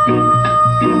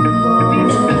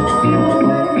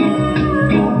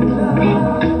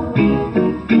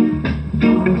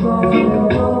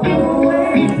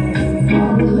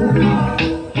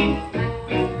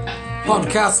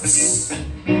Podcasts.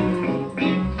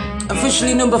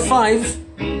 Officially number 5,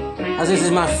 as this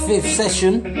is my 5th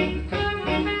session.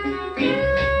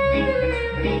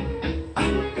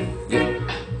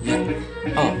 Yeah.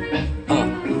 Oh.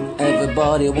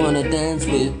 Everybody wanna dance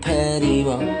with Patty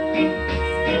Rock.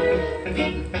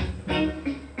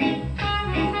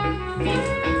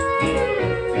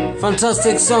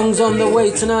 Fantastic songs on the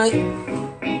way tonight.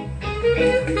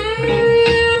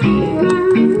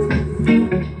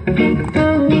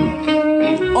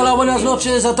 Hola, buenas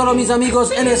noches a todos mis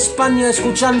amigos en España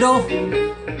escuchando.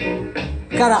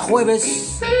 Cada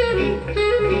jueves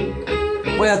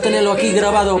voy a tenerlo aquí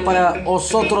grabado para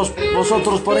vosotros.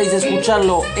 Vosotros podéis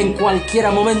escucharlo en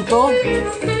cualquier momento.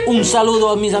 Un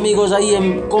saludo a mis amigos ahí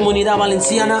en Comunidad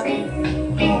Valenciana.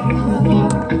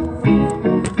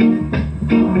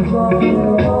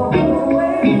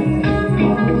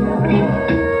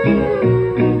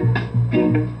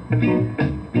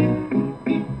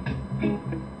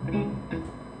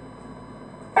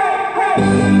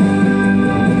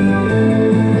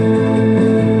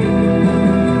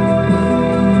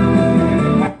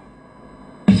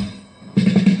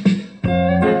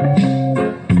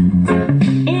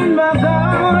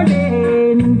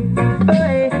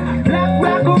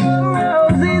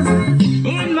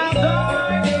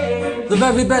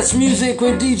 Very best music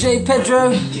with DJ Pedro.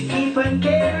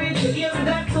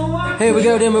 Here we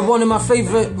go then with one of my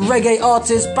favourite reggae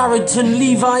artists, Barrington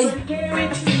Levi.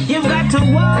 You've got to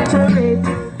water it.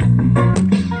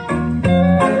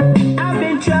 I've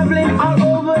been traveling all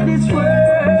over this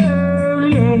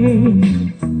world, yeah.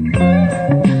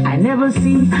 I never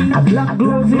see a black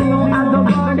rose in no other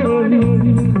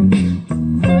garden.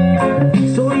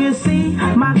 So you see,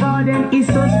 my garden is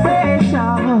so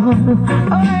special.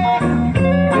 Oh, yeah.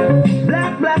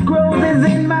 Black roses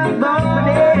in my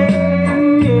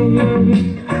garden, yeah.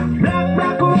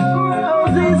 Black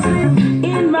roses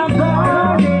in my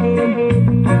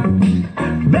garden.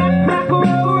 Black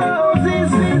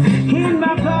roses in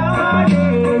my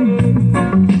garden.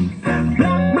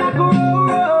 Black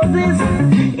roses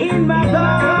in my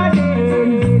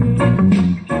garden.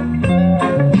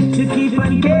 To keep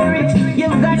on carrot,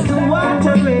 you've got to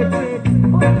water it.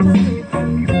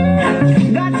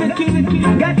 Got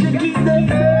to keep the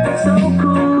earth so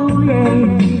cool,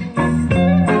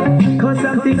 yeah. 'Cause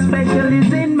something special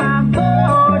is in my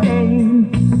garden.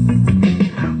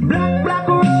 Black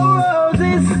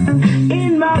roses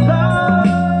in my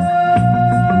garden.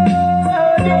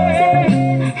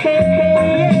 Hey.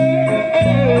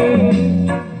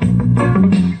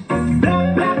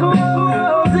 Black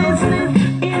roses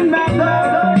in my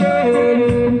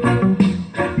garden.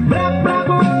 Black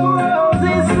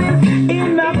roses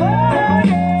in my garden.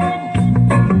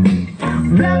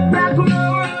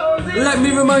 Let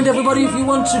me remind everybody, if you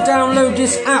want to download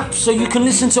this app so you can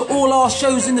listen to all our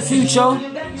shows in the future,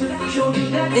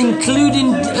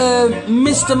 including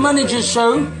Mr. Manager's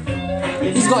show.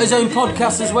 He's got his own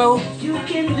podcast as well.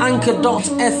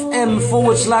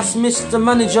 Anchor.fm/Mr.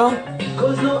 Manager.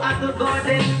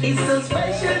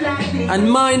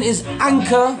 And mine is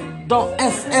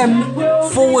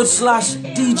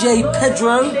Anchor.fm/DJ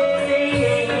Pedro.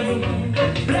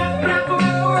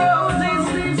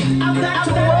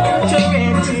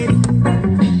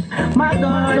 My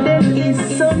garden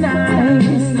is so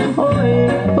nice, oh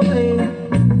yeah.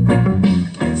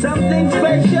 Something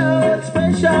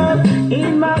special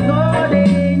in my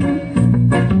garden.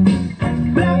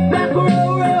 Black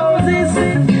roses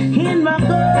in my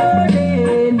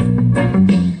garden.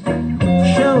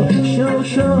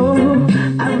 Show,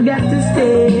 I've got to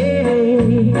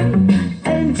stay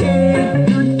and take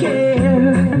good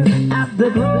care of the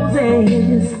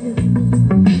roses.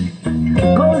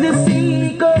 'Cause you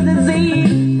see,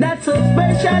 that's so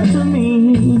special to me.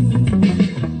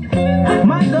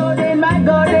 My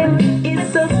garden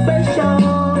is so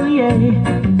special, yeah.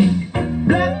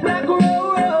 Black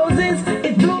roses,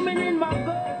 it's blooming in my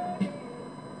garden.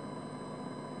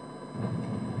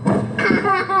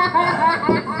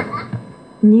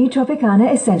 New Tropicana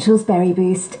Essentials Berry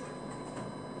Boost.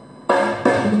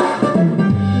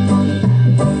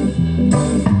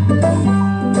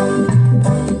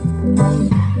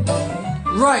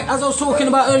 Right, as I was talking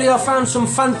about earlier, I found some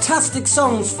fantastic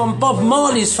songs from Bob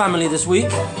Marley's family this week.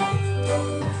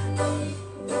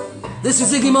 This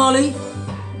is Ziggy Marley,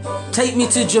 Take Me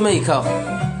to Jamaica.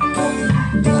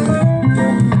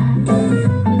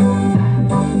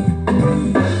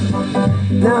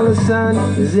 Now the sun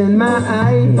is in my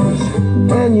eyes,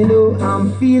 and you know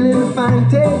I'm feeling fine.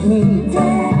 Take me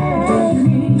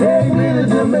to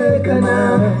Jamaica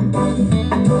now,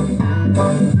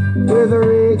 where the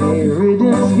reggae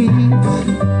rhythm beats.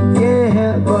 Can't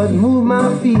help but move my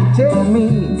feet. Take me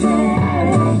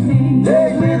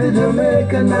to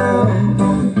Jamaica now,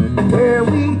 where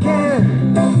we can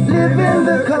live in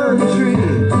the country,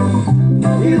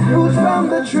 eat fruits from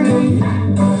the tree.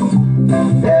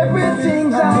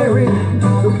 Everything's irie.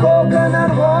 The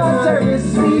coconut water is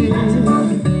sweet.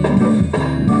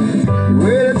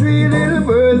 Where the three little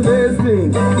birds they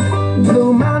sing.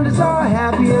 Blue mountains are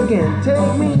happy again.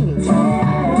 Take me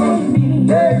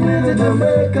to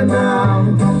Jamaica now.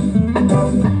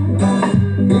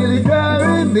 Feel the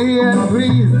Caribbean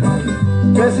breeze.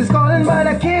 Stress is calling, but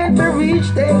I can't be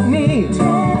reached. Take me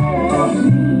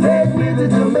to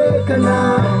Jamaica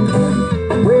now,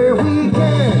 where we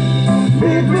can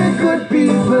meet with good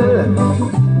people,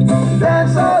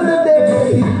 dance all the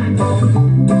day,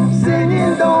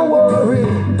 singing, don't worry,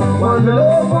 one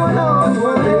love, one heart,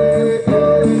 one day.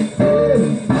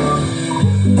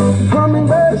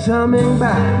 Hummingbirds humming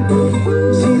by,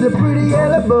 see the pretty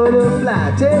yellow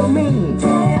butterfly. Take me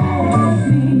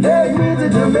to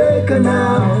Jamaica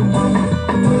now.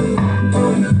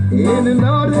 In the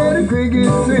north where the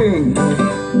crickets sing,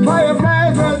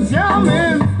 fireflies are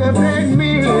jamming. So take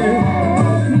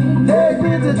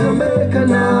me to Jamaica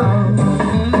now,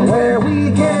 where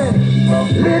we can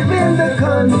live in the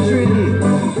country,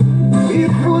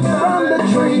 eat fruits from the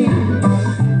tree.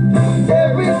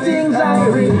 Everything's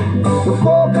irie, the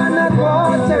coconut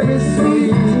water is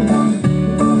sweet.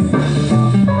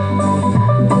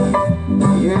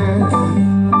 Yeah.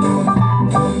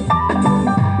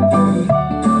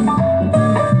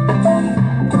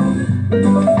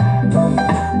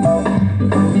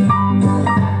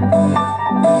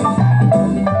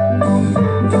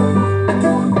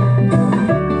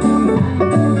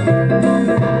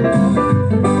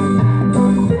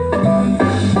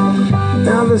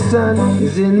 Now the sun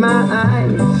is in my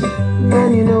eyes,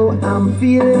 and you know I'm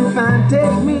feeling fine.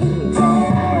 Take me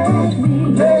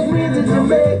to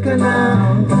Jamaica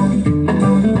now,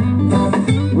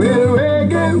 with a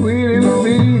reggae rhythm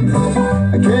beat.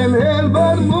 I can't help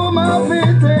but move my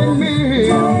feet.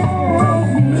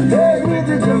 Take me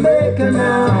to Jamaica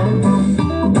now.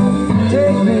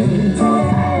 Take me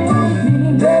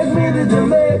to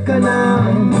Jamaica now.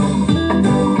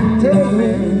 Take me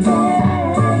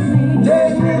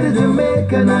to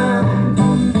Jamaica now.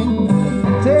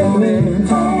 Take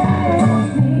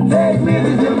me to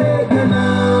Jamaica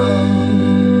now.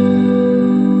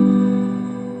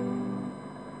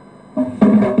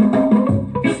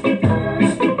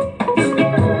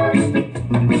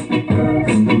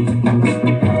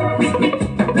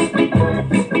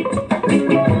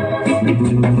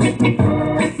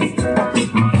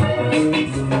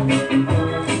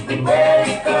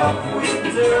 Wake up,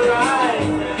 winter, rise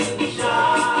and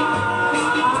shine.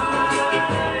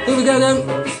 Here we go then.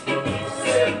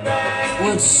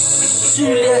 With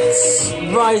Sulet's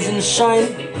Rise and Shine.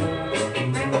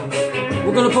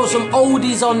 We're going to put some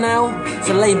oldies on now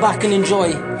to lay back and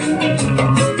enjoy.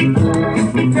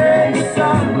 Take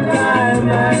some time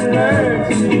and learn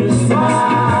to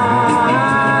smile.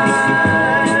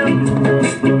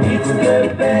 It's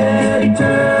the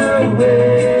better way.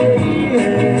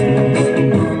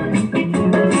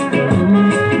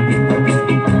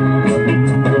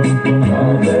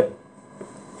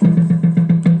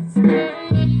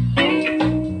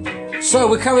 So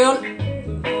we carry on.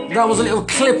 That was a little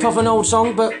clip of an old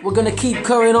song, but we're going to keep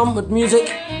carrying on with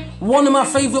music. One of my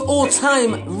favourite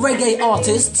all-time reggae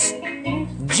artists,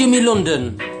 Jimmy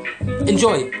London.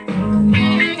 Enjoy.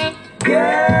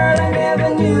 Girl, I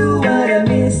never knew what I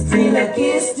missed till I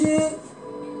kissed you.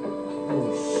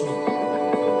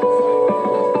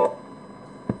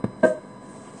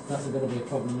 That's going to be a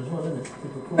problem as well, isn't it?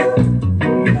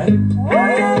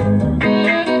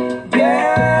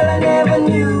 Girl, I never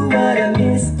knew what I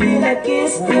missed till I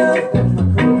kissed you.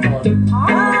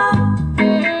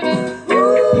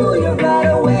 Ooh, you got a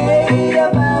way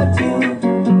about you.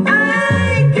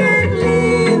 I can't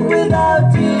live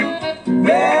without you.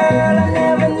 Girl, I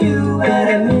never knew what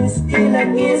I missed till I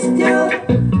kissed you.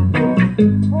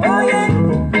 Oh yeah.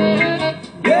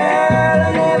 Girl,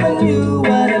 I never knew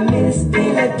what I missed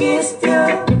till I kissed you.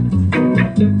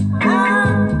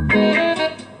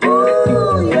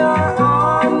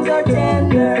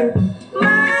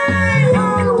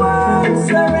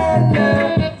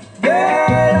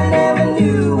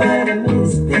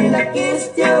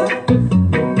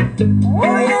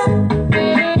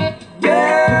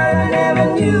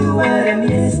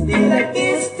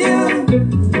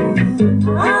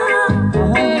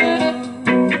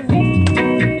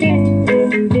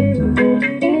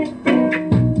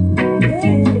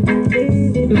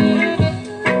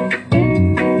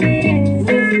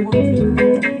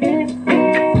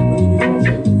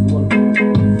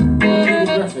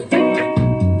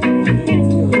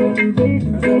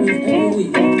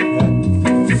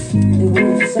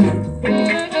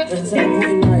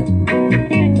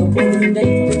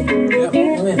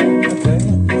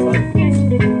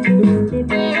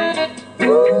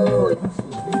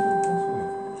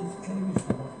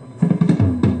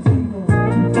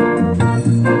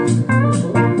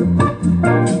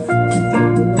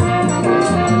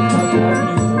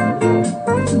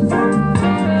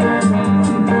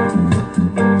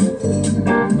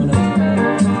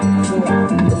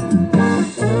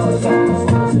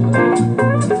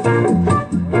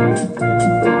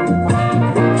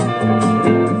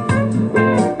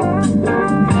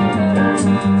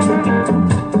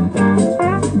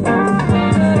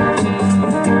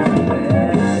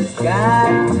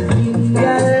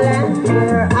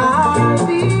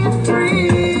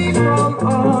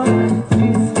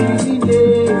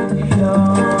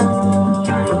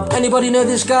 Anybody know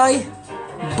this guy?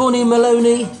 Bunny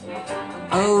Maloney.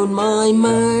 On my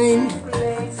mind.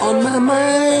 On my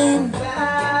mind.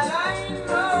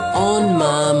 On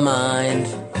my mind.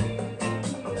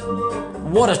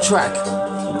 What a track.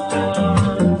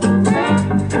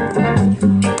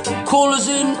 Call us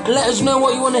in, let us know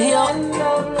what you want to hear.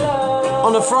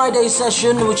 On a Friday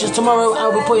session, which is tomorrow,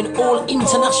 I'll be putting all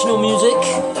international music.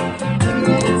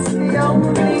 It's the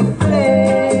only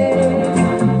place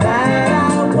that I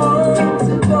want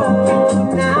to go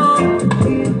now.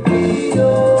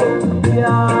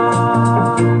 Ethiopia.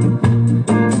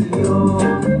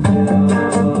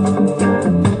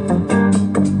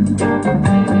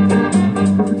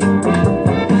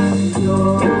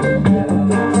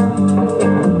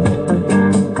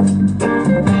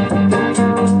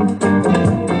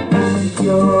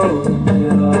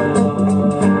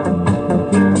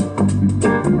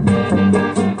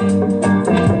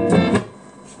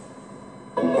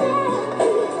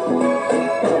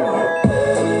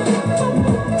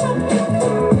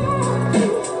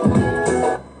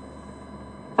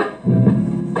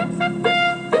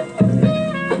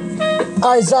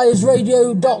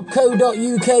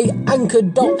 IsaiahsRadio.co.uk,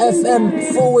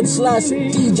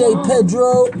 anchor.fm/DJ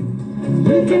Pedro. You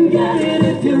can get it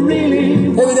if you really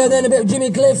want. Here we go then, a bit of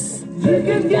Jimmy Cliff. You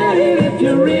can get it if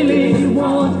you really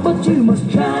want, but you must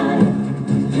try,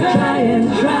 try and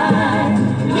try,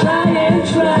 try and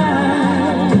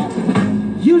try.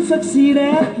 You'll succeed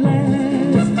at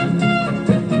last.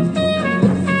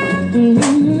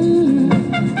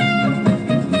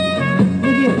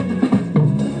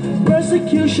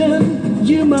 Persecution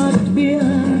you must bear.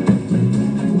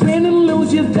 Win and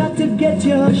lose, you've got to get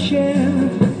your share.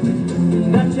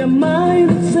 Got your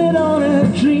mind set on a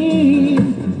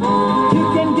dream. You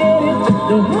can get it,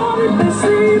 don't worry, they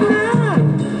see now.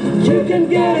 You can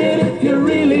get it if you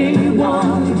really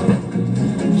want.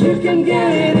 You can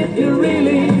get it if you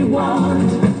really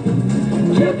want.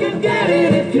 You can get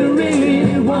it if you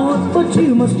really want, but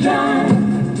you must try,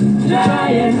 try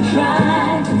and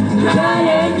try, try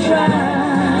and try.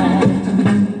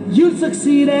 You'll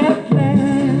succeed at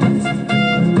last.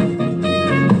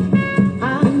 I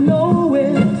know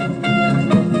it.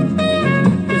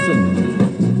 Listen.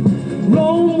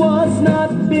 Rome was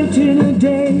not built in a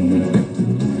day.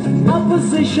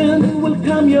 Opposition will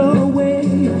come your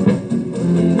way,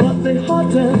 but the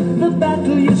hotter the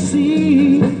battle you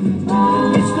see,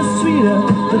 it's the sweeter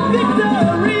the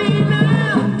victory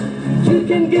now. You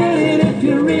can get it if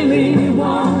you really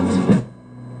want.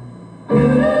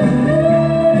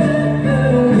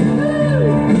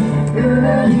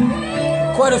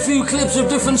 Quite a few clips of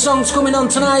different songs coming on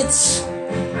tonight.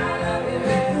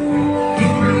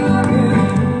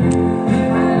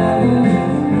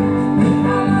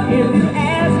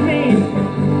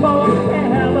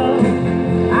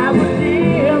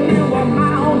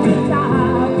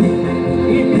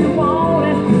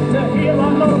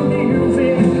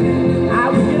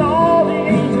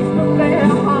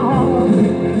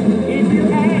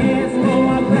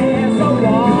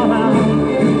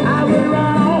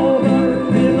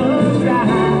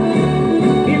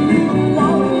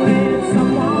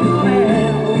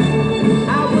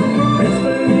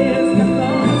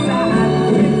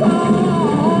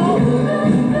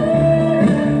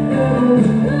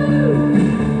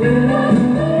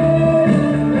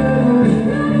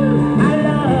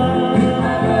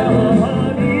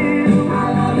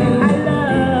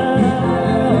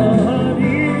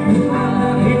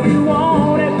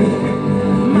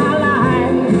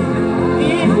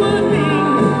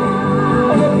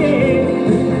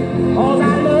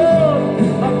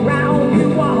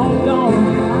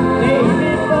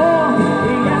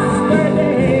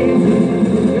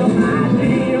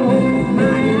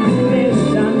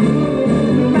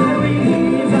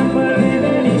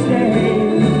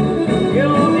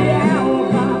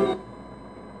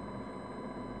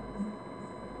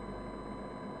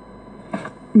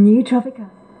 New Tropicana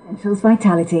Essentials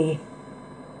Vitality.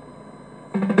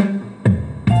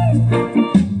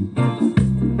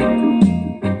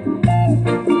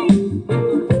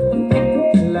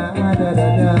 La da da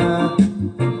da.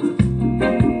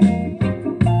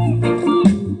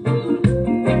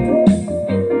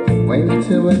 Went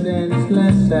to a dance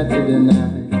last Saturday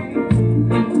night.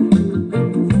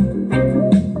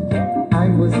 I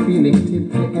was feeling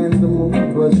tipsy and the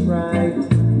mood was right.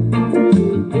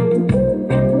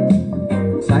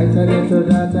 Sight a little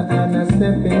daughter and I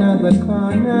step in at the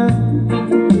corner,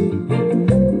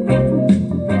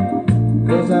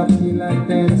 'cause I feel like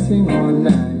dancing all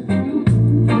night.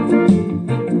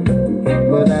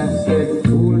 But I said,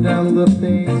 cool down the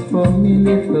pace for me,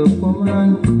 little woman.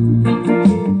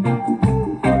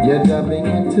 You're dubbing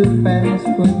it too fast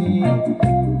for me.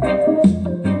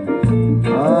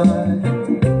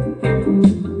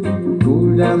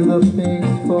 Cool down the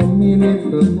pace for me,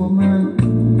 little woman.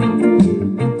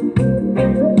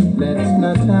 That's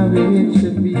not how it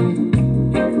should be.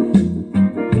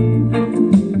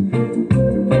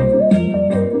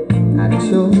 I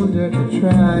told her to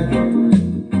try.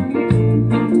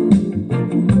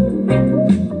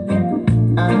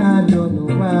 I don't know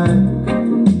why.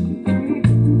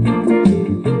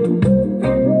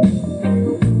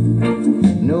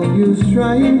 No use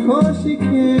trying, cause she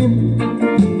can't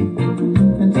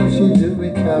until she do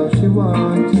it how she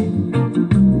wants.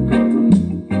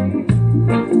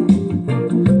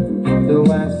 So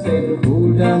I said,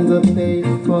 hold down the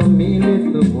pace for me,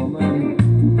 little woman.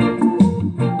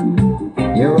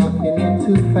 You're rocking it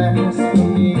too fast for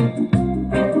me.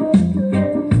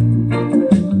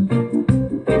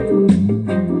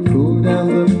 Cool down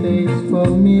the pace for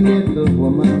me, little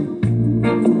woman.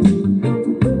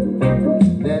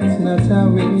 That's not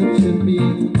how it should be.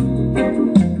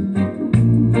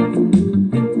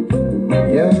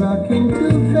 You're rocking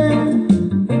too fast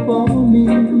for me.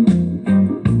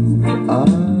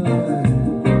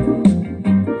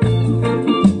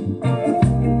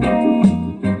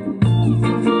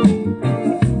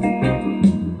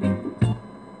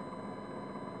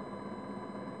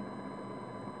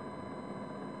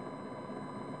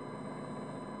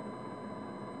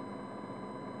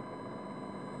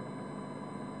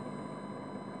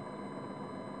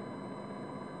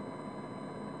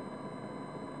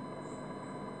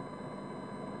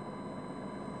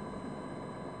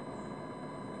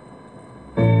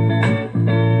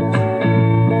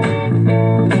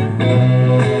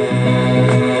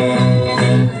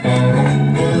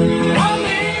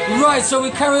 So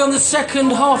we carry on the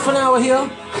second half an hour here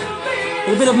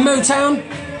with a bit of Motown.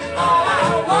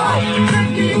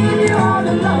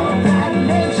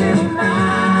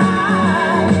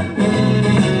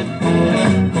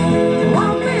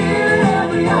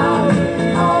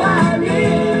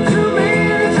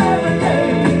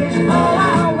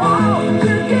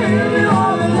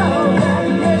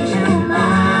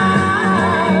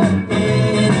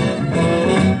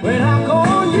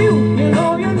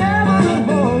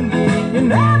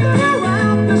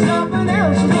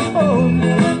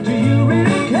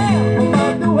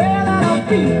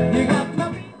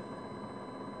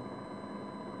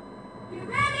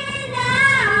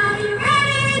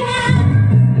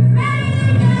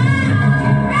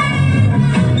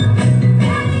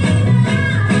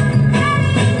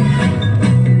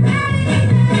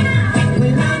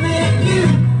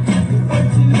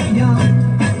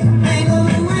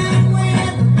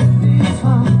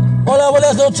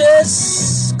 Buenas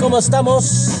noches, ¿cómo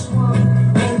estamos?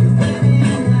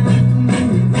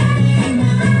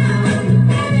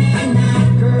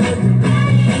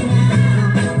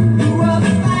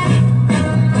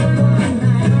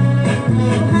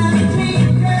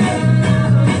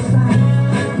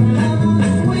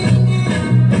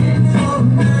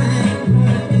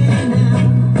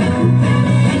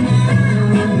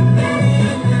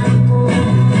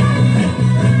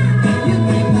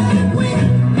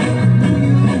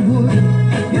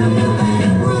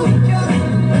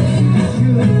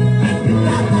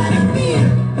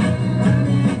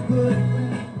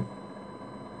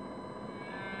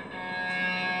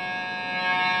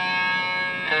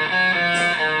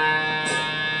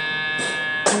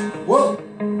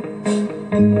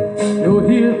 You're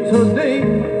here today,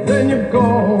 then you're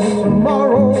gone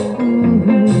tomorrow.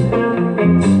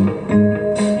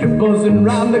 You're buzzing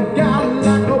round the gal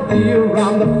like a bee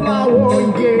around the flower,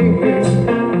 yeah.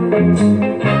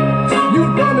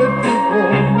 You've done it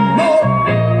before, no,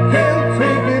 can't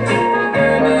take it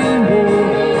anymore.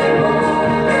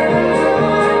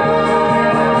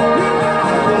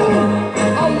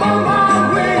 I'm on my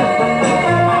way,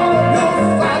 out of your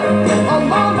sight.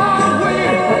 I'm on my way,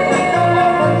 you're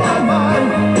off my mind.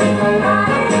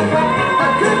 I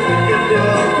can't think if you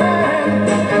can,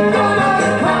 it's gonna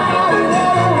cry,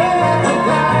 what a way to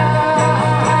die.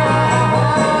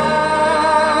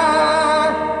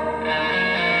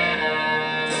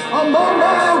 I'm on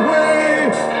my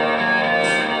way.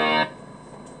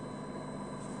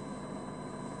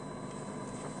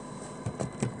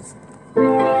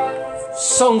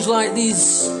 Songs like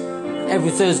these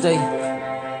every Thursday.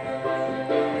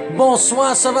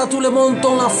 Bonsoir, ça va tout le monde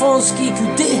dans la France qui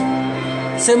écoute.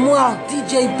 C'est moi,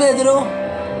 DJ Pedro.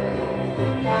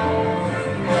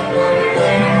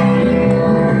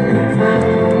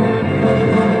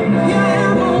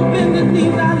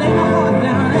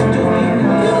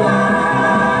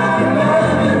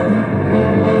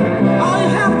 All you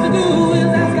have to do is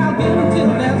ask God.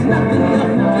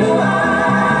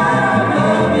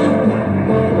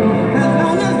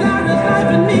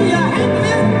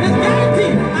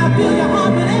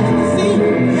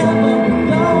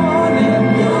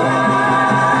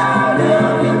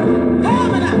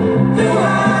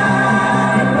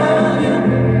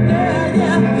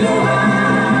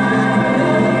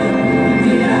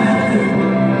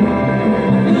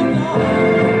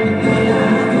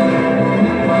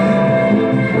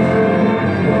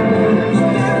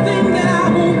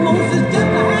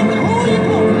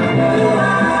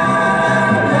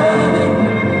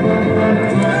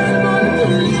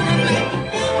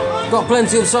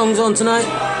 Plenty of songs on tonight.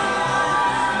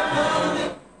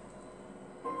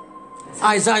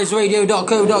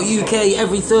 iZizRadio.co.uk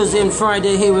every Thursday and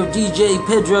Friday here with DJ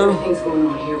Pedro. Things going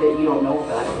on here that you don't know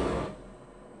about.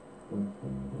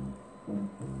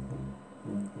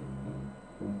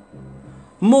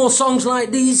 More songs like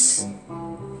these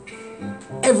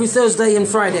every Thursday and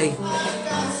Friday.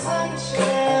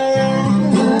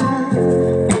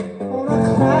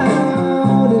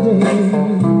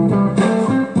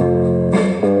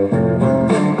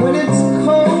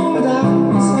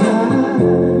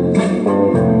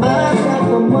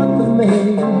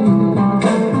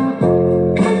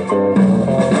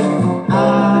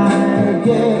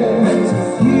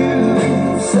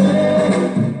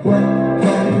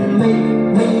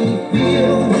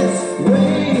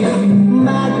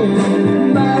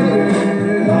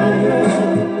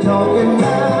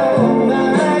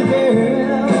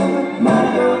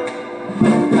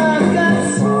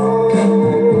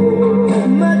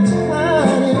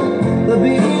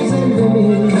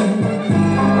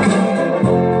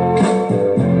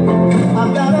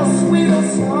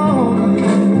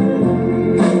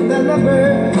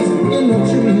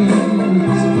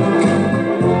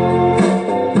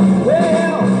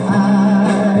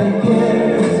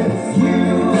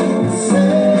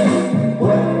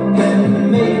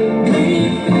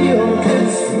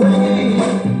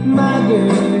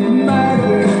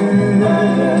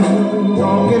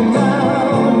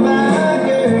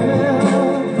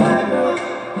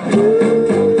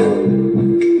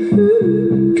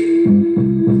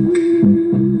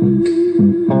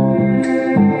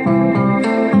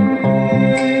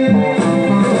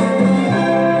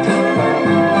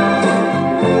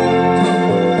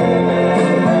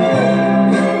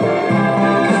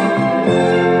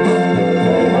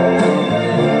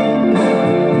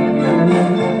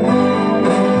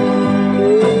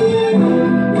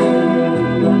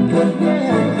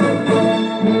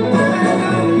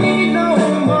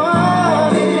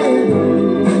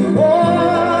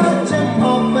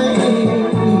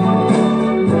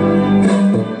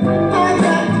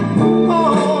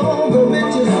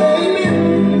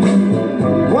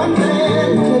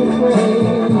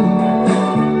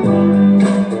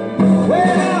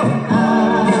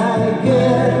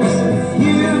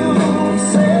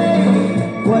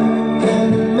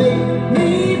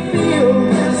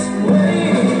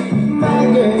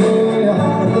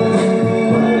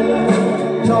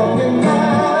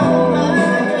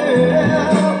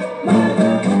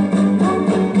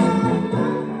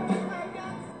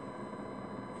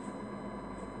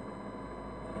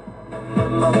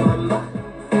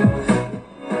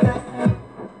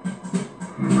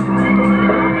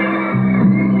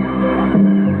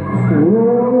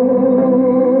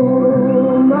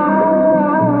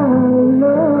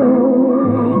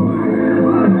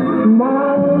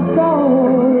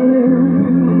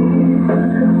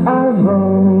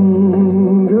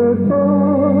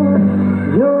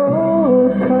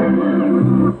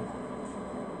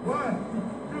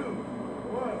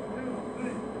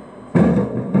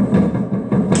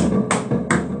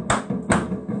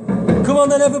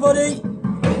 Everybody,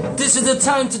 this is the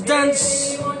time to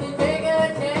dance.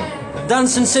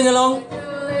 Dance and sing along.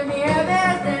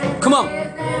 Come on.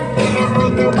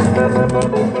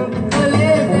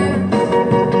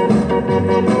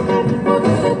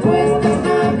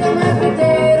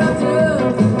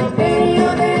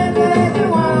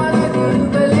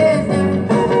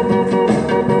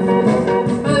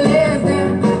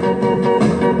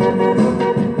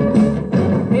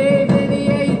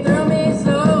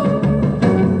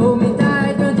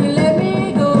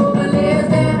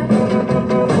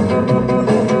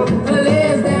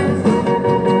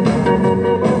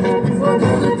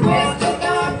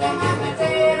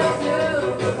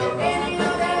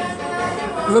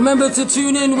 Remember to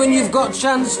tune in when you've got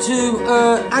chance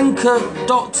to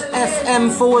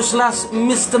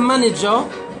anchor.fm/Mr. Manager,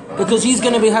 because he's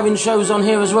going to be having shows on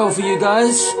here as well for you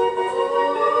guys.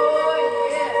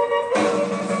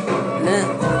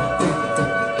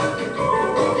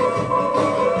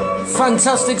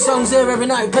 Fantastic songs there every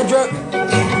night, Pedro.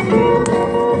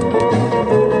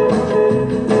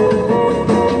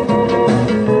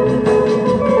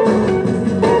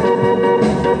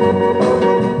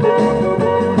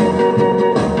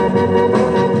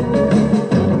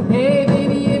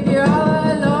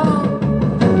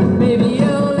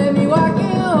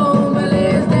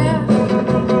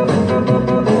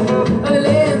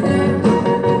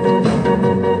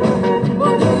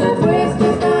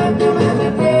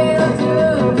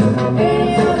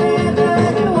 Any other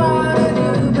that you wanna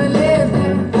do.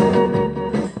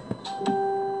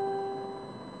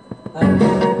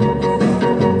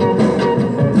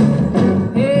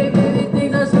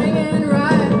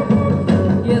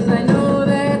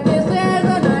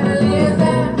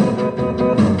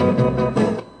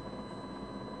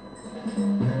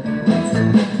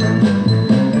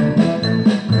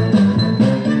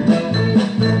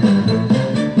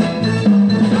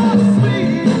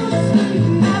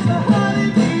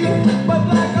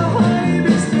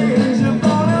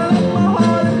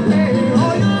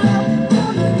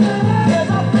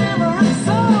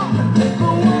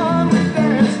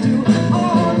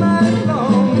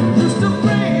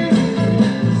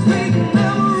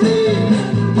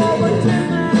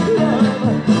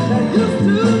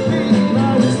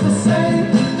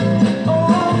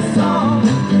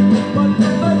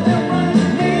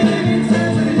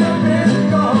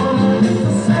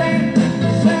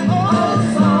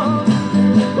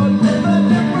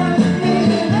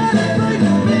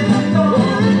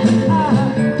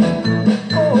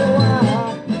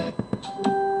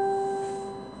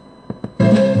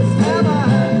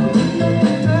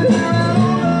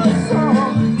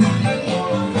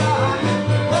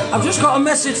 just got a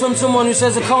message from someone who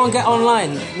says I can't get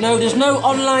online. No, there's no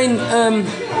online,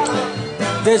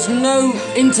 there's no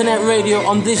internet radio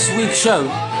on this week's show.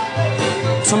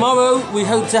 Tomorrow, we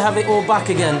hope to have it all back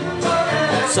again.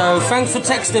 So, thanks for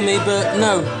texting me, but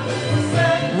no.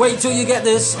 Wait till you get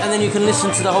this, and then you can listen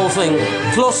to the whole thing.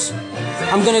 Plus,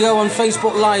 I'm going to go on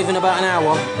Facebook Live in about an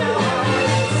hour.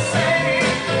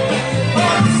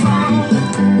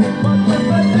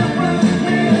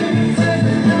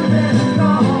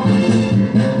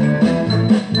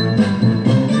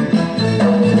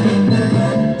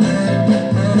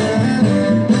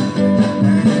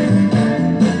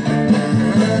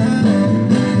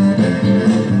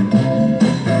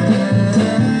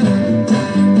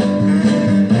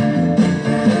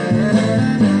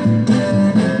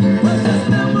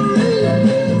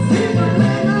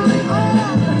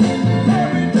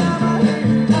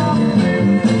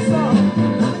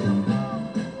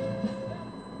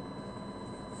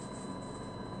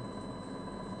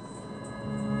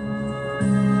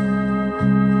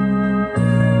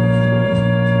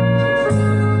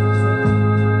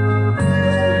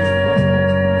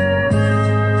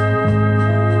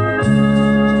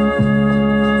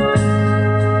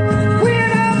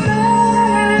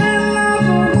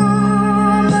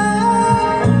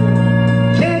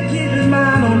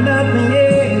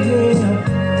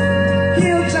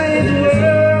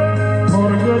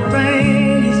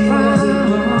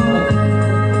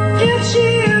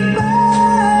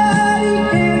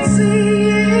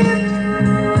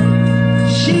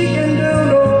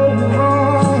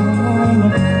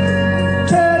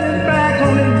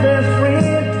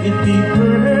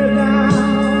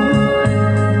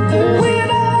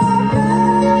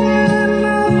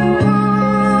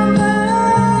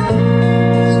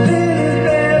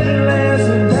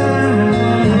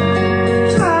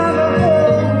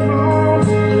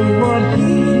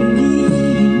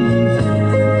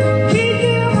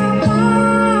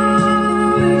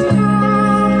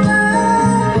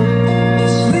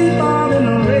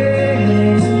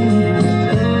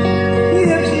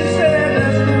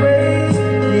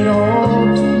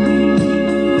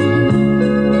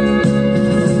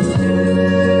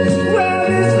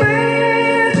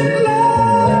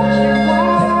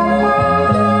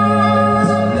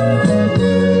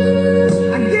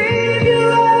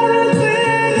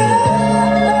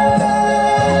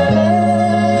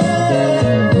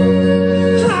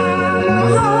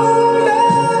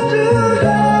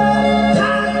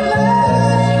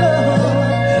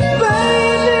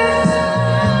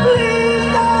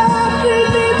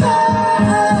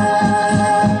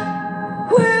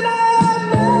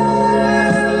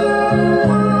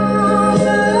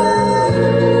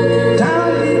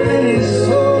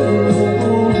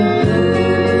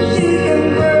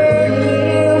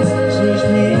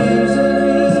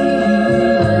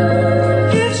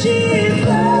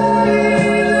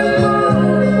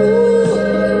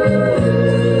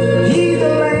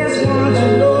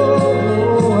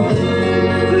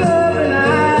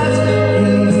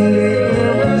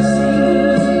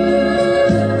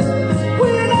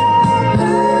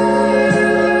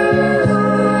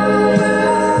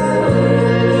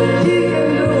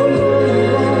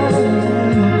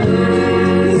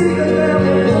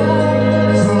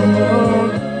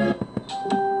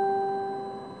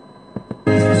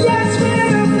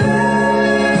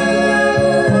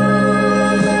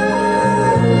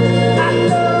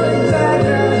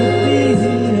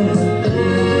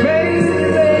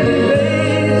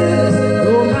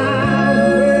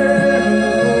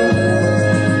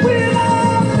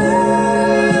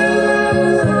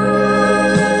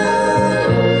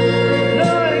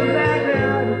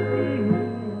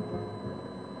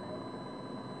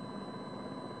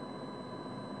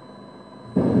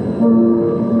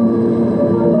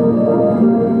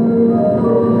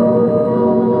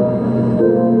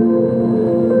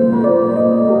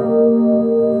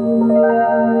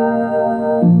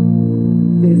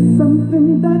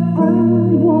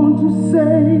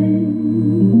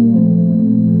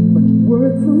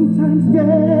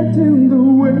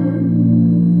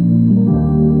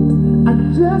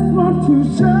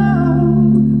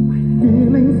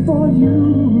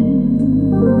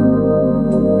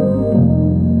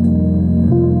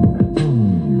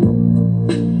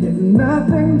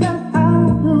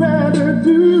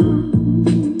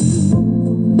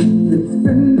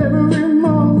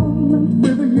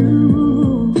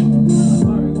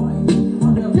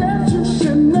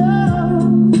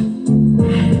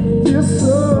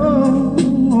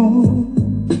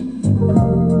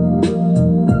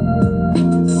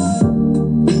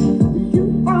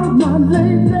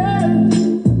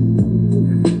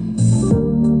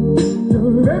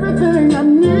 Everything I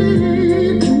need.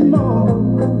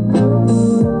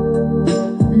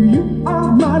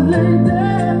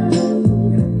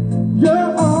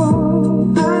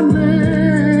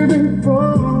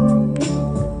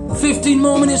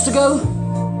 minutes to go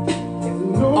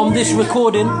on this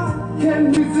recording.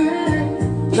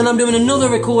 Then I'm doing another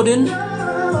recording,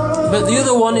 but the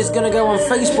other one is going to go on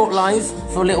Facebook Live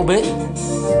for a little bit,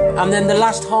 and then the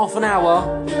last half an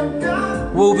hour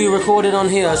will be recorded on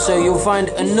here, so you'll find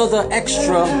another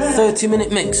extra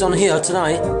 30-minute mix on here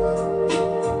tonight,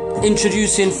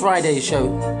 introducing Friday's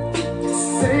show.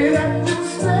 Say that you're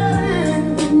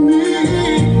staying with me.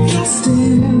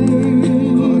 Stay.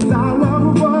 Our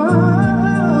love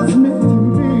was meant to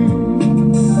be.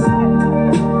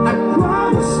 I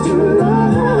promise to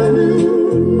love you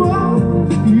more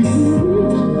each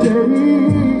day.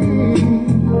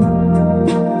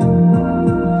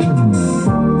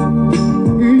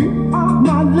 You are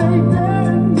my lady,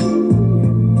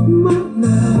 my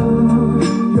love.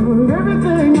 You're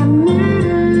everything I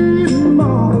need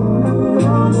more.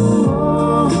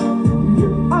 You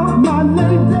are my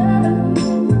lady.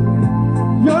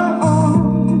 You're all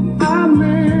I'm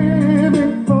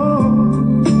living for.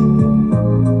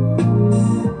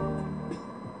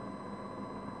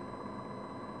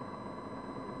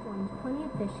 Joined plenty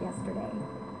of fish yesterday.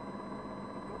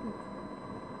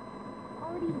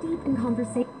 Already deep in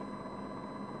conversation.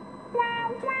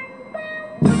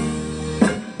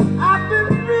 I've been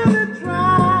really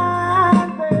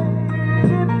trying, baby,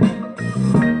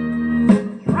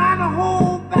 trying to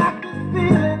hold back this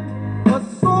feeling for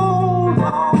so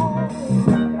long.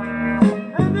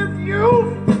 And if you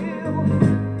feel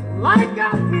like I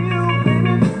feel,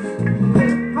 baby,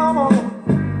 then come on,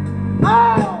 oh,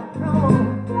 come on,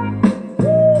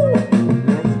 woo,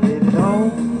 let's get it on.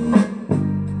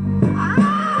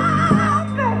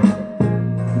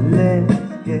 Baby, let's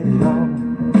get it on.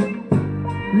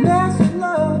 Let's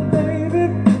love, baby.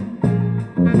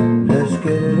 Let's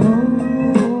get it on.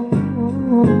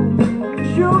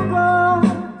 Sugar,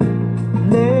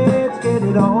 let's get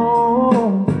it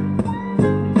on.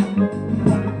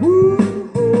 Ooh,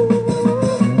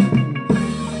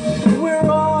 we're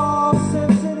all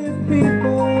sensitive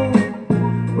people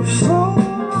with so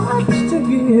much to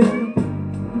give.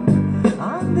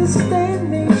 Understand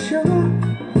me, sugar.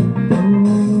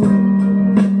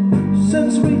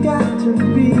 Since we got to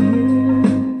be,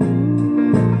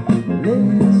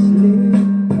 let's live.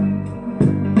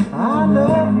 I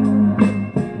love you.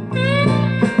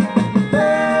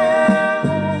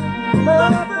 There's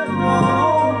nothing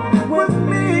wrong with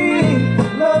me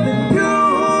loving you,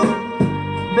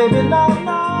 baby. No,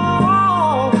 no.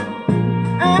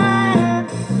 And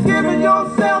giving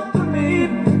yourself to me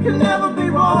can never be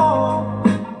wrong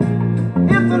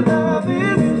if the love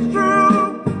is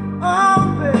true. Oh,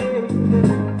 baby.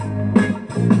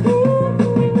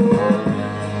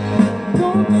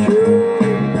 Don't you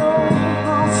know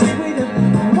how sweet and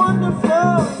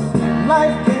wonderful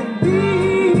life can be?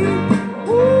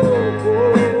 Ooh,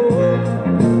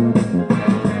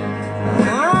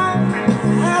 I'm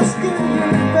asking you,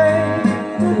 baby,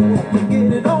 to get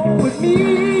it on with me.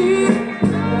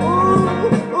 Ooh,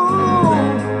 ooh,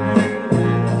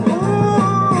 ooh.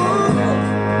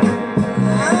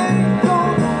 I ain't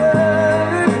gonna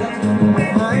worry,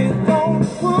 I ain't gonna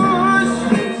push,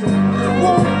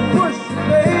 won't push you,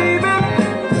 baby.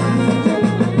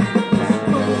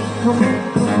 Come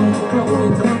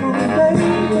on, baby.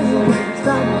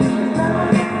 Stop being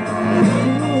like this.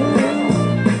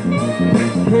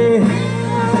 Yeah.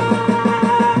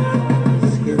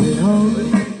 Let's get it on.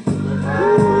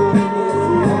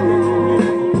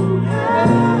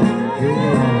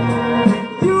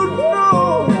 You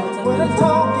know what I'm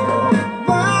talking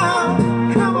about.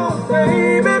 Come on,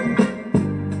 baby.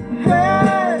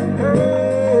 Hey,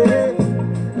 hey.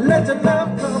 Let your love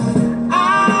come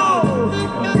out.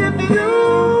 If you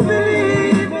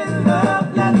believe in love,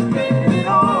 let's get it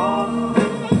on.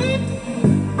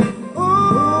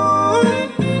 Ooh,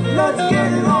 let's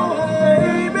get it on,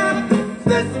 baby.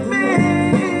 This minute.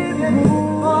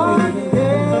 Oh,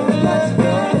 yeah, let's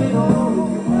get it on.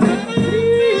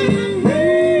 Please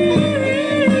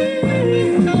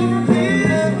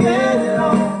get it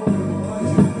on.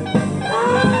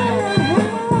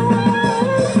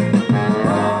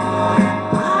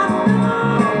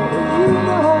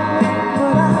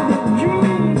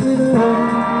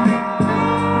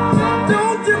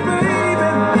 Don't you,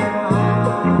 baby?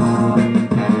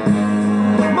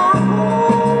 My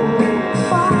whole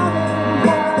body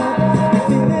wants that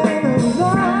feeling of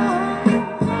love.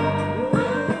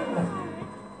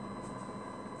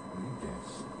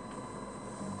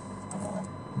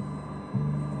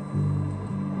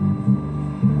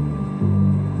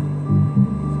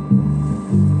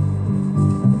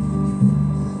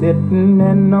 Sitting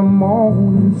in the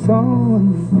morning sun,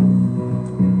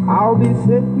 I'll be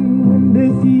sitting when the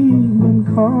evening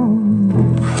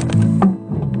come,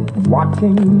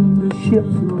 watching the ships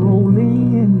roll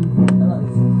in,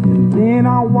 and then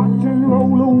I watch them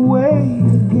roll away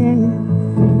again.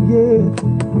 Yeah,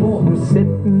 I'm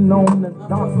sitting on the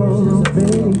dock of the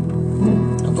bay,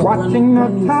 watching the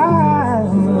tide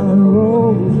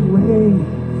roll away.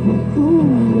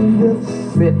 Ooh, I'm just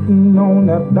sitting on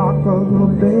the dock of the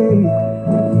bay,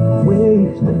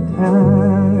 wasting time.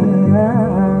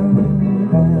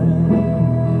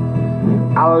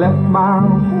 I left my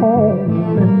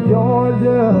home in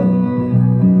Georgia,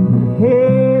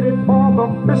 headed for the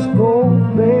Frisco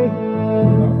Bay.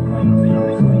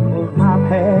 I've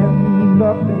had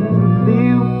nothing to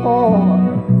live for,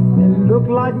 and look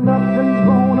like nothing's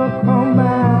gonna come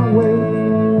my way.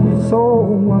 So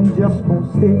I'm just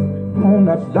gonna sit on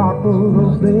the dock of the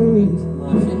bay,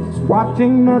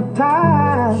 watching the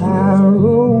tide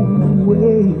roll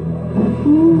away.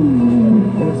 Ooh,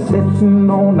 I'm sitting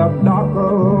on the dock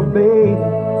of the bay,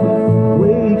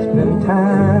 wasting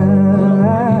time.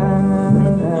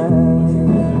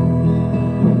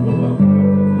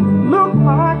 Look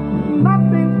like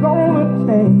nothing's gonna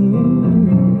change,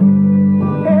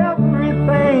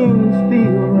 everything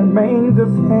still remains the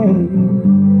same.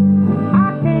 I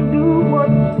can't do what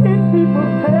 10 people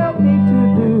tell me to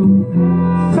do,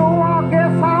 so I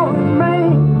guess I'll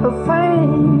remain the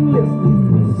same. Listen,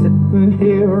 sitting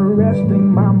here resting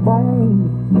my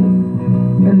bones,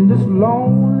 and this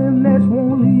loneliness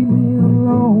won't leave me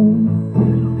alone.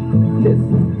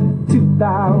 Listen,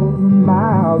 2,000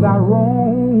 miles I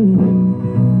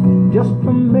roam just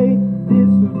to make this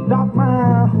dock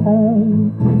my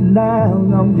home. Now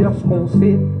I'm just gonna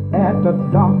sit at the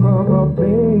dock of the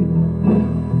bay,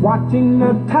 watching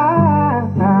the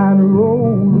tide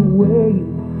roll away.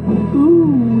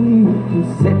 Ooh,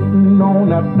 sitting on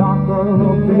the dock of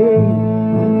the bay,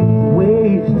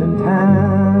 wasting time.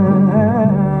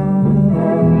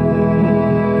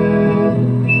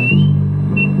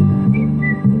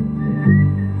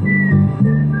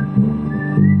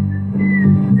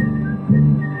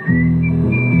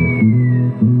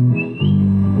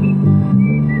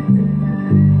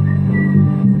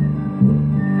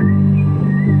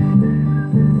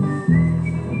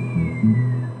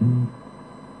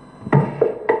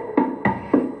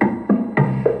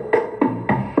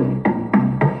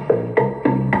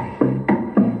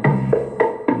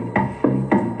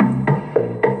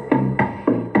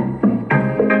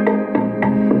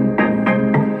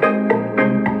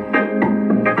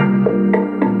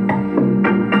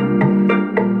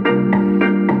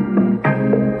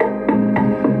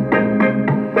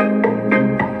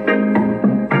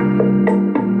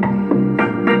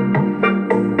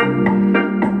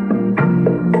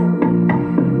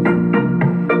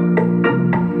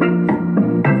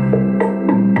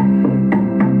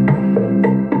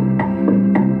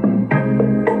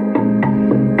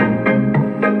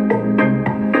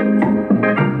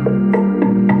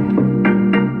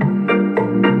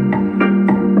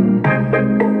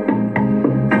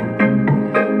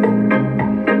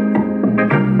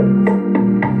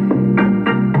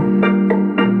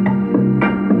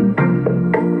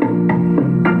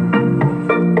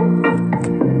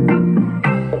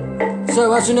 So,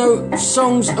 as you know,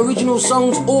 songs, original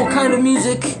songs, all kind of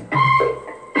music.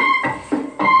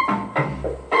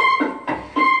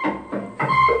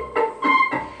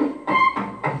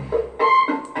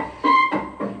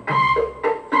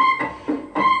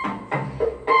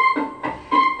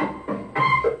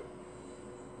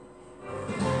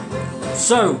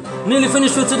 So, nearly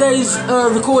finished with today's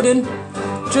recording.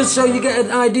 Just so you get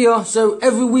an idea, so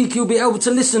every week you'll be able to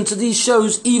listen to these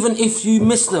shows even if you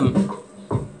miss them.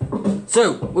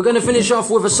 So, we're going to finish off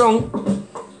with a song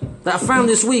that I found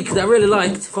this week that I really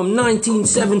liked, from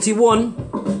 1971.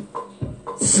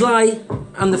 Sly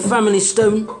and the Family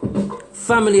Stone,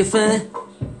 Family Affair.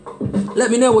 Let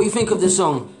me know what you think of this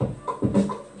song.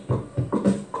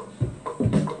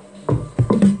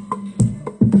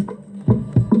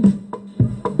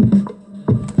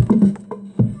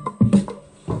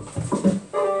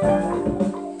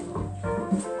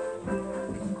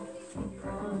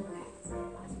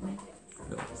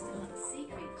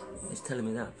 It's telling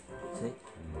me that, see?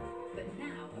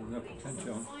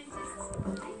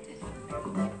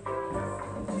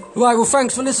 Right, well,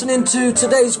 thanks for listening to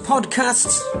today's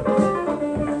podcast.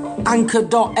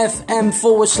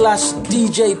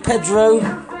 Anchor.fm/DJ Pedro.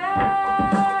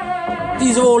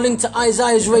 These are all linked to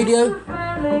Isaiah's Radio.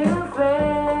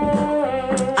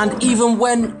 And even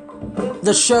when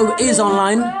the show is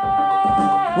online,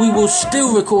 we will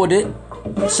still record it.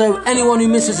 So anyone who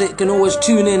misses it can always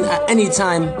tune in at any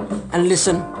time and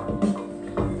listen.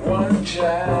 One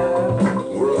child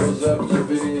grows up to be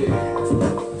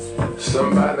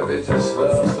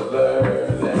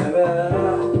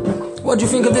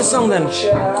think of this song then?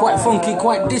 Quite funky,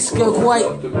 quite disco, quite... I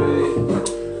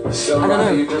don't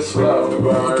know. You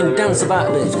can dance about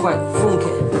a bit, it's quite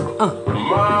funky.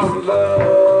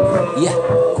 Yeah,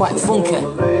 quite funky.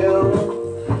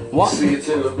 What?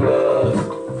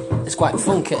 It's quite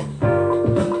funky.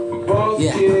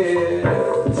 Yeah.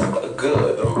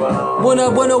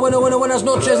 Buenas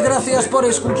noches, gracias por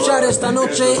escuchar esta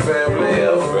noche.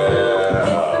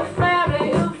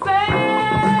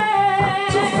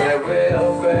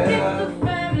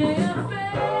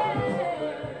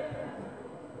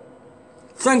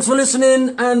 Thanks for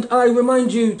listening, and I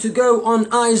remind you to go on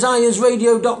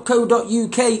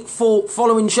isaiahsradio.co.uk for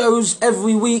following shows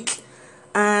every week,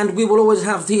 and we will always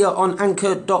have here on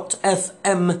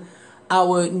anchor.fm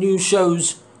our new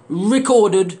shows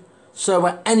recorded, so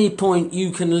at any point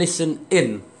you can listen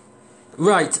in.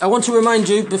 Right, I want to remind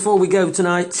you before we go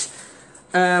tonight,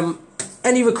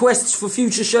 any requests for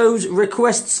future shows,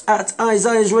 requests at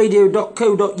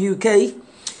isaiahsradio.co.uk.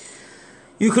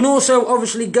 You can also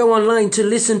obviously go online to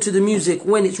listen to the music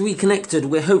when it's reconnected.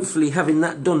 We're hopefully having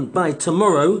that done by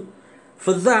tomorrow.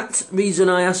 For that reason,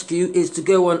 I ask you is to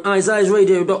go on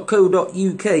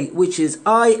isaiahsradio.co.uk, which is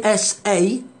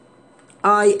ISAIAHS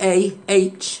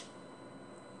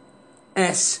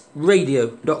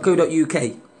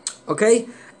radio.co.uk. Okay?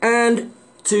 And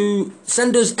to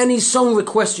send us any song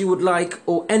requests you would like,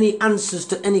 or any answers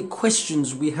to any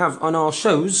questions we have on our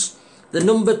shows, the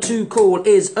number to call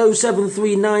is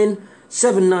 0739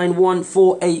 791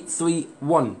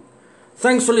 4831.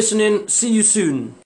 Thanks for listening. See you soon.